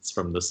 It's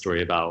from the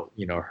story about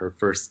her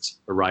first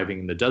arriving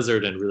in the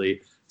desert and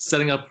really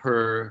setting up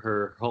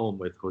her home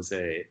with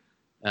Jose.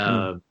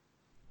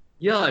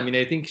 Yeah,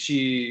 I think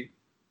she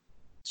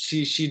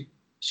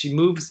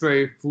moves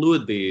very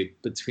fluidly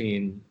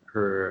between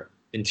her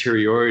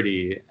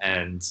interiority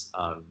and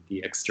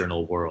the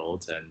external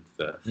world and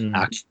the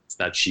actions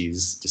that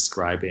she's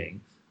describing.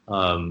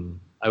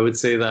 I would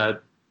say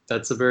that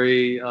that's a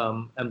very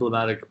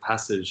emblematic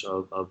passage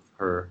of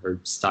her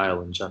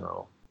style in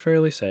general.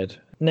 Fairly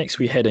said. Next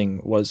wee heading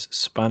was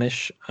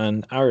Spanish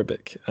and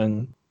Arabic,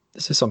 and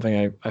this is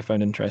something I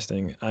found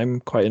interesting. I'm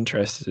quite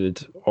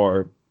interested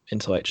or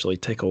intellectually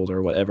tickled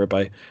or whatever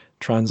by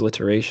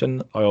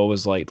transliteration. I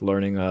always liked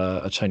learning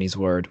a Chinese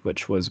word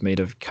which was made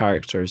of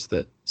characters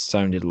that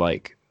sounded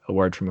like a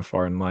word from a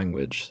foreign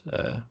language.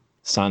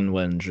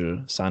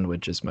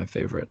 Sandwich is my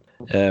favorite.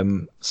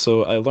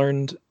 So I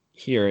learned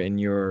here in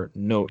your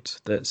note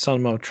that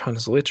Sanmao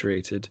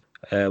transliterated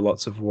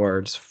lots of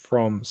words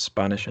from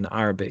Spanish and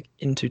Arabic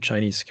into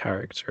Chinese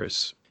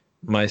characters.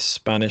 My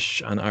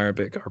Spanish and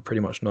Arabic are pretty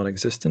much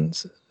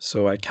non-existent,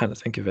 so I can't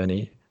think of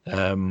any.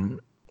 I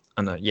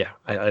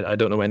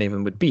don't know any of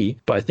them would be,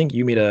 but I think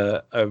you made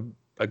a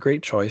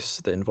great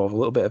choice that involved a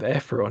little bit of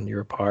effort on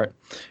your part,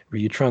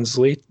 where you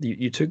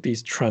took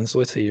these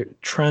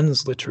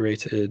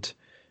transliterated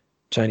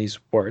Chinese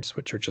words,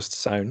 which are just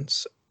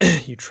sounds,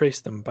 you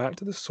traced them back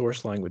to the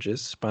source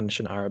languages, Spanish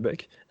and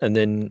Arabic, and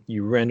then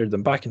you rendered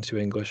them back into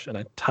English and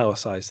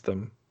italicized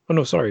them. Oh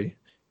no, sorry.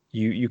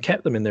 You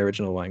kept them in their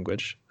original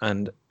language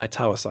and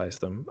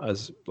italicized them,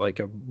 as like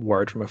a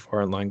word from a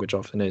foreign language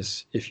often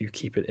is if you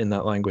keep it in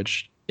that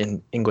language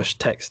in English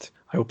text.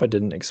 I hope I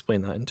didn't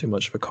explain that in too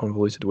much of a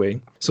convoluted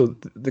way. So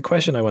the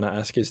question I want to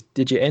ask is,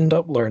 did you end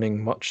up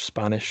learning much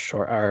Spanish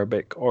or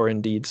Arabic or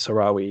indeed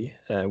Sahrawi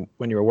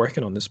when you were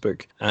working on this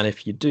book? And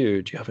if you do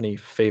you have any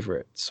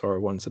favorites or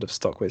ones that have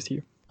stuck with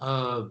you?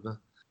 I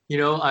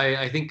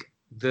think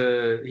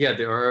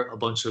there are a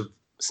bunch of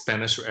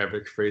Spanish or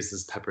Arabic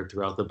phrases peppered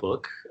throughout the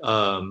book.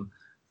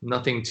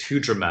 Nothing too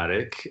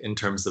dramatic in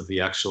terms of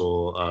the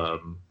actual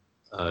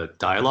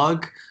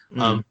dialogue.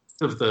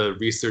 Of the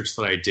research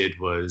that I did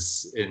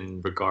was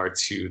in regard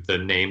to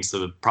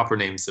the proper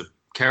names of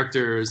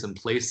characters and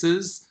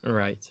places.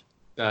 Right.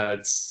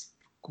 That's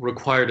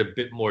required a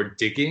bit more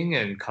digging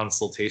and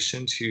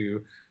consultation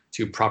to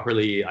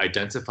properly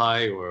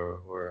identify or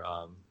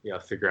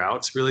figure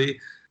out. Really,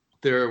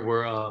 there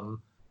were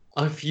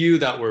A few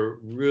that were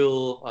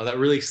real that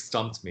really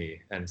stumped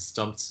me and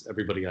stumped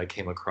everybody I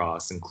came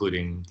across,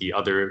 including the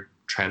other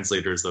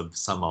translators of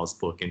Sanmao's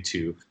book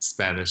into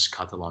Spanish,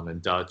 Catalan,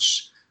 and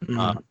Dutch.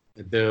 Uh, Mm.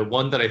 the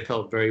one that I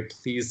felt very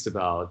pleased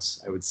about,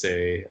 I would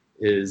say,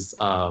 is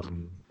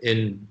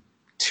in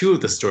two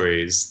of the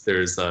stories.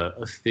 There's a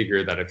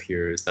figure that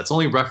appears that's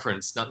only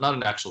referenced, not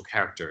an actual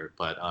character,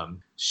 but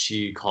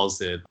she calls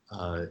it.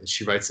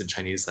 She writes in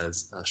Chinese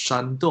as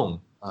 "shan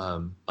dong,"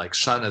 like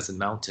 "shan" as in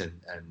mountain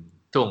and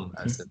 "dong"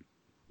 as in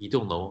一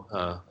栋楼,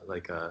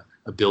 like a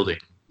building,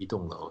 一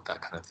栋楼,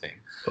 that kind of thing.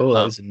 Oh,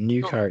 that Um, is a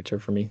new character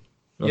for me.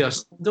 yeah, Okay.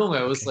 Shandong.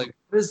 I was Okay. like,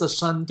 what is a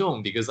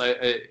Shandong? Because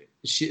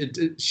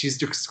she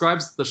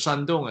describes the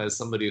Shandong as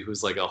somebody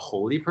who's like a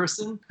holy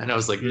person, and I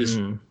was like,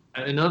 Mm.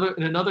 in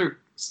another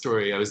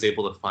story, I was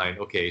able to find,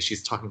 okay,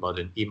 she's talking about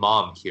an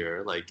imam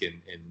here, like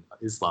in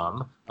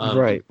Islam.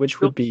 Right, which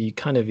would be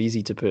kind of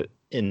easy to put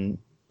in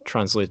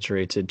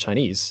transliterated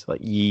Chinese, like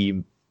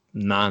Yi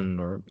Man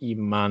or Yi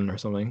Man or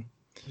something.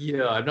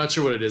 Yeah, I'm not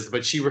sure what it is,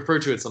 but she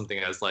referred to it something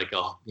as like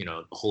a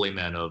holy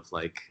man of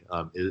like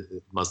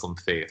Muslim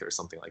faith or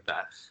something like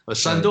that. But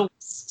Right. Shandong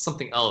was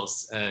something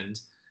else, and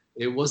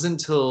it wasn't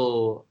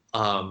until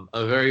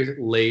a very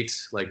late,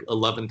 like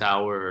 11th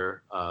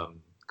hour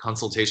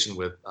consultation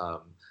with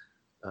um,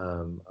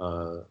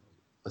 uh,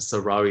 a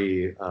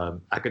Sahrawi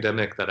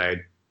academic that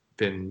I'd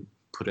been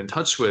put in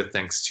touch with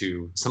thanks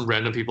to some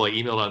random people I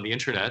emailed on the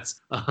internet.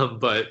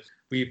 But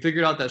we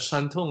figured out that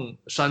Shandong,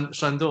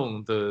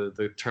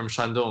 the term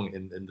Shandong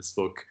in this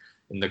book,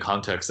 in the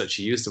context that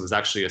she used, it was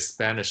actually a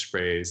Spanish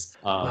phrase,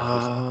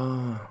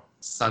 Ah,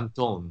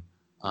 Santon,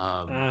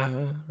 um,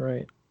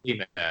 right.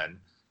 man.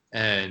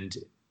 And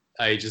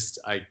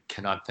I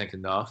cannot thank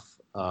enough.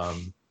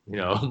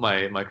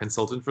 My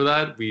consultant for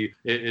that.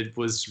 It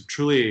was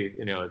truly,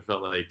 it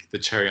felt like the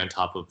cherry on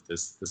top of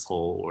this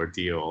whole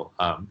ordeal.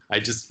 I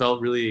just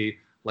felt really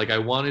like I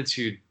wanted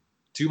to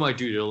do my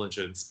due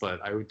diligence, but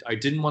I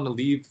didn't want to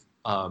leave,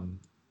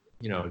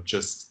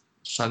 just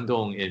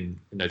Shandong in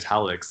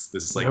italics.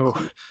 This like No,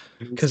 clear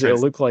because it'll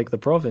look like the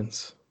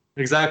province.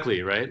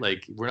 exactly right.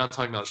 Like we're not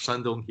talking about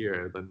Shandong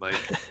here, but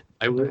like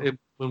I would No. it,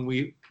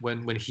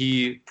 when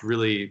he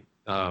really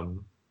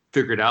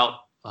figured out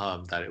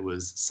that it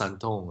was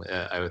Santong,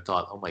 I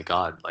thought, oh my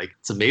God, like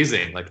it's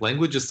amazing. Like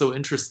language is so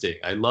interesting.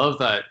 I love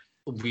that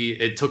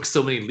it took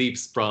so many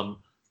leaps from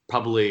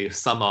probably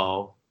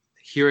Samao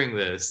hearing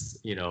this,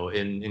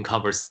 in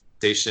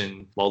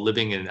conversation while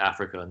living in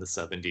Africa in the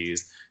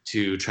 70s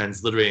to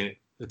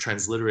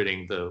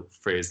transliterating the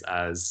phrase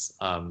as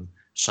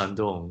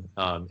Shandong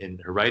in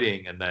her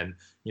writing, and then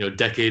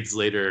decades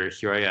later,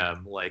 here I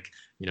am, like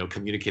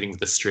communicating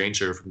with a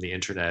stranger from the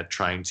internet,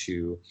 trying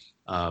to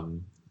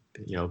um,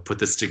 put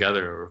this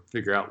together or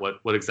figure out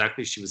what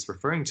exactly she was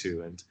referring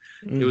to, and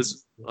it Mm.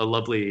 was a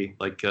lovely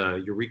like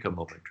eureka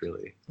moment,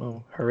 really.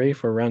 Well, hooray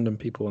for random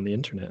people on the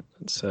internet.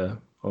 It's a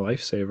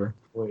lifesaver.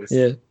 Voice.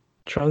 Yeah,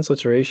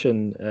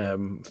 transliteration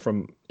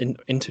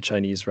into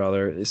Chinese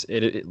rather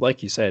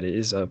like you said, it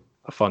is a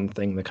fun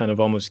thing. The kind of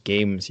almost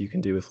games you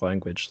can do with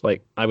language.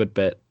 Like I would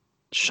bet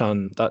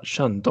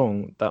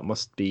Shandong, that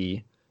must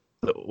be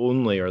the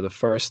only or the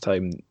first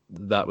time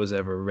that was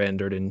ever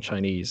rendered in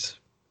Chinese.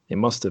 It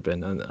must have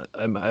been, and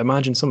I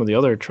imagine some of the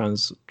other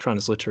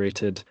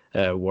transliterated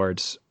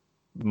words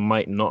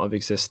might not have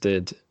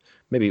existed,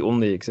 maybe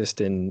only exist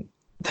in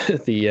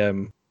the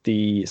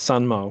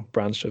Sanmao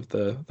branch of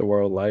the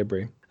World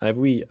Library. I have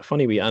a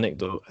funny wee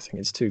anecdote. I think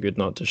it's too good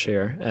not to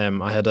share.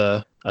 I had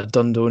a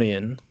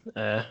Dundonian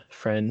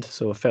friend,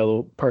 so a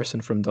fellow person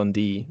from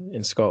Dundee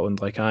in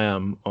Scotland, like I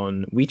am,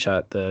 on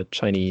WeChat, the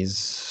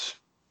Chinese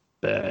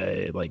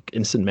like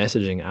instant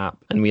messaging app,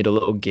 and we had a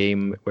little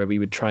game where we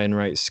would try and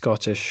write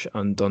Scottish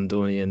and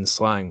Dundonian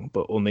slang,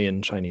 but only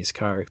in Chinese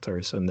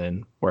characters, and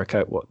then work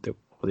out what the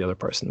other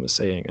person was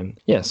saying. And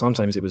yeah,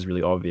 sometimes it was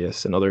really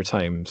obvious, and other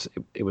times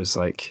it was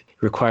like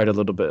required a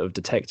little bit of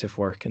detective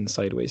work and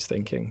sideways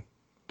thinking.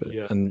 But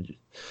Yeah, and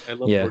I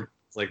love yeah, words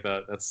like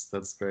that. That's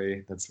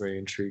very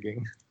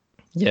intriguing.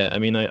 yeah. I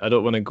mean, I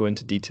don't want to go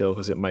into detail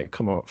because it might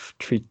come off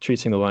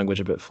treating the language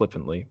a bit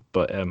flippantly,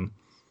 but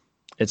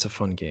it's a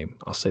fun game.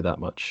 I'll say that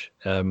much.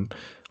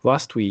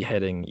 Last wee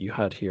heading you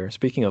had here,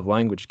 speaking of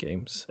language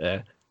games,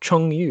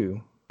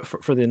 Chongyu,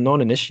 for the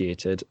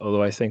non-initiated,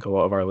 although I think a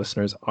lot of our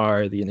listeners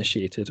are the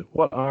initiated,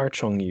 what are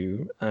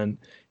Chongyu? And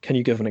can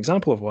you give an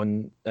example of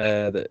one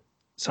that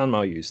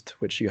Sanmao used,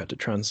 which you had to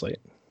translate?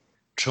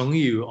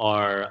 Chengyu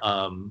are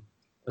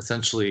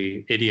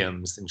essentially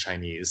idioms in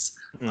Chinese.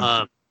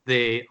 Mm.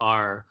 They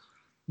are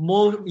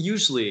more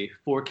usually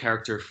four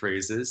character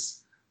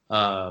phrases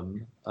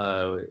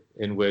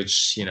in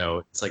which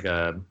it's like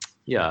a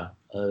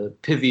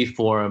pithy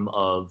form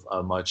of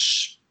a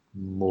much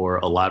more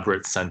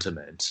elaborate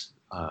sentiment,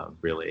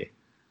 really.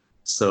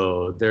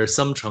 So there are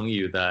some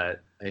Chengyu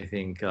that I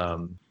think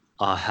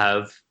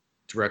have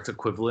direct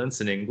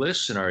equivalents in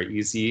English and are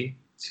easy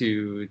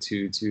to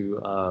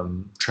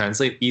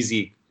translate,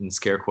 easy in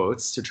scare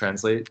quotes to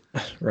translate,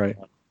 Right.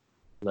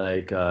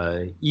 like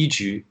一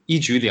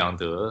举两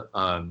得.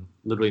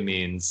 literally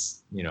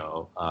means,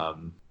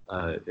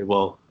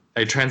 well,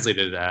 I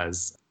translated it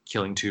as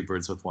killing two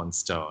birds with one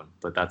stone,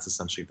 but that's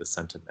essentially the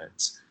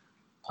sentiment.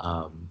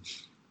 Um,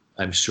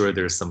 I'm sure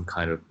there's some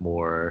kind of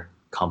more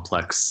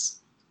complex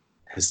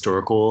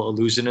historical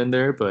allusion in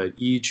there, but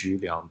一举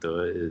两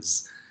得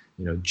is,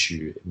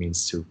 举 it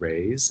means to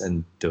raise,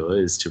 and 得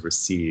is to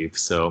receive.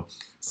 So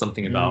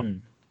something about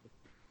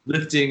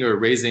lifting or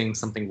raising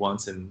something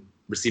once and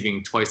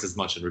receiving twice as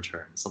much in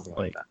return, something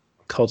like that.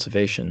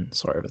 Cultivation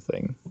sort of a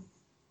thing.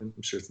 I'm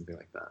sure something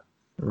like that.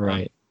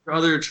 Right. There are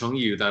other 成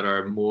语 that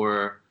are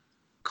more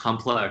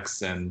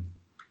complex, and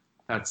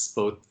that's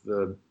both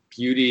the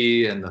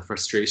beauty and the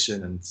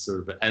frustration and sort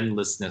of the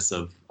endlessness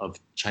of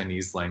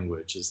Chinese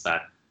language, is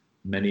that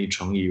many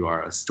成语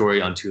are a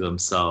story unto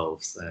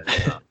themselves.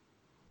 And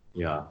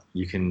yeah,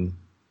 you can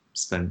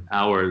spend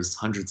hours,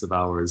 hundreds of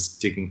hours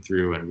digging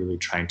through and really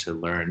trying to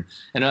learn.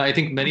 And I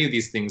think many of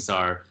these things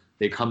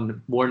they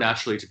come more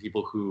naturally to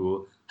people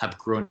who have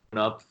grown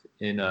up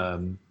in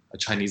a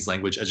Chinese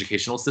language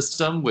educational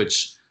system,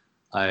 which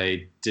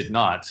I did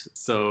not.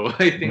 So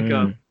I think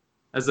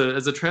as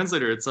a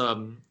translator, it's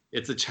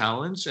a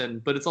challenge,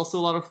 but it's also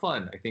a lot of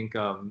fun. I think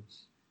I'm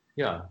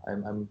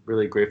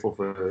really grateful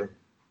for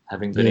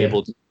having been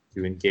able to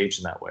engage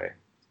in that way.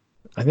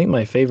 I think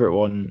my favorite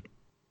one,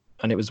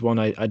 and it was one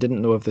I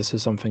didn't know if this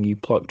is something you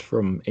plucked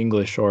from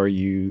English or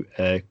you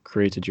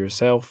created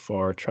yourself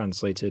or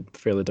translated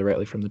fairly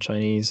directly from the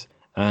Chinese.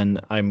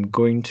 And I'm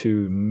going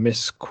to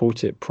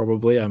misquote it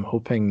probably. I'm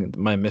hoping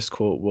my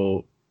misquote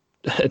will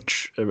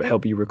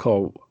help you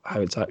recall how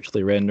it's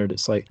actually rendered.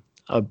 It's like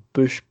a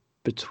bush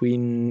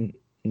between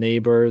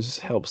neighbors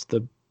helps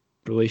the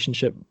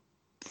relationship.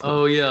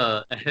 Oh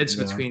yeah, a hedge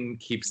between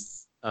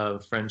keeps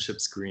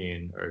friendships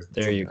green. Or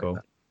there you go.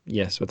 Like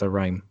yes, with a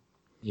rhyme.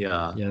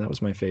 Yeah, that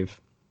was my fave.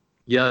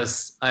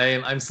 Yes,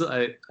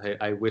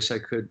 I wish I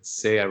could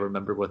say I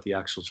remember what the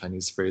actual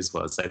Chinese phrase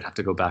was. I'd have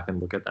to go back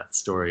and look at that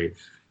story.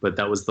 But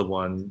that was the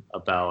one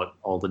about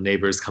all the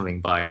neighbors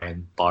coming by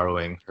and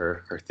borrowing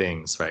her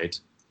things, right?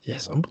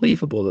 Yes,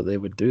 unbelievable that they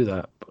would do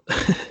that.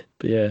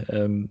 But yeah,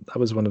 that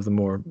was one of the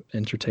more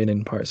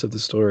entertaining parts of the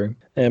story.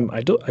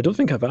 I don't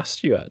think I've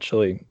asked you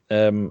actually.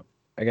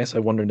 I guess I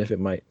wondered if it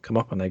might come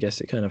up, and I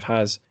guess it kind of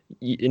has.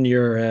 In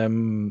your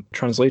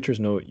translator's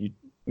note, you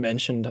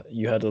mentioned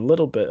you had a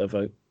little bit of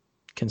a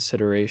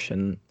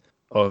consideration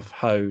of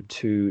how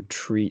to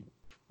treat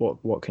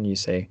what can you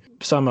say?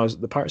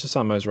 The parts of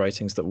Sanmao's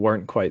writings that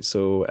weren't quite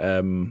so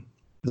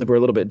that were a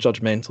little bit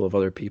judgmental of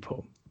other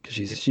people, because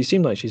she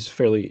seemed like she's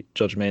fairly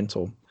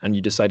judgmental, and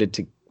you decided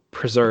to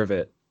preserve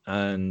it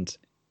and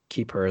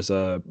keep her as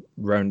a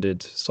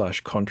rounded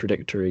 /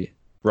 contradictory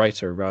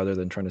writer rather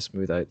than trying to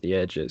smooth out the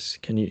edges.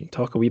 Can you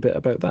talk a wee bit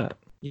about that?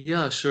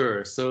 Yeah,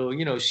 sure. So,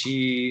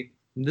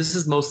 this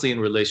is mostly in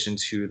relation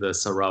to the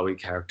Sahrawi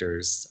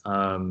characters.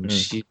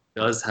 She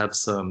does have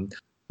some,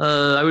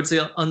 I would say,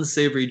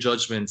 unsavory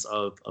judgments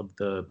of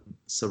the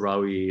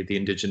Sahrawi, the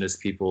indigenous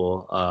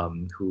people,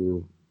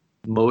 who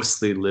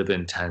mostly live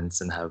in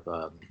tents and have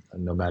a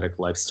nomadic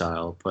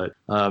lifestyle. But,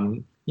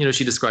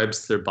 she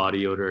describes their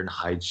body odor and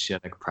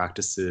hygienic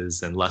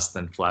practices in less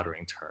than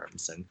flattering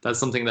terms. And that's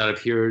something that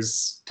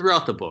appears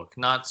throughout the book,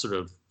 not sort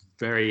of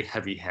very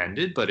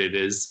heavy-handed, but it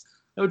is,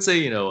 I would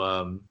say,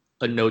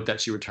 a note that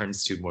she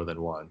returns to more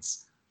than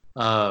once.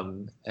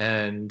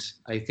 And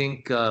I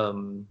think,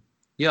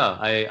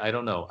 I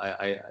don't know.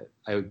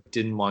 I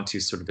didn't want to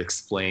sort of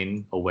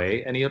explain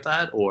away any of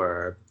that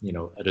or,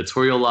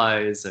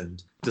 editorialize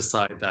and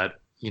decide that,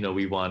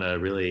 we want to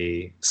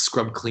really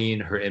scrub clean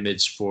her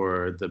image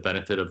for the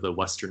benefit of the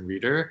Western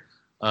reader.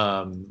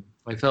 I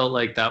felt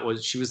like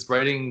she was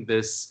writing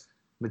this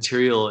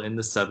material in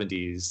the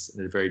 70s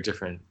in a very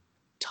different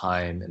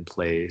time and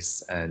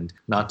place, and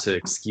not to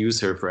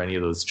excuse her for any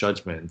of those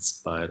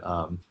judgments, but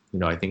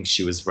I think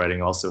she was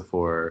writing also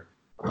for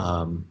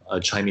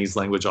a Chinese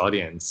language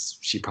audience.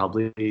 She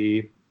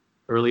probably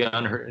early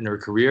on in her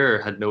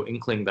career had no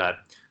inkling that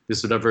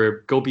this would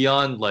ever go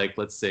beyond, like,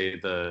 let's say,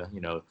 the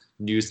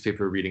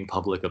newspaper reading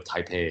public of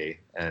Taipei,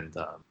 and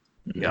I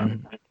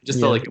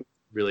just felt like it was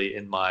really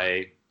in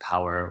my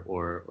power,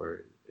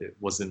 or it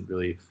wasn't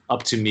really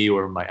up to me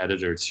or my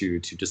editor to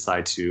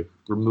decide to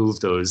remove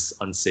those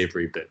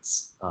unsavory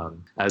bits,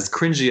 as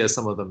cringy as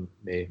some of them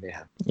may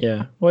have.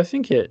 Yeah, well, I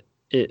think it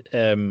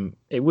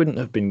wouldn't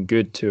have been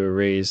good to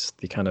erase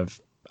the kind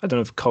of, I don't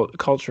know if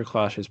culture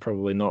clash is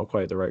probably not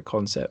quite the right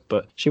concept,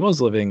 but she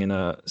was living in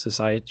a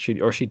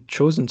society, or she'd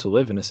chosen to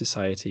live in a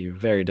society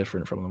very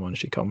different from the one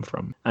she come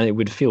from, and it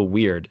would feel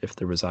weird if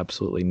there was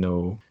absolutely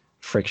no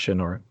friction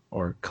or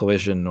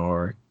collision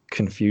or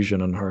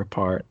confusion on her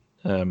part,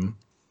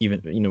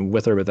 even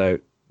with or without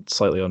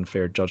slightly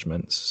unfair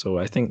judgments. So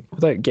I think,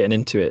 without getting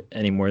into it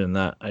any more than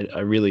that,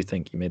 I really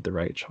think you made the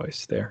right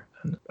choice there,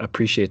 and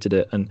appreciated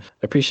it, and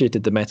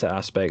appreciated the meta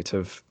aspect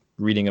of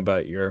reading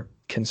about your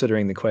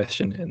considering the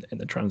question in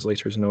the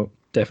translator's note.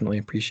 Definitely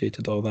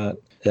appreciated all that.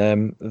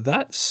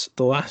 That's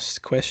the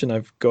last question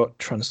I've got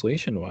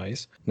translation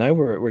wise. Now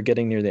we're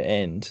getting near the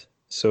end.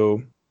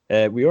 So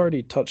We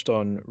already touched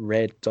on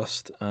red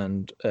dust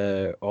and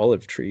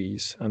olive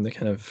trees and the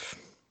kind of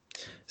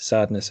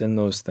sadness in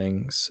those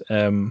things.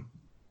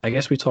 I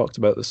guess we talked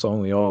about the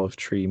song The Olive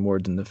Tree more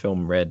than the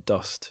film Red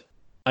Dust.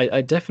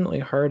 I definitely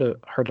heard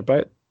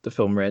about the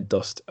film Red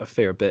Dust a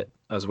fair bit,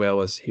 as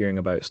well as hearing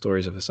about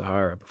stories of the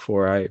Sahara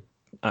before I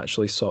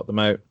actually sought them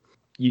out.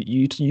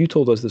 You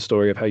told us the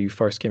story of how you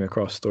first came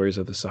across stories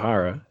of the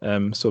Sahara.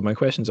 So my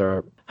questions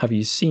are: have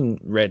you seen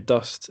Red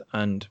Dust?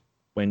 And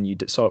when you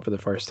saw it for the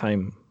first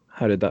time,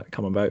 how did that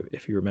come about,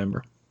 if you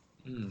remember?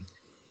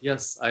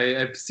 Yes,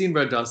 I've seen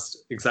Red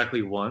Dust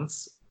exactly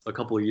once. A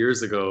couple of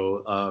years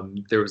ago,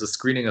 there was a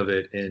screening of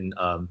it in.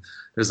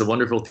 There's a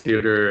wonderful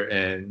theater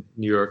in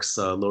New York's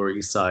Lower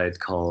East Side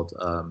called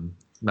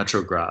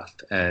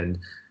Metrograph, and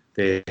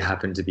they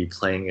happened to be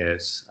playing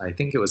it. I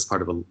think it was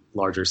part of a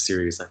larger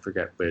series. I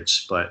forget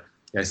which, but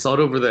I saw it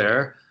over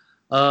there.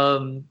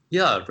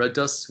 Yeah, Red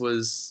Dust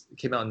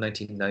came out in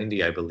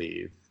 1990, I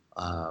believe.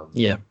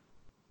 Yeah.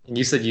 And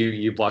you said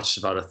you've watched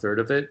about a third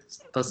of it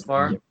thus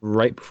far? Yeah,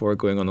 right before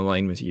going on the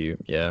line with you,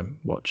 yeah,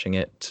 watching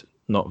it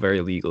not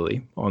very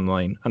legally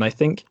online. And I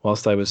think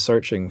whilst I was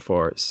searching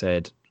for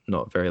said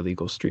not very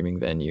legal streaming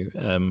venue,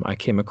 I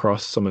came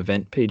across some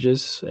event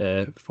pages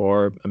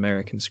for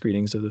American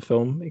screenings of the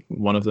film.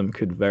 One of them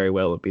could very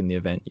well have been the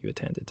event you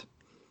attended.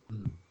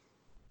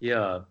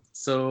 Yeah.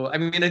 So I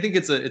mean, I think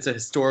it's a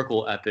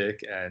historical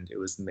epic, and it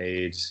was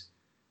made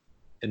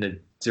in a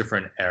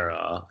different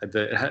era.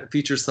 It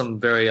features some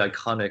very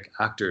iconic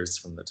actors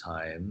from the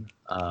time,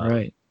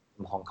 Right.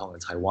 from Hong Kong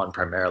and Taiwan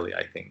primarily,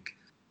 I think.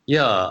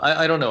 Yeah,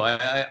 I don't know.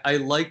 I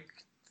like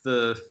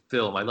the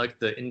film. I like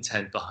the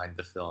intent behind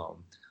the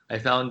film. I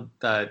found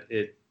that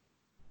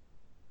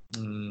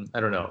I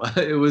don't know.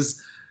 It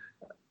was,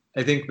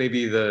 I think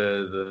maybe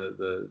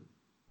the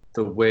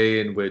way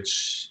in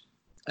which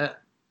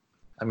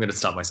I'm going to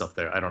stop myself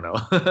there. I don't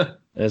know.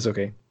 It's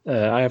okay.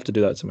 I have to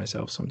do that to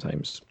myself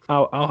sometimes.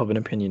 I'll have an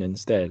opinion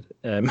instead,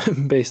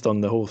 based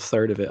on the whole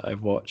third of it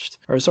I've watched.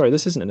 Or sorry,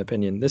 this isn't an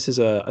opinion. This is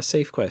a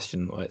safe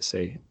question, let's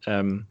say.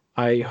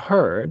 I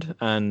heard,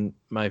 and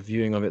my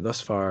viewing of it thus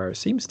far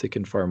seems to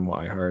confirm what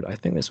I heard. I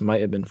think this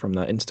might have been from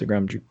that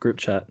Instagram group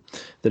chat,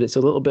 that it's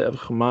a little bit of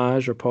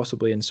homage or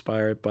possibly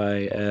inspired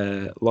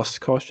by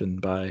Lost Caution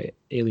by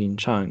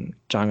Zhang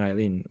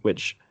Eileen,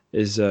 which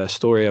is a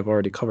story I've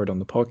already covered on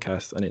the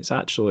podcast, and it's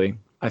actually,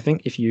 I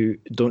think if you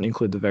don't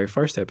include the very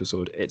first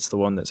episode, it's the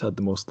one that's had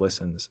the most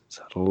listens. It's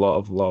had a lot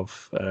of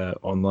love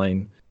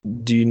online.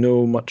 Do you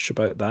know much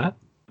about that?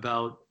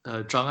 About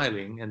Zhang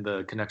Ailing and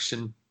the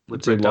connection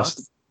with To Red Lost,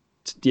 Dust?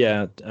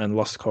 yeah, and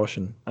Lost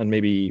Caution, and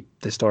maybe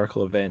the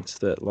historical events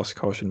that Lost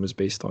Caution was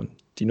based on.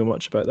 Do you know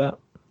much about that?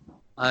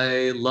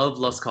 I love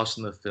Lost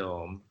Caution, the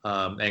film.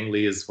 Ang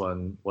Lee is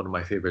one of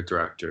my favorite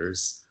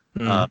directors.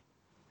 Mm.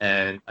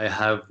 And I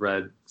have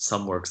read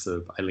some works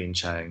of Eileen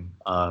Chang,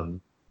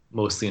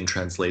 mostly in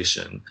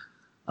translation.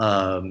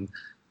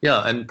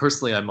 Yeah, and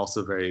personally, I'm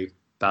also very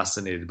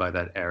fascinated by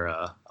that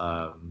era,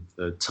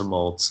 the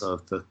tumult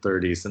of the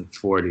 30s and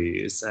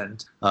 40s,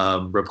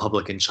 and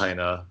Republic in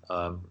China,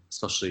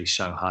 especially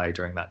Shanghai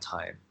during that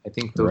time. I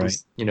think those, Right.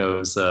 it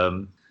was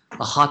a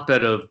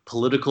hotbed of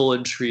political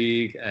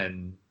intrigue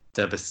and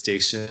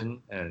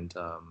devastation, and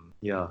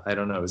yeah, I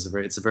don't know. It's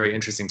a very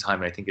interesting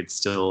time. And I think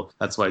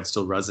that's why it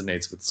still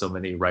resonates with so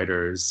many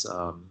writers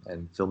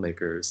and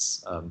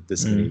filmmakers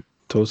this many.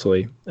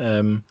 Totally.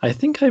 I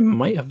think I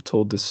might have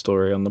told this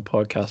story on the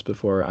podcast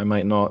before. I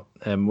might not.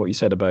 What you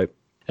said about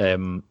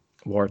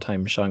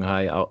wartime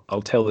Shanghai,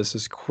 I'll tell this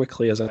as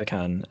quickly as I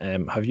can.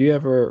 Have you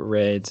ever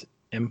read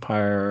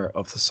Empire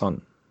of the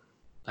Sun?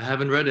 I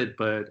haven't read it,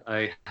 but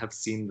I have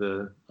seen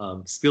the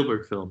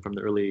Spielberg film from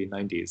the early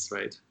 90s,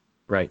 right?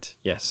 Right,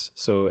 yes.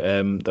 So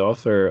the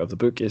author of the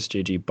book is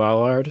J.G.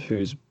 Ballard,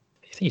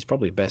 I think he's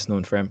probably best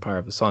known for Empire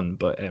of the Sun,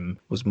 but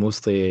was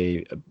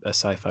mostly a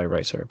sci-fi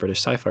writer, a British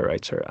sci-fi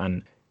writer.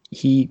 And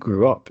he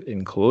grew up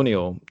in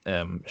colonial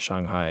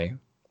Shanghai.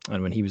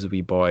 And when he was a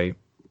wee boy,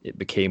 it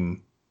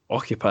became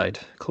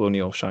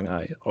colonial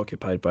Shanghai,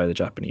 occupied by the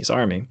Japanese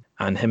army.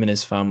 And him and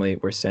his family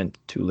were sent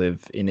to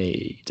live in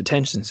a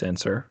detention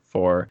center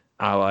for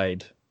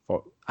Allied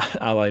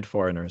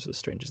foreigners, as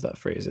strange as that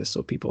phrase is.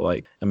 So people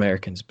like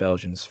Americans,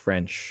 Belgians,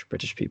 French,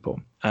 British people.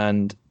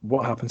 And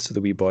what happens to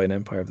the wee boy in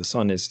Empire of the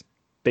Sun is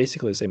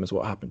basically the same as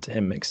what happened to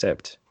him,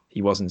 except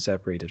he wasn't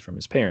separated from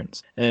his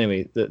parents.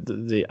 Anyway,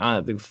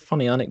 the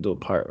funny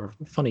anecdote part, or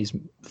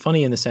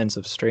funny in the sense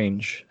of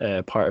strange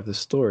part of the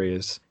story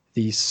is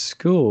the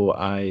school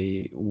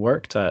I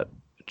worked at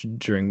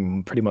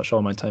during pretty much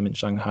all my time in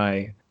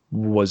Shanghai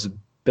was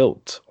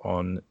built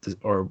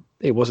or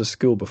it was a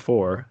school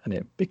before and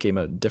it became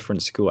a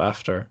different school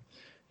after.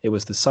 It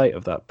was the site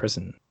of that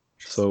prison.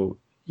 So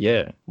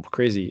yeah,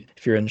 crazy.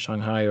 If you're in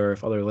Shanghai or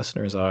if other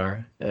listeners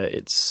are,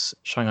 it's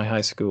Shanghai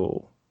High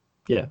School.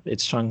 Yeah,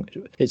 it's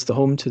the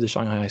home to the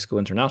Shanghai High School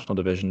International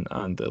Division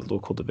and the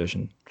local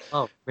division.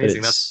 Oh,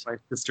 amazing! That's my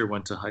sister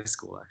went to high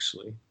school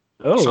actually.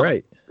 Oh,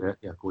 right.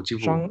 Yeah, 国际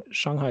部.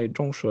 Shanghai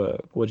中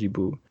学国际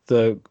部.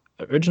 The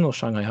original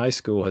Shanghai High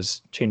School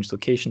has changed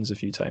locations a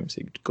few times.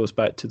 It goes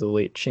back to the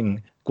late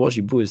Qing.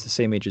 Guojibu is the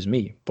same age as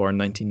me, born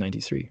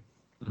 1993.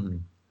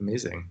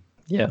 Amazing.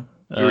 Yeah.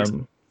 You were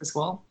as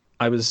well?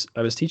 I was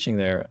teaching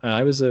there.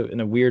 I was in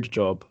a weird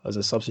job as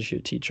a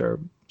substitute teacher,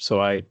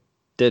 so I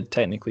did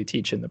technically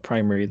teach in the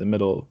primary, the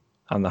middle,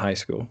 and the high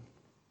school.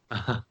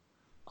 I'll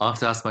have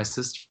to ask my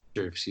sister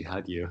if she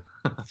had you.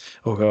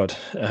 Oh God,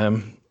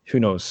 who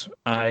knows?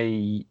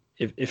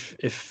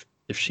 If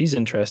she's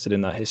interested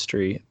in that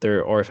history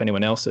there, or if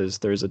anyone else is,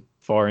 there's a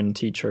foreign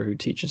teacher who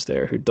teaches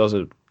there who does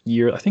a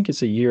year. I think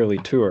it's a yearly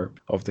tour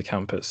of the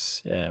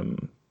campus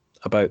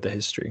about the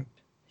history.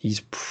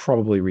 He's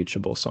probably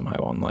reachable somehow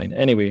online.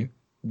 Anyway,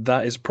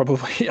 that is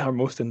probably our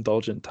most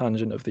indulgent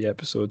tangent of the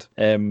episode.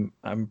 I'm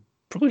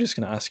probably just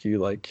going to ask you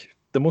like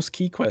the most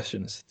key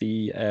questions,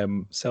 the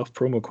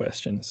self-promo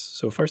questions.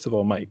 So first of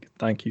all, Mike,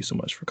 thank you so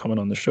much for coming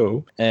on the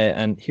show.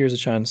 And here's a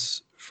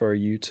chance for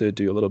you to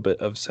do a little bit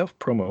of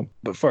self-promo.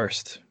 But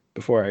first,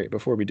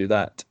 before we do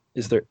that,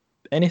 is there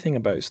anything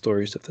about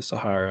Stories of the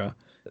Sahara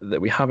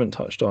that we haven't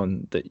touched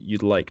on that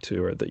you'd like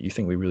to, or that you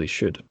think we really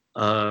should?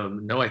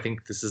 No, I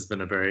think this has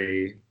been a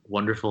very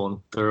wonderful and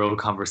thorough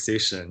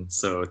conversation.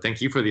 So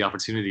thank you for the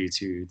opportunity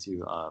to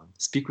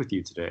speak with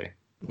you today.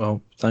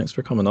 Well, thanks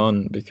for coming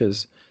on,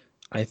 because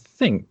I'm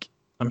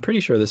pretty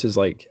sure this is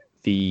like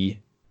the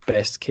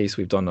best case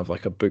we've done of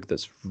like a book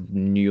that's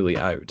newly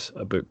out,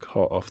 a book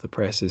hot off the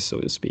presses,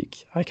 so to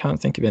speak. I can't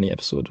think of any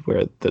episode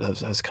where that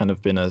has kind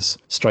of been as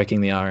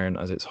striking the iron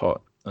as it's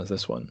hot as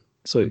this one.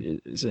 So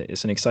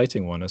it's an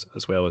exciting one,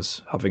 as well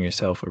as having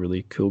yourself a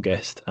really cool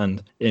guest,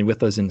 and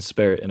with us in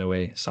spirit in a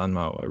way,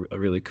 Sanmao, a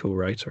really cool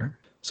writer.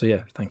 So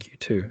yeah, thank you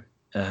too.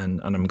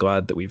 And I'm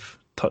glad that we've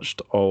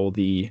touched all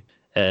the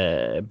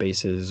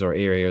bases or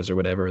areas or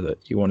whatever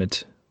that you wanted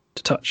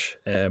to touch.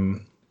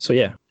 So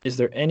yeah, is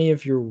there any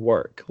of your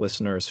work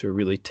listeners who are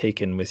really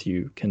taken with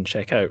you can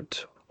check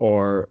out,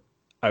 or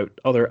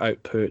other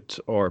output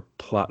or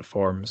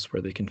platforms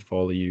where they can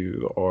follow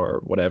you,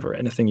 or whatever,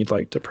 anything you'd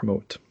like to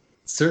promote?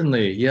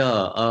 Certainly,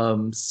 yeah.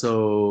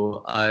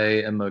 So I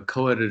am a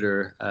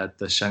co-editor at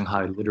the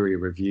Shanghai Literary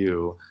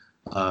Review,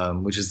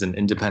 which is an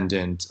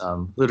independent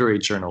literary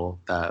journal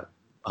that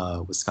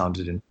was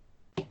founded in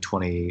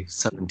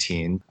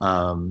 2017.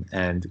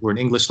 And we're an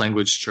English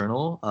language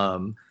journal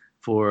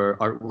for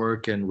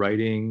artwork and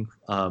writing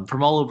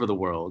from all over the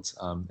world.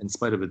 In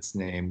spite of its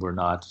name, we're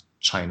not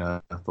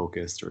China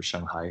focused or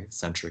Shanghai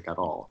centric at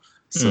all.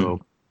 So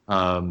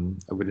I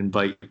would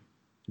invite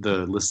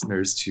the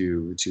listeners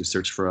to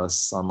search for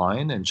us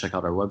online and check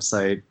out our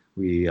website.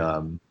 We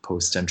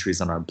post entries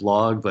on our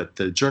blog, but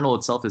the journal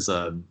itself is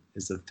a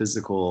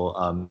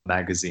physical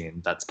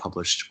magazine that's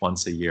published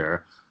once a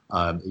year.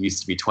 It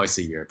used to be twice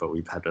a year, but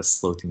we've had to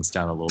slow things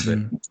down a little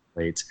bit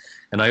late.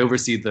 And I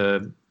oversee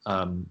the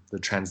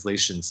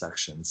translation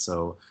section.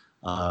 So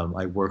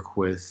I work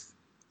with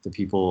the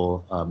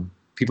people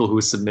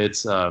who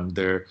submit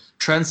their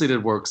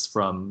translated works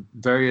from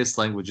various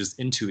languages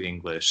into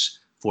English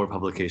for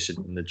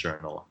publication in the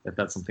journal. If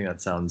that's something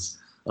that sounds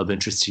of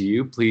interest to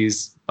you,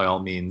 please, by all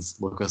means,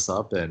 look us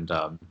up and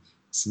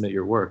submit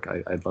your work.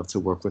 I'd love to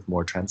work with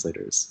more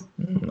translators.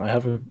 I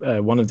have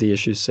one of the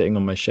issues sitting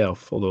on my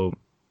shelf, although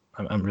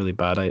I'm really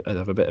bad. I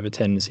have a bit of a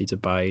tendency to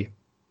buy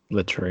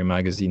literary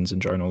magazines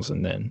and journals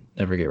and then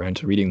never get around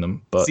to reading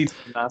them. But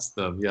ask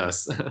them,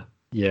 yes.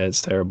 Yeah,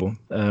 it's terrible.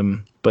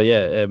 But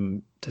yeah,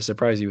 to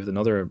surprise you with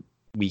another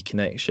wee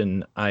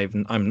connection,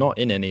 I'm not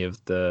in any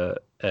of the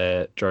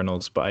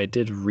journals, but I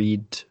did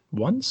read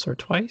once or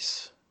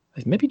twice,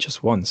 maybe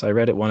just once. I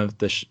read at one of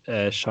the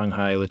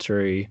Shanghai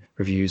Literary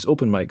Review's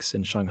open mics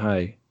in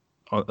Shanghai.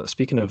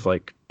 Speaking of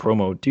like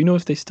promo, do you know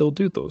if they still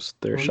do those?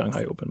 Their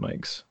Shanghai open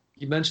mics.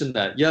 You mentioned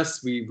that.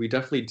 Yes, we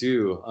definitely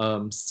do.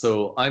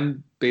 So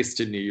I'm based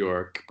in New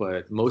York,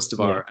 but most of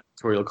our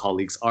editorial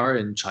colleagues are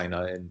in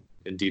China and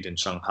indeed in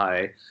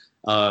Shanghai.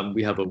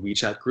 We have a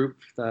WeChat group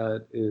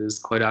that is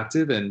quite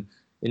active, and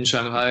in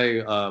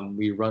Shanghai,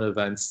 we run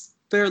events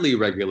fairly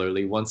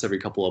regularly, once every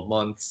couple of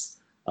months,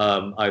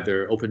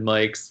 either open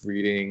mics,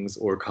 readings,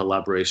 or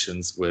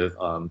collaborations with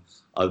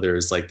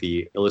others like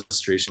the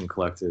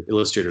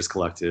Illustrators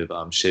Collective,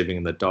 Shaving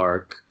in the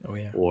Dark,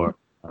 or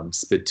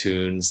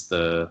Spittoons,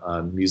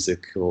 the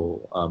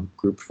musical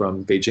group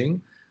from Beijing.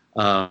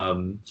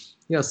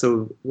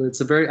 So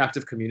it's a very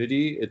active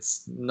community.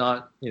 It's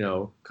not,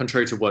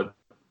 contrary to what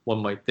one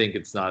might think,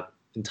 it's not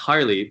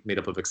entirely made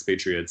up of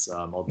expatriates,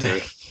 although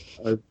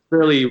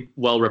fairly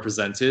well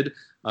represented.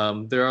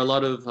 There are a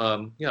lot of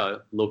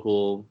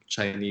local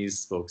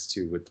Chinese folks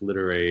too, with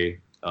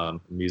literary,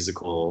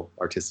 musical,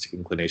 artistic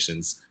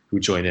inclinations who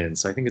join in.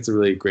 So I think it's a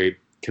really great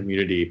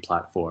community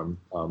platform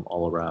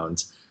all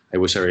around. I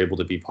wish I were able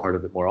to be part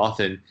of it more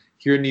often.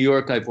 Here in New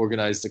York, I've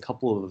organized a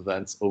couple of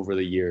events over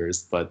the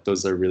years, but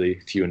those are really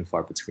few and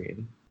far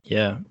between.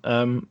 Yeah.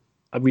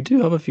 We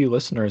do have a few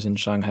listeners in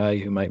Shanghai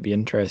who might be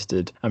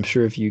interested. I'm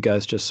sure if you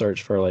guys just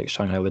search for like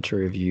Shanghai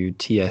Literary Review,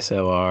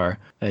 TSLR,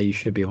 you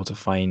should be able to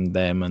find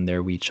them and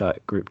their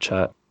WeChat group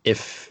chat.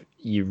 If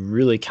you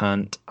really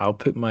can't. I'll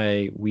put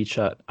my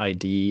WeChat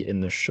ID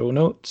in the show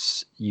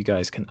notes. You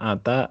guys can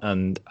add that,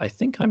 and I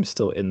think I'm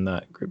still in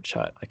that group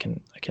chat. I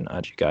can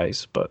add you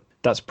guys, but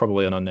that's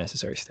probably an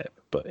unnecessary step.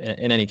 But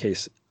in any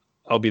case,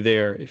 I'll be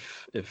there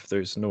if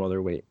there's no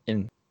other way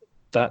in.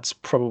 That's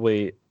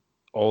probably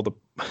all the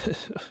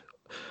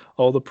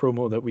all the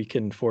promo that we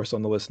can force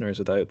on the listeners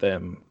without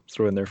them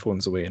throwing their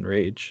phones away in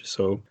rage.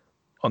 So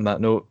on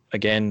that note,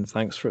 again,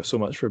 thanks so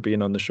much for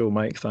being on the show,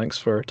 Mike. Thanks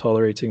for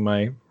tolerating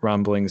my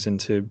ramblings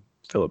into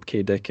Philip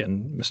K. Dick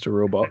and Mr.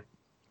 Robot.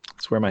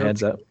 That's where my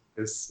head's at.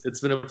 It's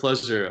been a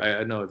pleasure.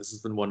 I know this has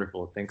been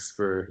wonderful. Thanks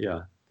for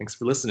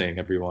listening,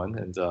 everyone,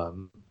 and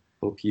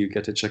hope you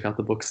get to check out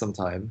the book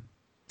sometime.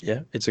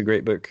 Yeah, it's a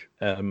great book.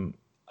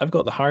 I've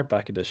got the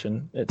hardback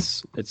edition.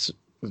 It's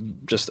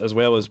just, as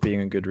well as being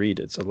a good read,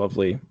 it is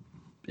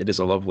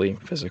a lovely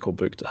physical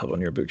book to have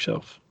on your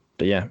bookshelf.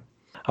 But yeah,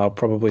 I'll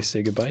probably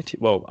say goodbye to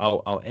you. Well,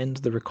 I'll end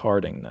the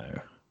recording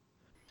now.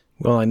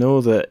 Well, I know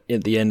that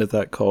at the end of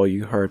that call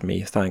you heard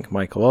me thank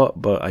Mike a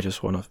lot, but I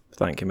just want to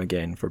thank him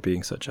again for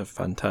being such a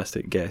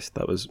fantastic guest.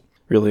 That was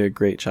really a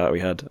great chat we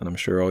had, and I'm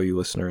sure all you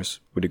listeners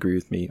would agree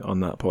with me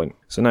on that point.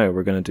 So now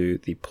we're going to do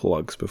the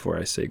plugs before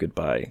I say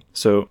goodbye.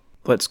 So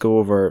let's go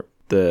over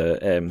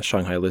the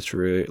Shanghai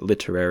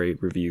Literary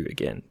Review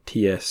again,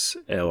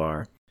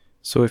 TSLR.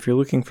 So if you're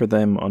looking for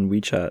them on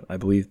WeChat, I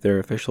believe their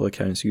official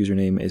account's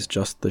username is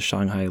just the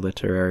Shanghai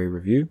Literary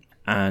Review.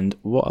 And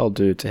what I'll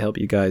do to help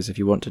you guys, if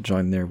you want to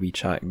join their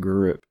WeChat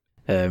group,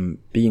 being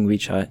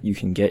WeChat, you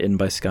can get in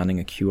by scanning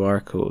a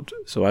QR code.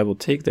 So I will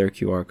take their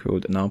QR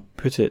code and I'll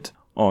put it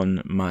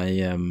on my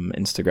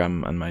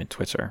Instagram and my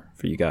Twitter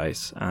for you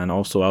guys. And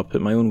also I'll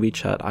put my own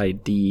WeChat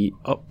ID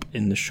up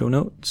in the show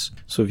notes.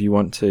 So if you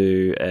want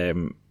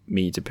to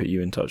me to put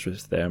you in touch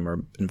with them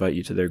or invite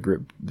you to their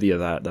group via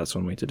that's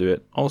one way to do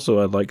it.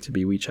 Also, I'd like to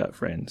be WeChat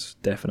friends,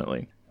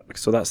 definitely.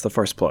 So that's the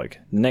first plug.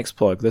 Next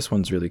plug, this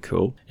one's really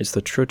cool. It's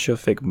the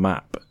Trochofik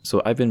map.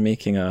 So I've been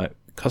making a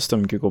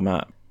custom Google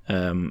map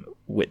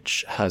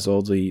which has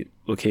all the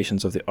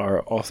locations of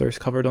our authors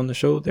covered on the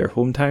show, their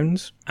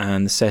hometowns,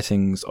 and the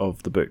settings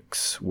of the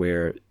books.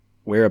 Where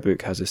a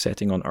book has a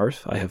setting on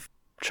Earth, I have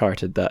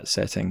charted that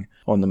setting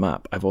on the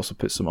map. I've also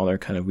put some other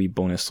kind of wee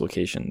bonus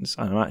locations,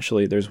 and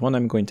there's one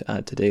I'm going to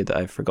add today that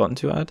I've forgotten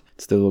to add.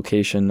 It's the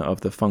location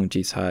of the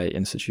Fengjicai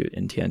Institute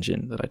in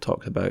Tianjin that I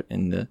talked about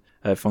in the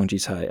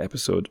Fengjicai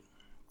episode.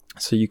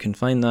 So you can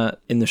find that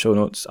in the show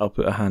notes. I'll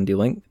put a handy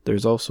link.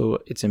 There's also,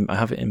 I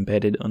have it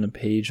embedded on a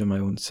page on my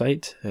own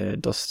site,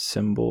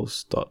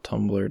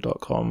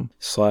 dustsymbols.tumblr.com/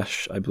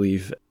 I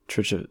believe,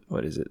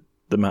 what is it?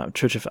 The map,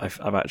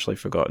 I've actually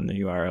forgotten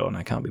the URL and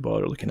I can't be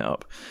bothered looking it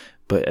up.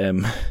 But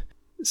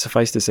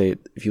suffice to say,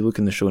 if you look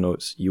in the show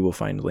notes, you will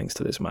find links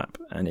to this map,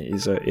 and it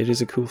is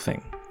a cool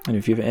thing. And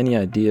if you have any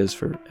ideas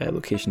for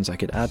locations I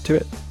could add to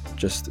it,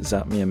 just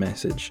zap me a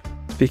message.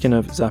 Speaking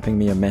of zapping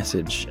me a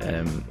message,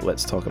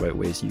 let's talk about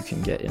ways you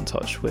can get in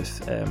touch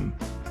with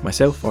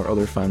myself or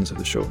other fans of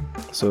the show.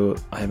 So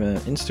I have an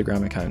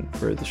Instagram account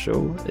for the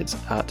show. It's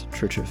at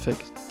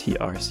Trochofik,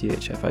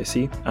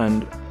 TRCHFIC,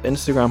 and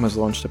Instagram has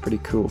launched a pretty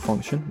cool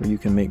function where you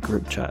can make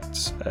group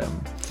chats.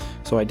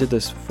 So I did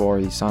this for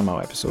the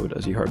Sanmao episode,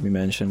 as you heard me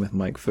mention with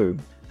Mike Fu.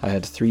 I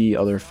had 3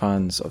 other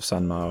fans of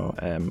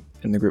Sanmao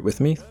in the group with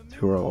me,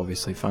 who are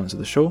obviously fans of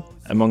the show.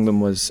 Among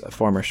them was a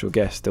former show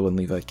guest, Dylan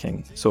Levi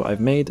King. So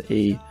I've made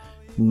a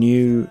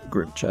new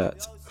group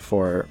chat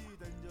for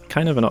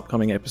kind of an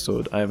upcoming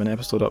episode. I have an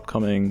episode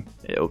upcoming,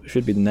 it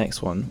should be the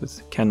next one,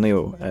 with Ken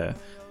Leo,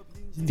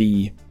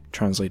 the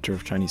translator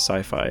of Chinese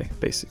sci-fi,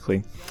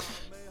 basically,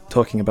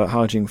 talking about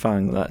Hao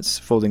Jingfang, that's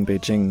Folding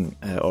Beijing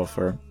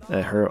author,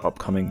 her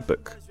upcoming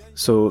book.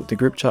 So the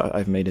group chat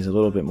I've made is a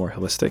little bit more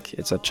holistic.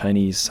 It's a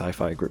Chinese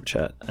sci-fi group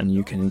chat, and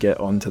you can get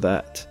onto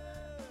that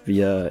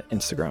via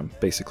Instagram,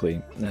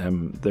 basically.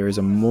 There is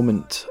a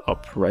moment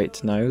up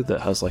right now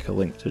that has like a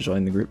link to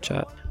join the group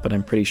chat, but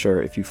I'm pretty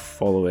sure if you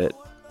follow it,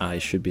 I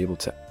should be able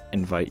to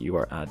invite you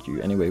or add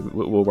you. Anyway,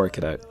 we'll work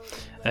it out.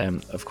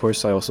 Of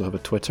course, I also have a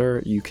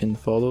Twitter you can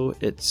follow.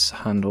 Its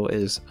handle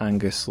is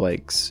Angus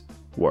Likes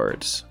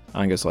Words,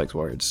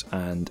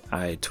 and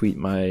I tweet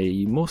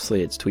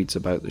mostly it's tweets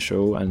about the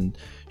show and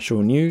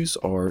show news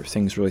or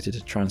things related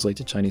to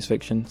translated Chinese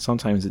fiction.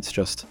 Sometimes it's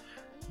just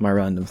my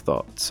random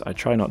thoughts. I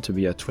try not to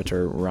be a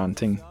Twitter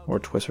ranting or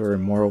Twitter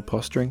moral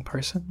posturing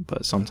person,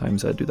 but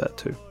sometimes I do that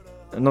too.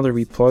 Another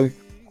wee plug.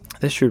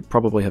 This should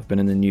probably have been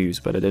in the news,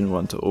 but I didn't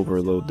want to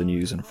overload the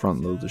news and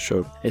front load the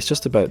show. It's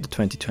just about the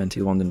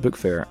 2020 London Book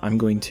Fair. I'm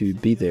going to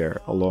be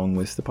there along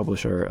with the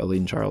publisher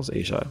Elaine Charles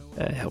Asia,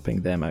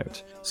 helping them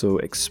out. So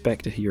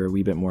expect to hear a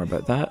wee bit more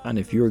about that, and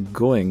if you're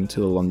going to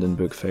the London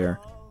Book Fair,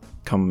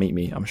 come meet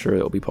me. I'm sure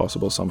it'll be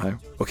possible somehow.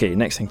 Okay,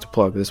 next thing to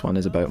plug, this one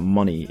is about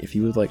money. If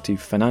you would like to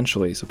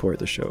financially support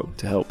the show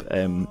to help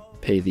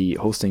pay the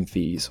hosting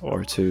fees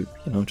or to,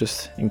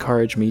 just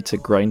encourage me to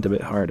grind a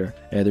bit harder,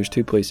 there's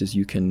 2 places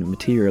you can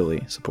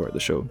materially support the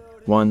show.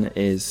 One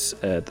is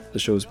the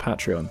show's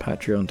Patreon,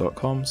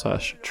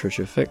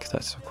 patreon.com/Trochofik.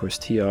 That's of course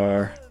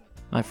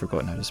I've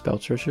forgotten how to spell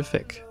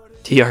Trochofik.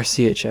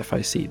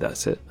 TRCHFIC,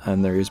 that's it.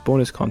 And there is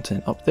bonus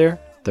content up there.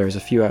 There's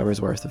a few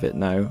hours worth of it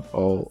now,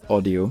 all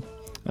audio,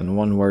 and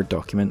one Word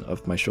document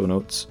of my show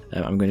notes.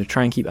 I'm going to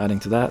try and keep adding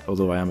to that,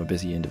 although I am a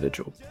busy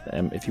individual.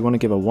 If you want to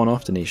give a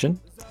one-off donation,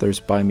 there's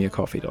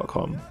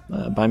buymeacoffee.com.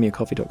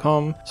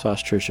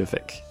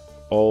 Buymeacoffee.com/Trushafik.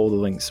 All the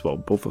links, well,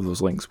 both of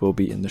those links will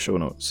be in the show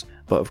notes.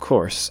 But of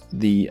course,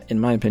 in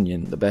my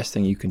opinion, the best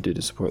thing you can do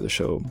to support the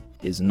show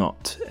is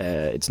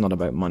it's not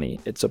about money.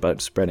 It's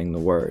about spreading the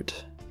word.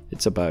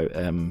 It's about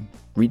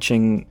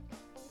reaching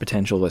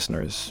potential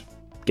listeners,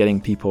 getting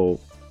people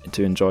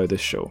to enjoy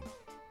this show,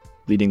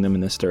 leading them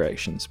in this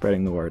direction,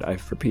 spreading the word.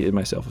 I've repeated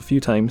myself a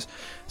few times,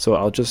 so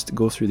I'll just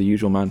go through the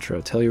usual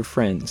mantra. Tell your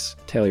friends,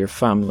 tell your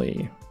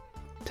family,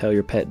 tell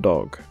your pet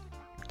dog,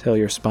 tell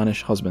your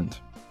Spanish husband,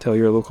 tell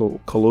your local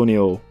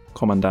colonial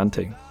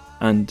comandante,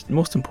 and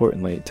most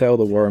importantly, tell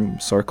the warm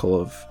circle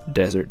of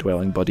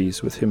desert-dwelling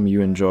buddies with whom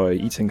you enjoy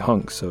eating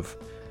hunks of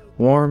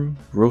warm,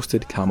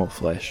 roasted camel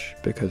flesh,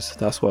 because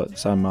that's what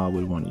Sanmao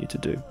would want you to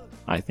do,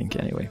 I think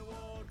anyway.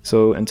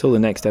 So until the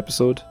next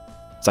episode,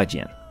 再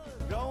见。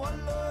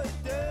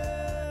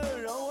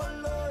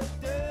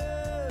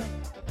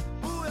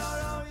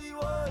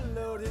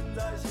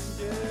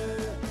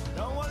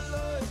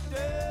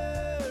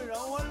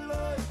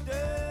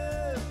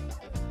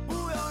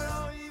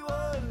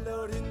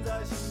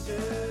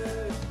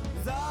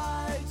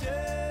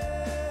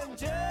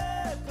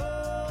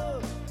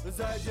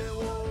再见，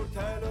我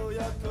开了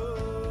牙科。